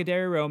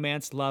 Secondary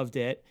romance, loved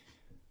it.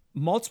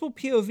 Multiple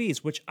POVs,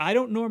 which I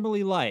don't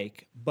normally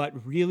like,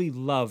 but really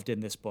loved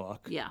in this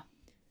book. Yeah.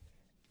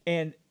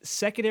 And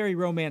secondary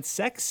romance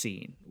sex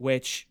scene,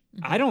 which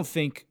I don't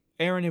think,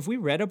 Aaron, have we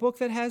read a book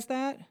that has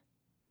that?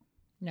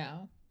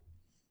 No.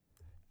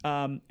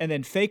 And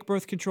then fake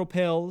birth control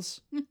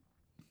pills.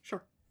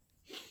 Sure.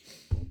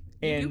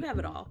 And You do have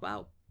it all.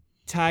 Wow.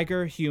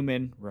 tiger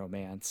human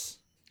romance.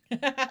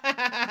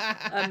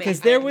 Amazing.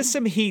 Because there was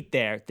some heat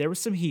there.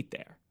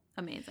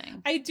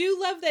 Amazing. I do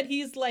love that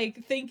he's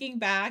like thinking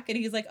back and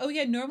he's like, oh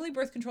yeah, normally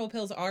birth control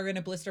pills are in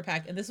a blister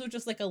pack and this was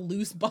just like a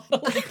loose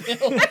bottle of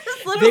pills.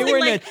 They were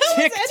in a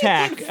Tic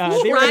Tac.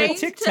 They were in a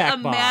Tic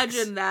Tac box.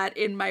 Imagine that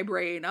in my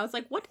brain. I was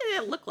like, what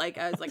did it look like?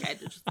 I was like, I had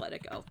to just let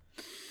it go.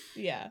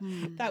 Yeah,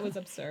 that was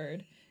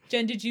absurd.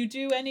 Jen, did you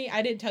do any?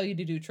 I didn't tell you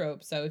to do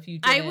tropes, so if you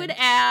did, I would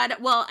add,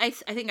 well, I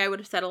think I would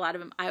have said a lot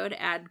of them. I would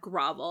add the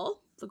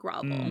grovel.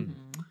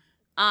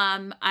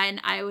 And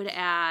I would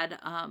add,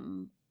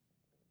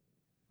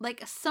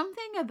 like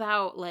something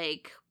about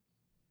like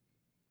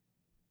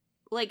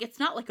it's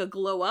not like a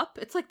glow up.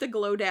 It's like the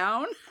glow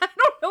down. I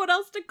don't know what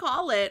else to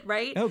call it,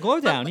 right? Oh, glow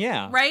down,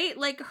 yeah. Right?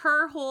 Like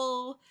her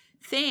whole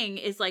thing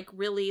is like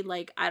really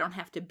like, I don't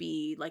have to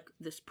be like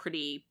this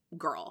pretty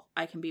girl.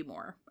 I can be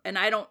more. And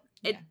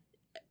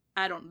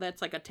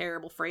that's like a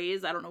terrible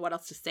phrase. I don't know what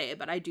else to say,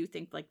 but I do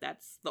think like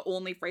that's the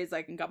only phrase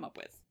I can come up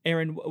with.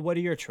 Aaron, what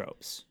are your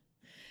tropes?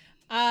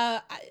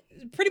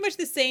 Pretty much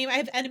the same. I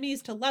have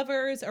enemies to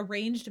lovers,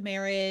 arranged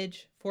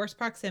marriage, forced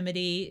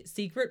proximity,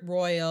 secret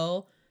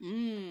royal.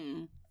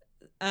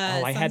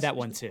 I had that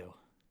one too.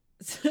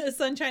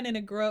 Sunshine in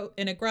a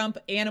grump,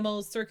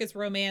 animals, circus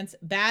romance,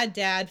 bad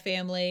dad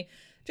family,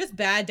 just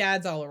bad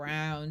dads all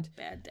around.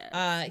 Bad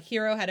dad.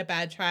 Hero had a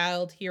bad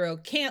child. Hero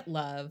can't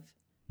love.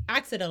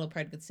 Accidental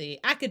pregnancy.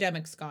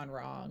 Academics gone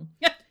wrong.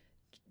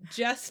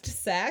 Just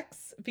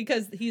sex,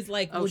 because he's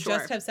like, we'll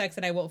just have sex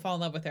and I won't fall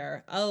in love with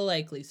her. A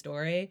likely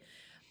story.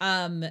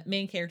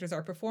 Main characters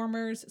are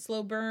performers.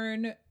 Slow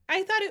burn.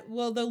 I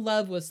thought the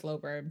love was slow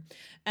burn.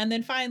 And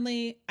then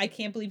finally, I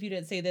can't believe you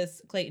didn't say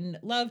this, Clayton,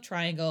 love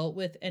triangle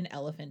with an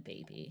elephant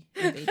baby.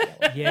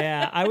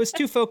 Yeah, I was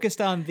too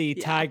focused on the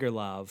tiger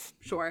love.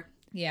 Sure.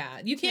 Yeah,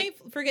 you can't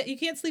forget. You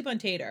can't sleep on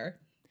Tater.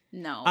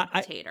 No,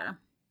 Tater.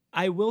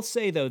 I will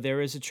say, though,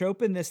 there is a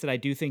trope in this that I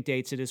do think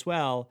dates it as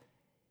well.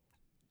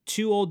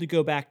 Too old to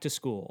go back to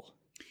school.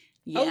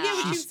 Yeah. Oh, yeah,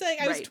 what you saying?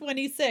 I was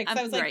 26.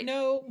 I was like, right.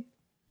 no.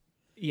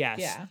 Yes.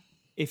 Yeah.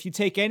 If you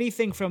take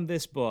anything from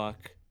this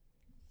book,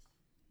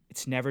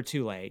 it's never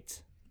too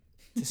late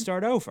to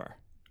start over.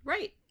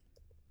 Right.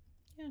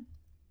 Yeah.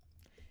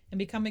 And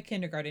become a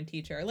kindergarten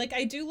teacher. Like,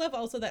 I do love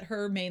also that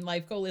her main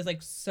life goal is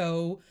like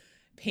so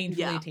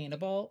painfully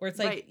attainable, where it's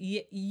like,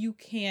 you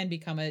can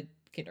become a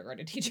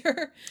kindergarten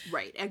teacher.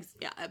 Right.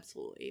 Yeah,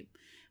 absolutely.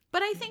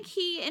 But I think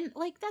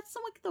that's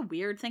like the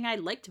weird thing I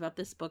liked about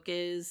this book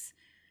is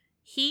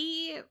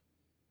he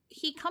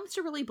comes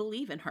to really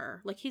believe in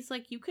her. Like, he's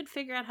like, you could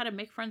figure out how to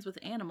make friends with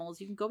animals.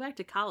 You can go back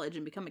to college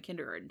and become a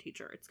kindergarten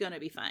teacher. It's going to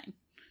be fine.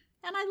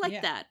 And I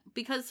like that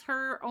because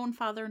her own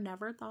father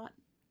never thought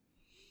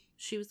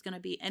she was going to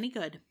be any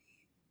good.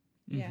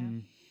 Yeah. Mm-hmm.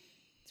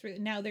 It's really,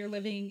 now they're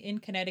living in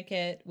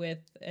Connecticut with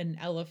an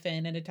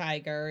elephant and a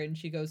tiger, and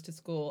she goes to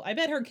school. I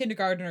bet her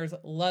kindergartners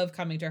love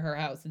coming to her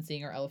house and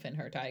seeing her elephant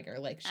and her tiger.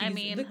 Like, she's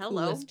the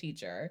coolest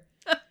teacher.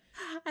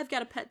 I've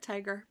got a pet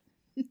tiger.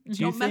 Do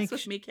Don't mess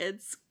with me,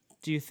 kids.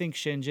 Do you think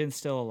Shinjin's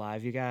still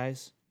alive, you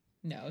guys?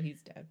 No,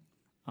 he's dead.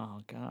 Oh,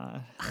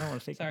 God. I don't want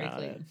to think about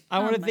Cleve. it. I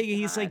want to think God.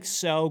 he's like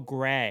so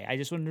gray. I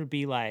just want him to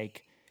be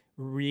like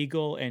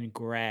regal and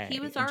gray. He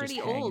was and just already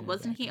hang in old. the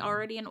Wasn't he background.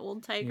 already an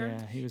old tiger?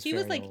 Yeah, he was He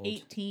was very like old.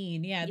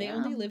 18. Yeah, they Yeah.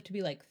 only lived to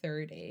be like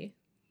 30.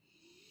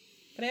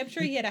 But I'm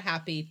sure he had a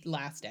happy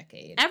last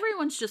decade.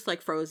 Everyone's just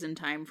like frozen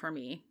time for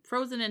me.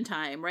 Frozen in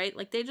time, right?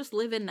 Like, they just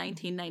live in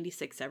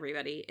 1996,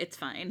 everybody. It's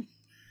fine.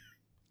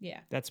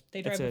 Yeah.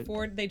 They drive a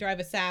Ford, they drive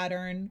a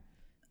Saturn.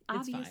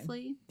 It's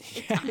Obviously.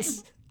 It's Yes.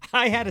 fine.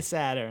 I had a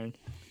Saturn.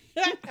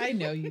 I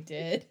know you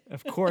did.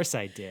 Of course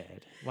I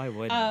did. Why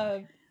wouldn't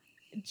I?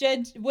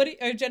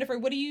 Jennifer,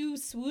 what are you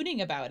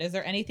swooning about? Is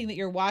there anything that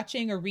you're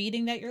watching or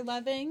reading that you're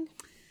loving?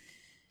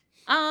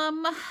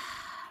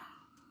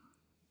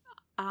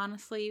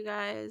 Honestly, you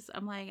guys,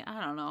 I'm like, I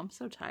don't know. I'm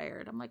so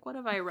tired. I'm like, what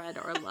have I read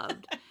or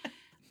loved?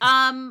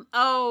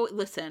 Oh,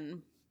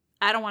 listen.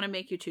 I don't want to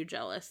make you too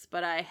jealous,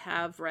 but I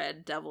have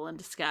read Devil in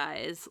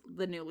Disguise,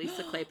 the new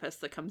Lisa Kleypas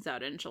that comes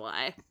out in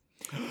July.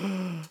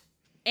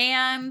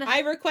 And I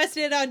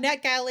requested it on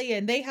NetGalley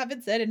and they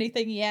haven't said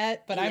anything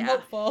yet, but I'm Yeah.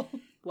 hopeful.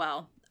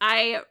 well,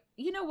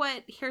 you know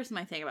what? Here's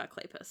my thing about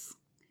Kleypas.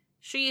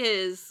 She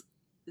is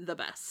the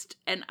best.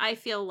 And I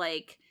feel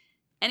like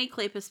any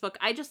Kleypas book,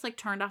 I just like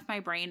turned off my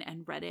brain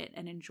and read it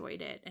and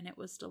enjoyed it. And it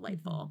was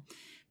delightful.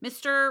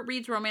 Mr.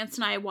 Reed's Romance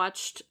and I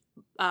watched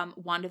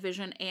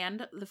WandaVision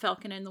and The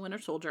Falcon and the Winter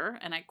Soldier.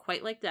 And I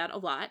quite like that a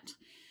lot.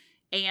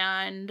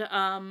 And,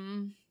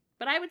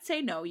 but I would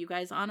say no, you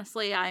guys.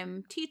 Honestly,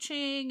 I'm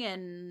teaching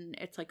and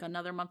it's like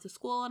another month of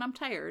school and I'm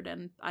tired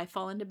and I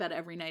fall into bed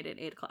every night at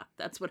 8 o'clock.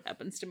 That's what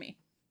happens to me.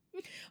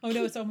 Oh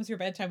no, it's almost your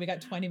bedtime. We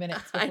got 20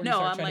 minutes before I you know.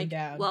 start I'm shutting like,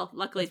 down. well,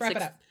 luckily Let's wrap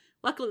it's it up.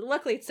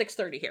 luckily it's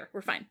 6:30 here.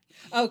 We're fine.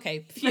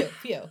 Okay, phew.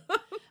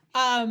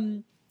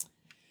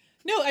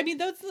 No, I mean,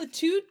 those are the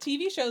 2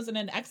 TV shows and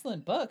an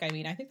excellent book. I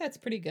mean, I think that's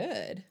pretty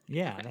good.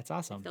 Yeah, that's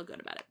awesome. Feel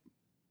good about it.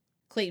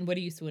 Clayton, what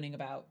are you swooning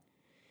about?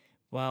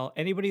 Well,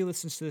 anybody who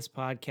listens to this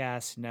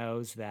podcast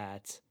knows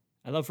that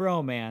I love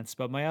romance,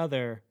 but my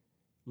other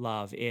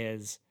love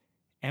is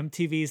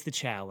MTV's The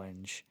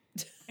Challenge.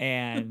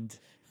 And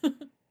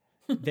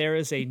there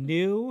is a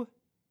new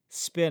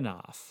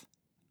spin-off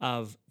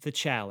of The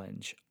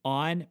Challenge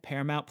on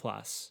Paramount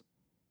Plus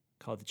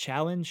called The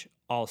Challenge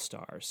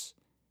All-Stars.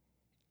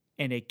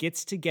 And it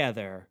gets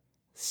together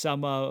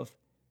some of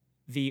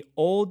the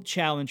old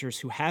challengers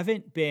who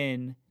haven't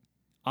been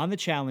on The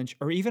Challenge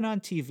or even on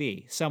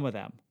TV, some of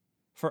them,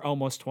 for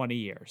almost 20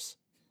 years.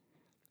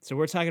 So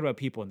we're talking about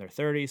people in their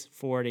 30s,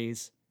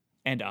 40s,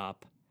 and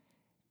up.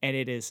 And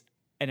it is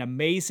an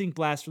amazing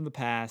blast from the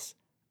past.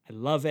 I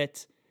love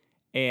it.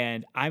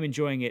 And I'm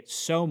enjoying it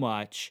so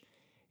much.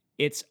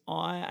 It's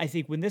on, I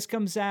think when this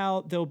comes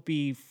out, there'll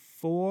be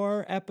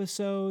 4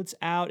 episodes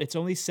out. It's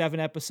only 7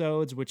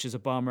 episodes, which is a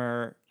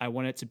bummer. I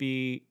want it to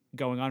be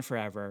going on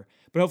forever.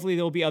 But hopefully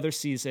there'll be other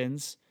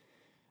seasons.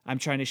 I'm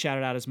trying to shout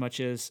it out as much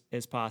as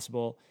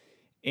possible.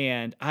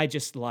 And I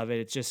just love it.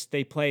 It's just,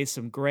 they play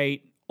some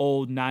great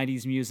old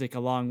 90s music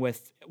along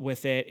with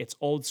it. It's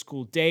old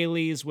school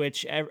dailies,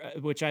 which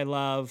I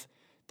love.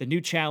 The new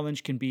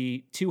challenge can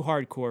be too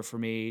hardcore for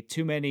me.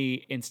 Too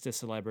many Insta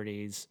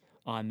celebrities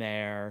on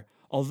there.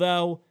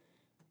 Although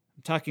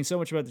I'm talking so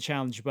much about the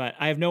challenge, but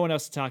I have no one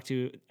else to talk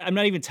to. I'm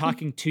not even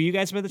talking to you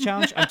guys about the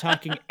challenge. I'm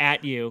talking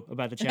at you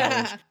about the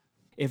challenge.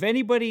 If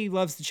anybody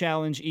loves the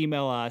challenge,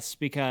 email us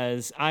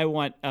because I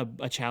want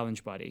a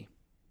challenge buddy.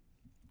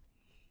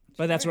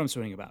 But that's what I'm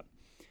swooning about.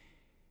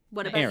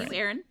 What about Aaron. you,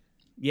 Aaron?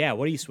 Yeah,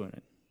 what are you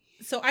swooning?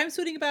 So I'm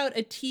swooning about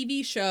a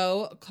TV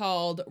show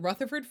called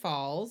Rutherford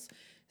Falls.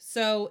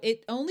 So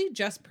it only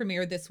just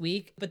premiered this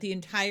week, but the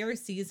entire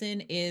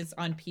season is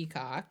on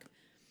Peacock.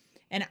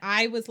 And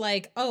I was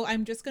like, oh,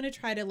 I'm just going to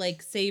try to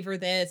like savor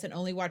this and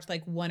only watch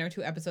like 1 or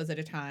 2 episodes at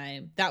a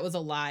time. That was a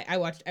lie. I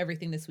watched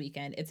everything this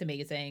weekend. It's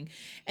amazing.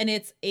 And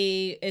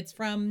it's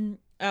from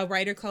a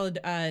writer called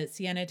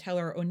Sienna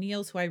Taylor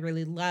O'Neil, who I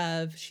really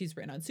love. She's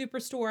written on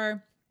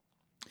Superstore.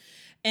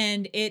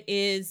 And it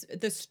is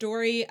the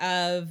story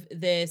of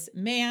this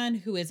man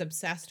who is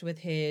obsessed with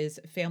his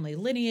family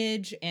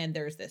lineage. And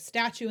there's this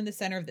statue in the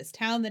center of this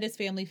town that his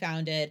family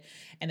founded.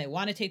 And they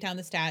want to take down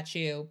the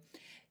statue.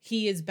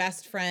 He is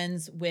best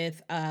friends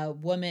with a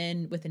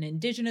woman, with an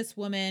indigenous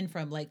woman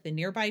from like the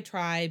nearby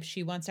tribe.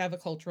 She wants to have a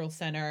cultural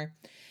center.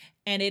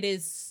 And it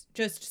is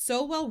just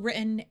so well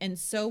written and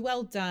so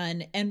well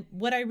done. And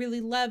what I really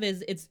love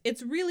is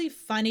it's really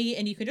funny,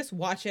 and you can just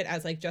watch it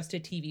as like just a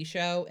TV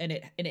show, and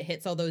it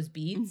hits all those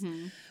beats.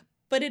 Mm-hmm.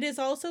 But it is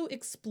also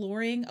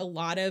exploring a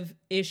lot of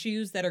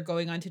issues that are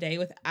going on today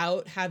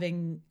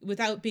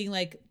without being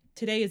like,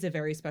 today is a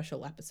very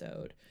special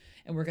episode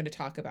and we're going to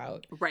talk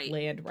about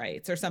land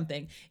rights or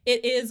something.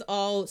 It is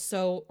all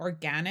so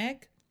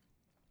organic.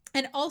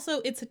 And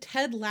also, it's a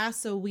Ted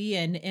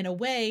Lasso-ian in a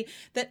way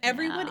that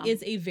everyone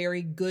is a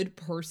very good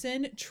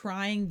person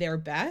trying their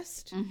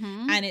best.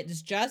 Mm-hmm. And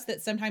it's just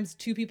that sometimes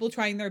 2 people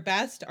trying their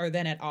best are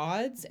then at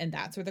odds. And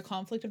that's where the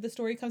conflict of the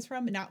story comes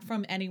from, not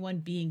from anyone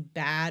being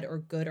bad or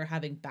good or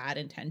having bad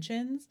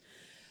intentions.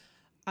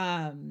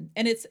 And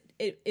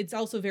it's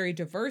also very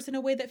diverse in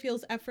a way that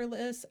feels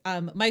effortless.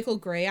 Michael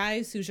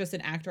Greyeyes, who's just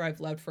an actor I've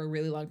loved for a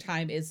really long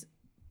time, is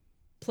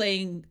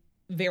playing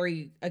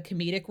a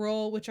comedic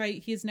role, which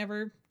he's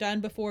never done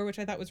before, which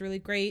I thought was really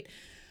great.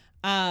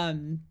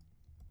 And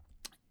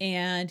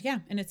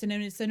it's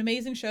an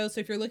amazing show. So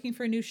if you're looking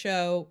for a new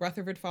show,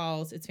 Rutherford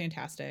Falls, it's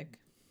fantastic.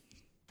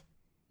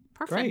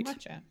 Perfect.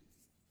 Watch it.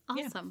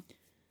 Awesome. Yeah.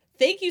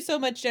 Thank you so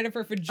much,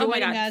 Jennifer, for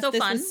joining us.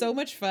 This was so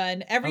much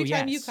fun. Every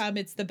time you come,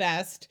 it's the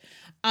best.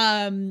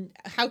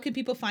 How can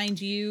people find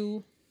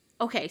you?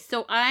 Okay,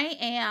 so I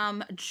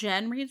am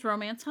Jen Reads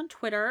Romance on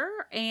Twitter,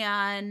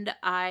 and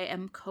I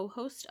am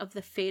co-host of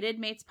the Fated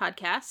Mates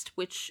podcast,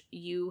 which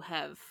you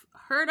have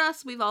heard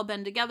us. We've all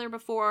been together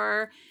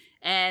before,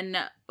 and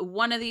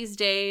one of these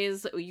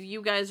days,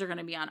 you guys are going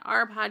to be on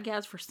our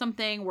podcast for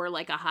something. We're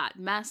like a hot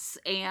mess,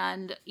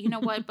 and you know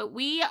what? But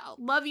we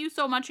love you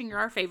so much, and you're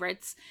our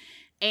favorites.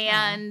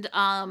 And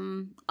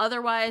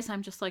otherwise,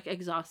 I'm just like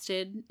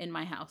exhausted in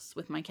my house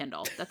with my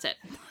Kindle. That's it.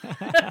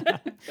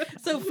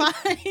 So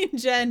find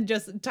Jen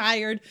just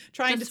tired,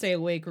 trying to stay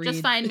awake. Read.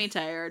 Just find me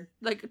tired.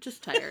 Like,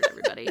 just tired,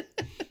 everybody.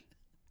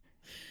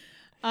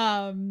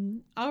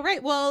 All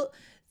right. Well,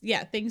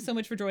 yeah, thanks so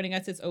much for joining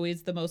us. It's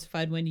always the most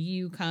fun when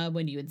you come,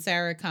 when you and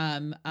Sarah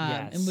come.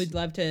 And we'd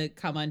love to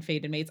come on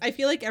Fated Mates. I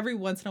feel like every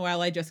once in a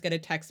while I just get a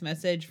text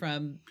message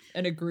in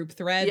a group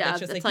thread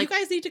that's just like, you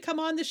guys need to come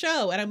on the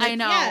show. And I'm like, I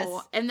know.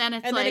 Yes. And then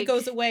it's then it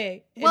goes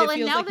away. Well,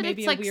 and now that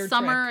it's like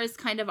summer is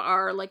kind of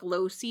our like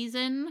low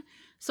season.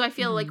 So I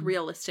feel like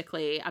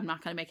realistically, I'm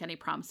not going to make any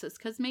promises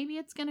because maybe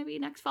it's going to be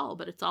next fall,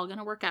 but it's all going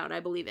to work out. I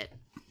believe it.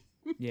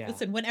 Yeah.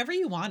 Listen, whenever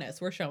you want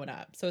us, we're showing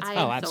up. So it's fun.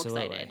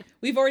 Absolutely. So excited.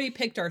 We've already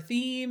picked our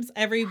themes.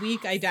 Every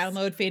week I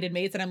download Fated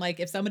Mates and I'm like,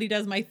 if somebody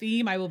does my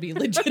theme, I will be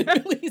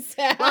legitimately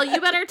sad. Well,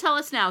 you better tell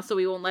us now so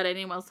we won't let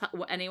anyone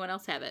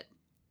else have it.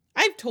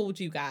 I've told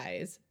you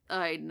guys.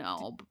 I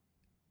know,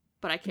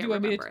 but I can't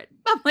remember it.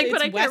 I'm like,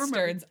 but I can't Westerns.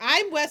 remember.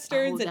 I'm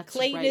Westerns and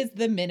Clayton is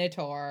the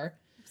Minotaur.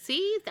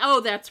 See? Oh,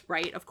 that's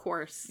right. Of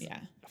course. Yeah.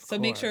 So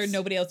make sure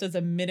nobody else does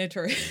a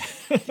Minotaur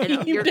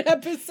themed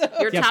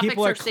episode. Yeah,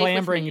 people are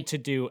clamoring to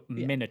do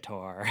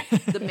Minotaur.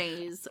 The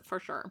maze, for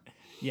sure.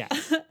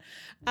 Yes.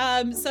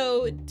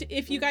 So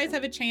if you guys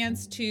have a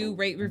chance to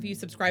rate, review,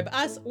 subscribe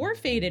us or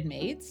Fated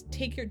Mates,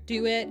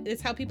 do it.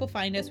 It's how people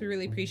find us. We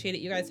really appreciate it.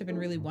 You guys have been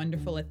really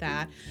wonderful at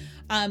that.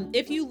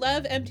 If you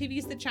love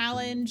MTV's The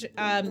Challenge,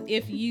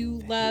 if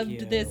you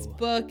loved this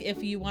book,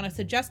 if you want to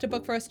suggest a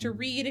book for us to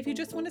read, if you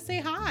just want to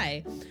say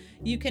hi,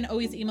 you can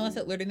always email us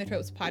at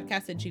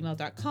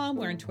learningthetropespodcast@gmail.com.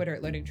 We're on Twitter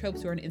at Learning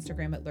Tropes. We're on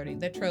Instagram at Learning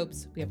the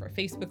Tropes. We have our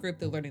Facebook group,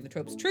 the Learning the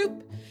Tropes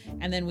Troop.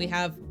 And then we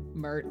have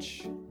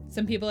merch.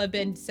 Some people have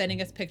been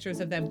sending us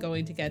pictures of them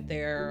going to get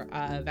their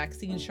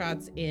vaccine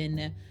shots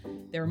in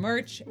their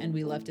merch, and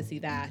we love to see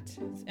that.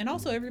 And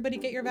also, everybody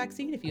get your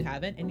vaccine if you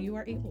haven't, and you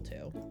are able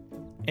to.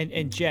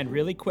 And Jen,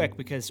 really quick,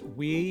 because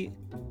we're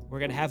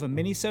gonna have a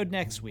mini-sode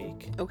next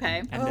week.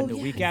 Okay. And then the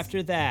week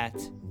after that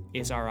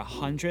is our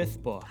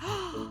 100th book.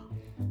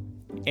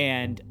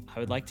 And I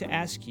would like to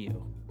ask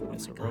you,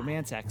 as a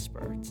romance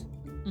expert,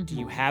 do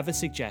you have a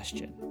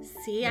suggestion?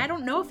 See, I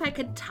don't know if I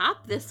could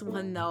top this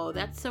one, though.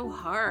 That's so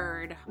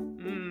hard.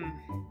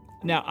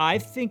 Now, I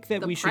think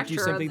that we should do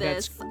something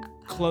that's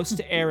close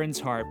to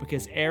Erin's heart,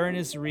 because Erin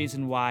is the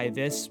reason why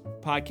this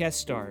podcast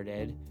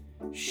started.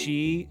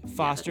 She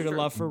fostered a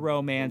love for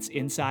romance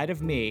inside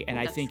of me, and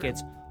I think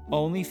it's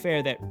only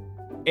fair that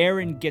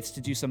Erin gets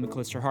to do something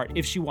close to her heart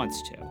if she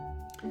wants to.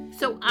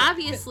 So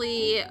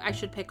obviously, I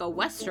should pick a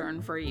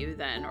Western for you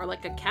then, or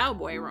like a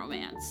cowboy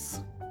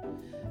romance.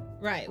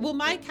 Right. Well,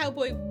 my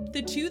cowboy,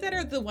 the two that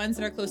are the ones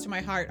that are close to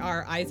my heart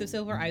are Eyes of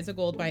Silver, Eyes of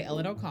Gold by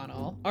Ellen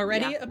O'Connell.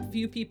 Already a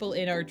few people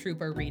in our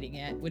troop are reading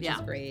it, which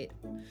is great.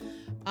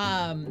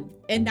 And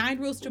 9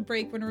 Rules to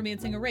Break When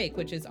Romancing a Rake,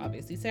 which is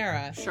obviously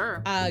Sarah.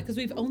 Sure. Because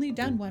we've only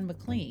done one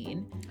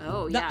McLean.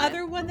 Oh, The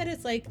other one that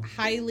is like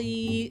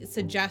highly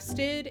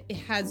suggested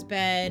has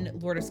been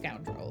Lord of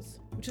Scoundrels,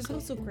 which is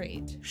also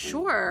great.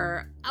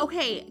 Sure.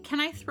 Okay, can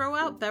I throw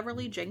out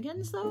Beverly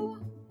Jenkins though?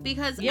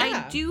 Because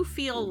I do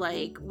feel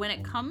like when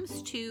it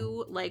comes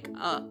to like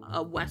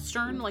a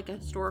Western, like a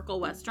historical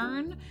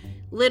Western,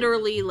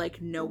 literally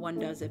like no one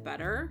does it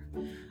better.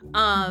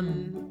 I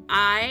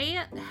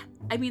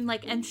mean,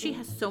 like, and she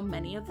has so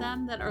many of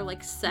them that are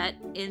like set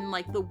in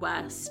like the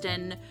West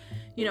and,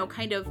 you know,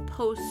 kind of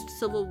post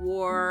Civil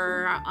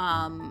War.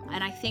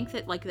 And I think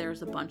that like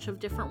there's a bunch of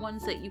different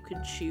ones that you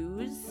could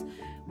choose,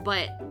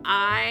 but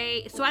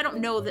I don't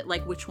know that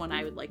like which one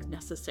I would like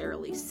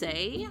necessarily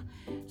say.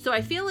 So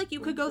I feel like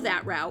you could go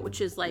that route, which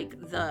is like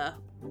the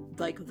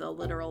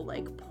literal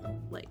like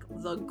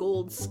the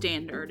gold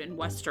standard in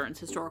Westerns,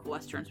 historical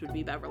Westerns would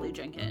be Beverly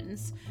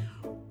Jenkins.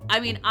 I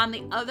mean, on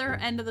the other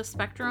end of the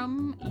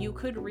spectrum, you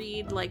could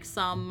read like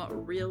some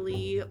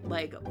really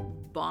like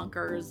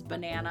bonkers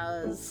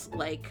bananas,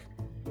 like,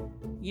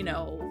 you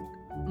know,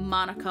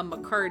 Monica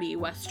McCarty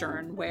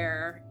Western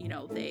where, you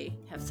know, they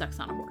have sex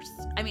on a horse.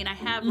 I mean, I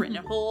have written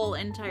a whole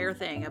entire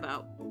thing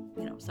about,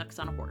 you know, sex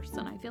on a horse,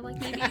 and I feel like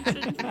maybe you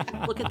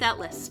should look at that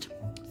list.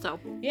 So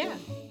yeah,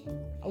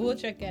 we'll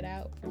check it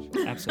out for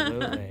sure.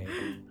 Absolutely.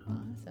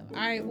 Awesome.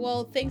 All right.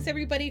 Well, thanks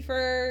everybody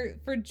for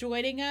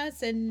joining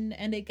us, and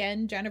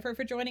again, Jennifer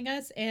for joining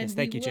us. And yes,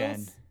 thank you,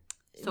 Jen.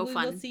 So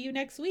fun. We'll see you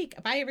next week.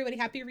 Bye, everybody.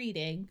 Happy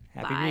reading.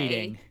 Happy Bye.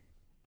 reading.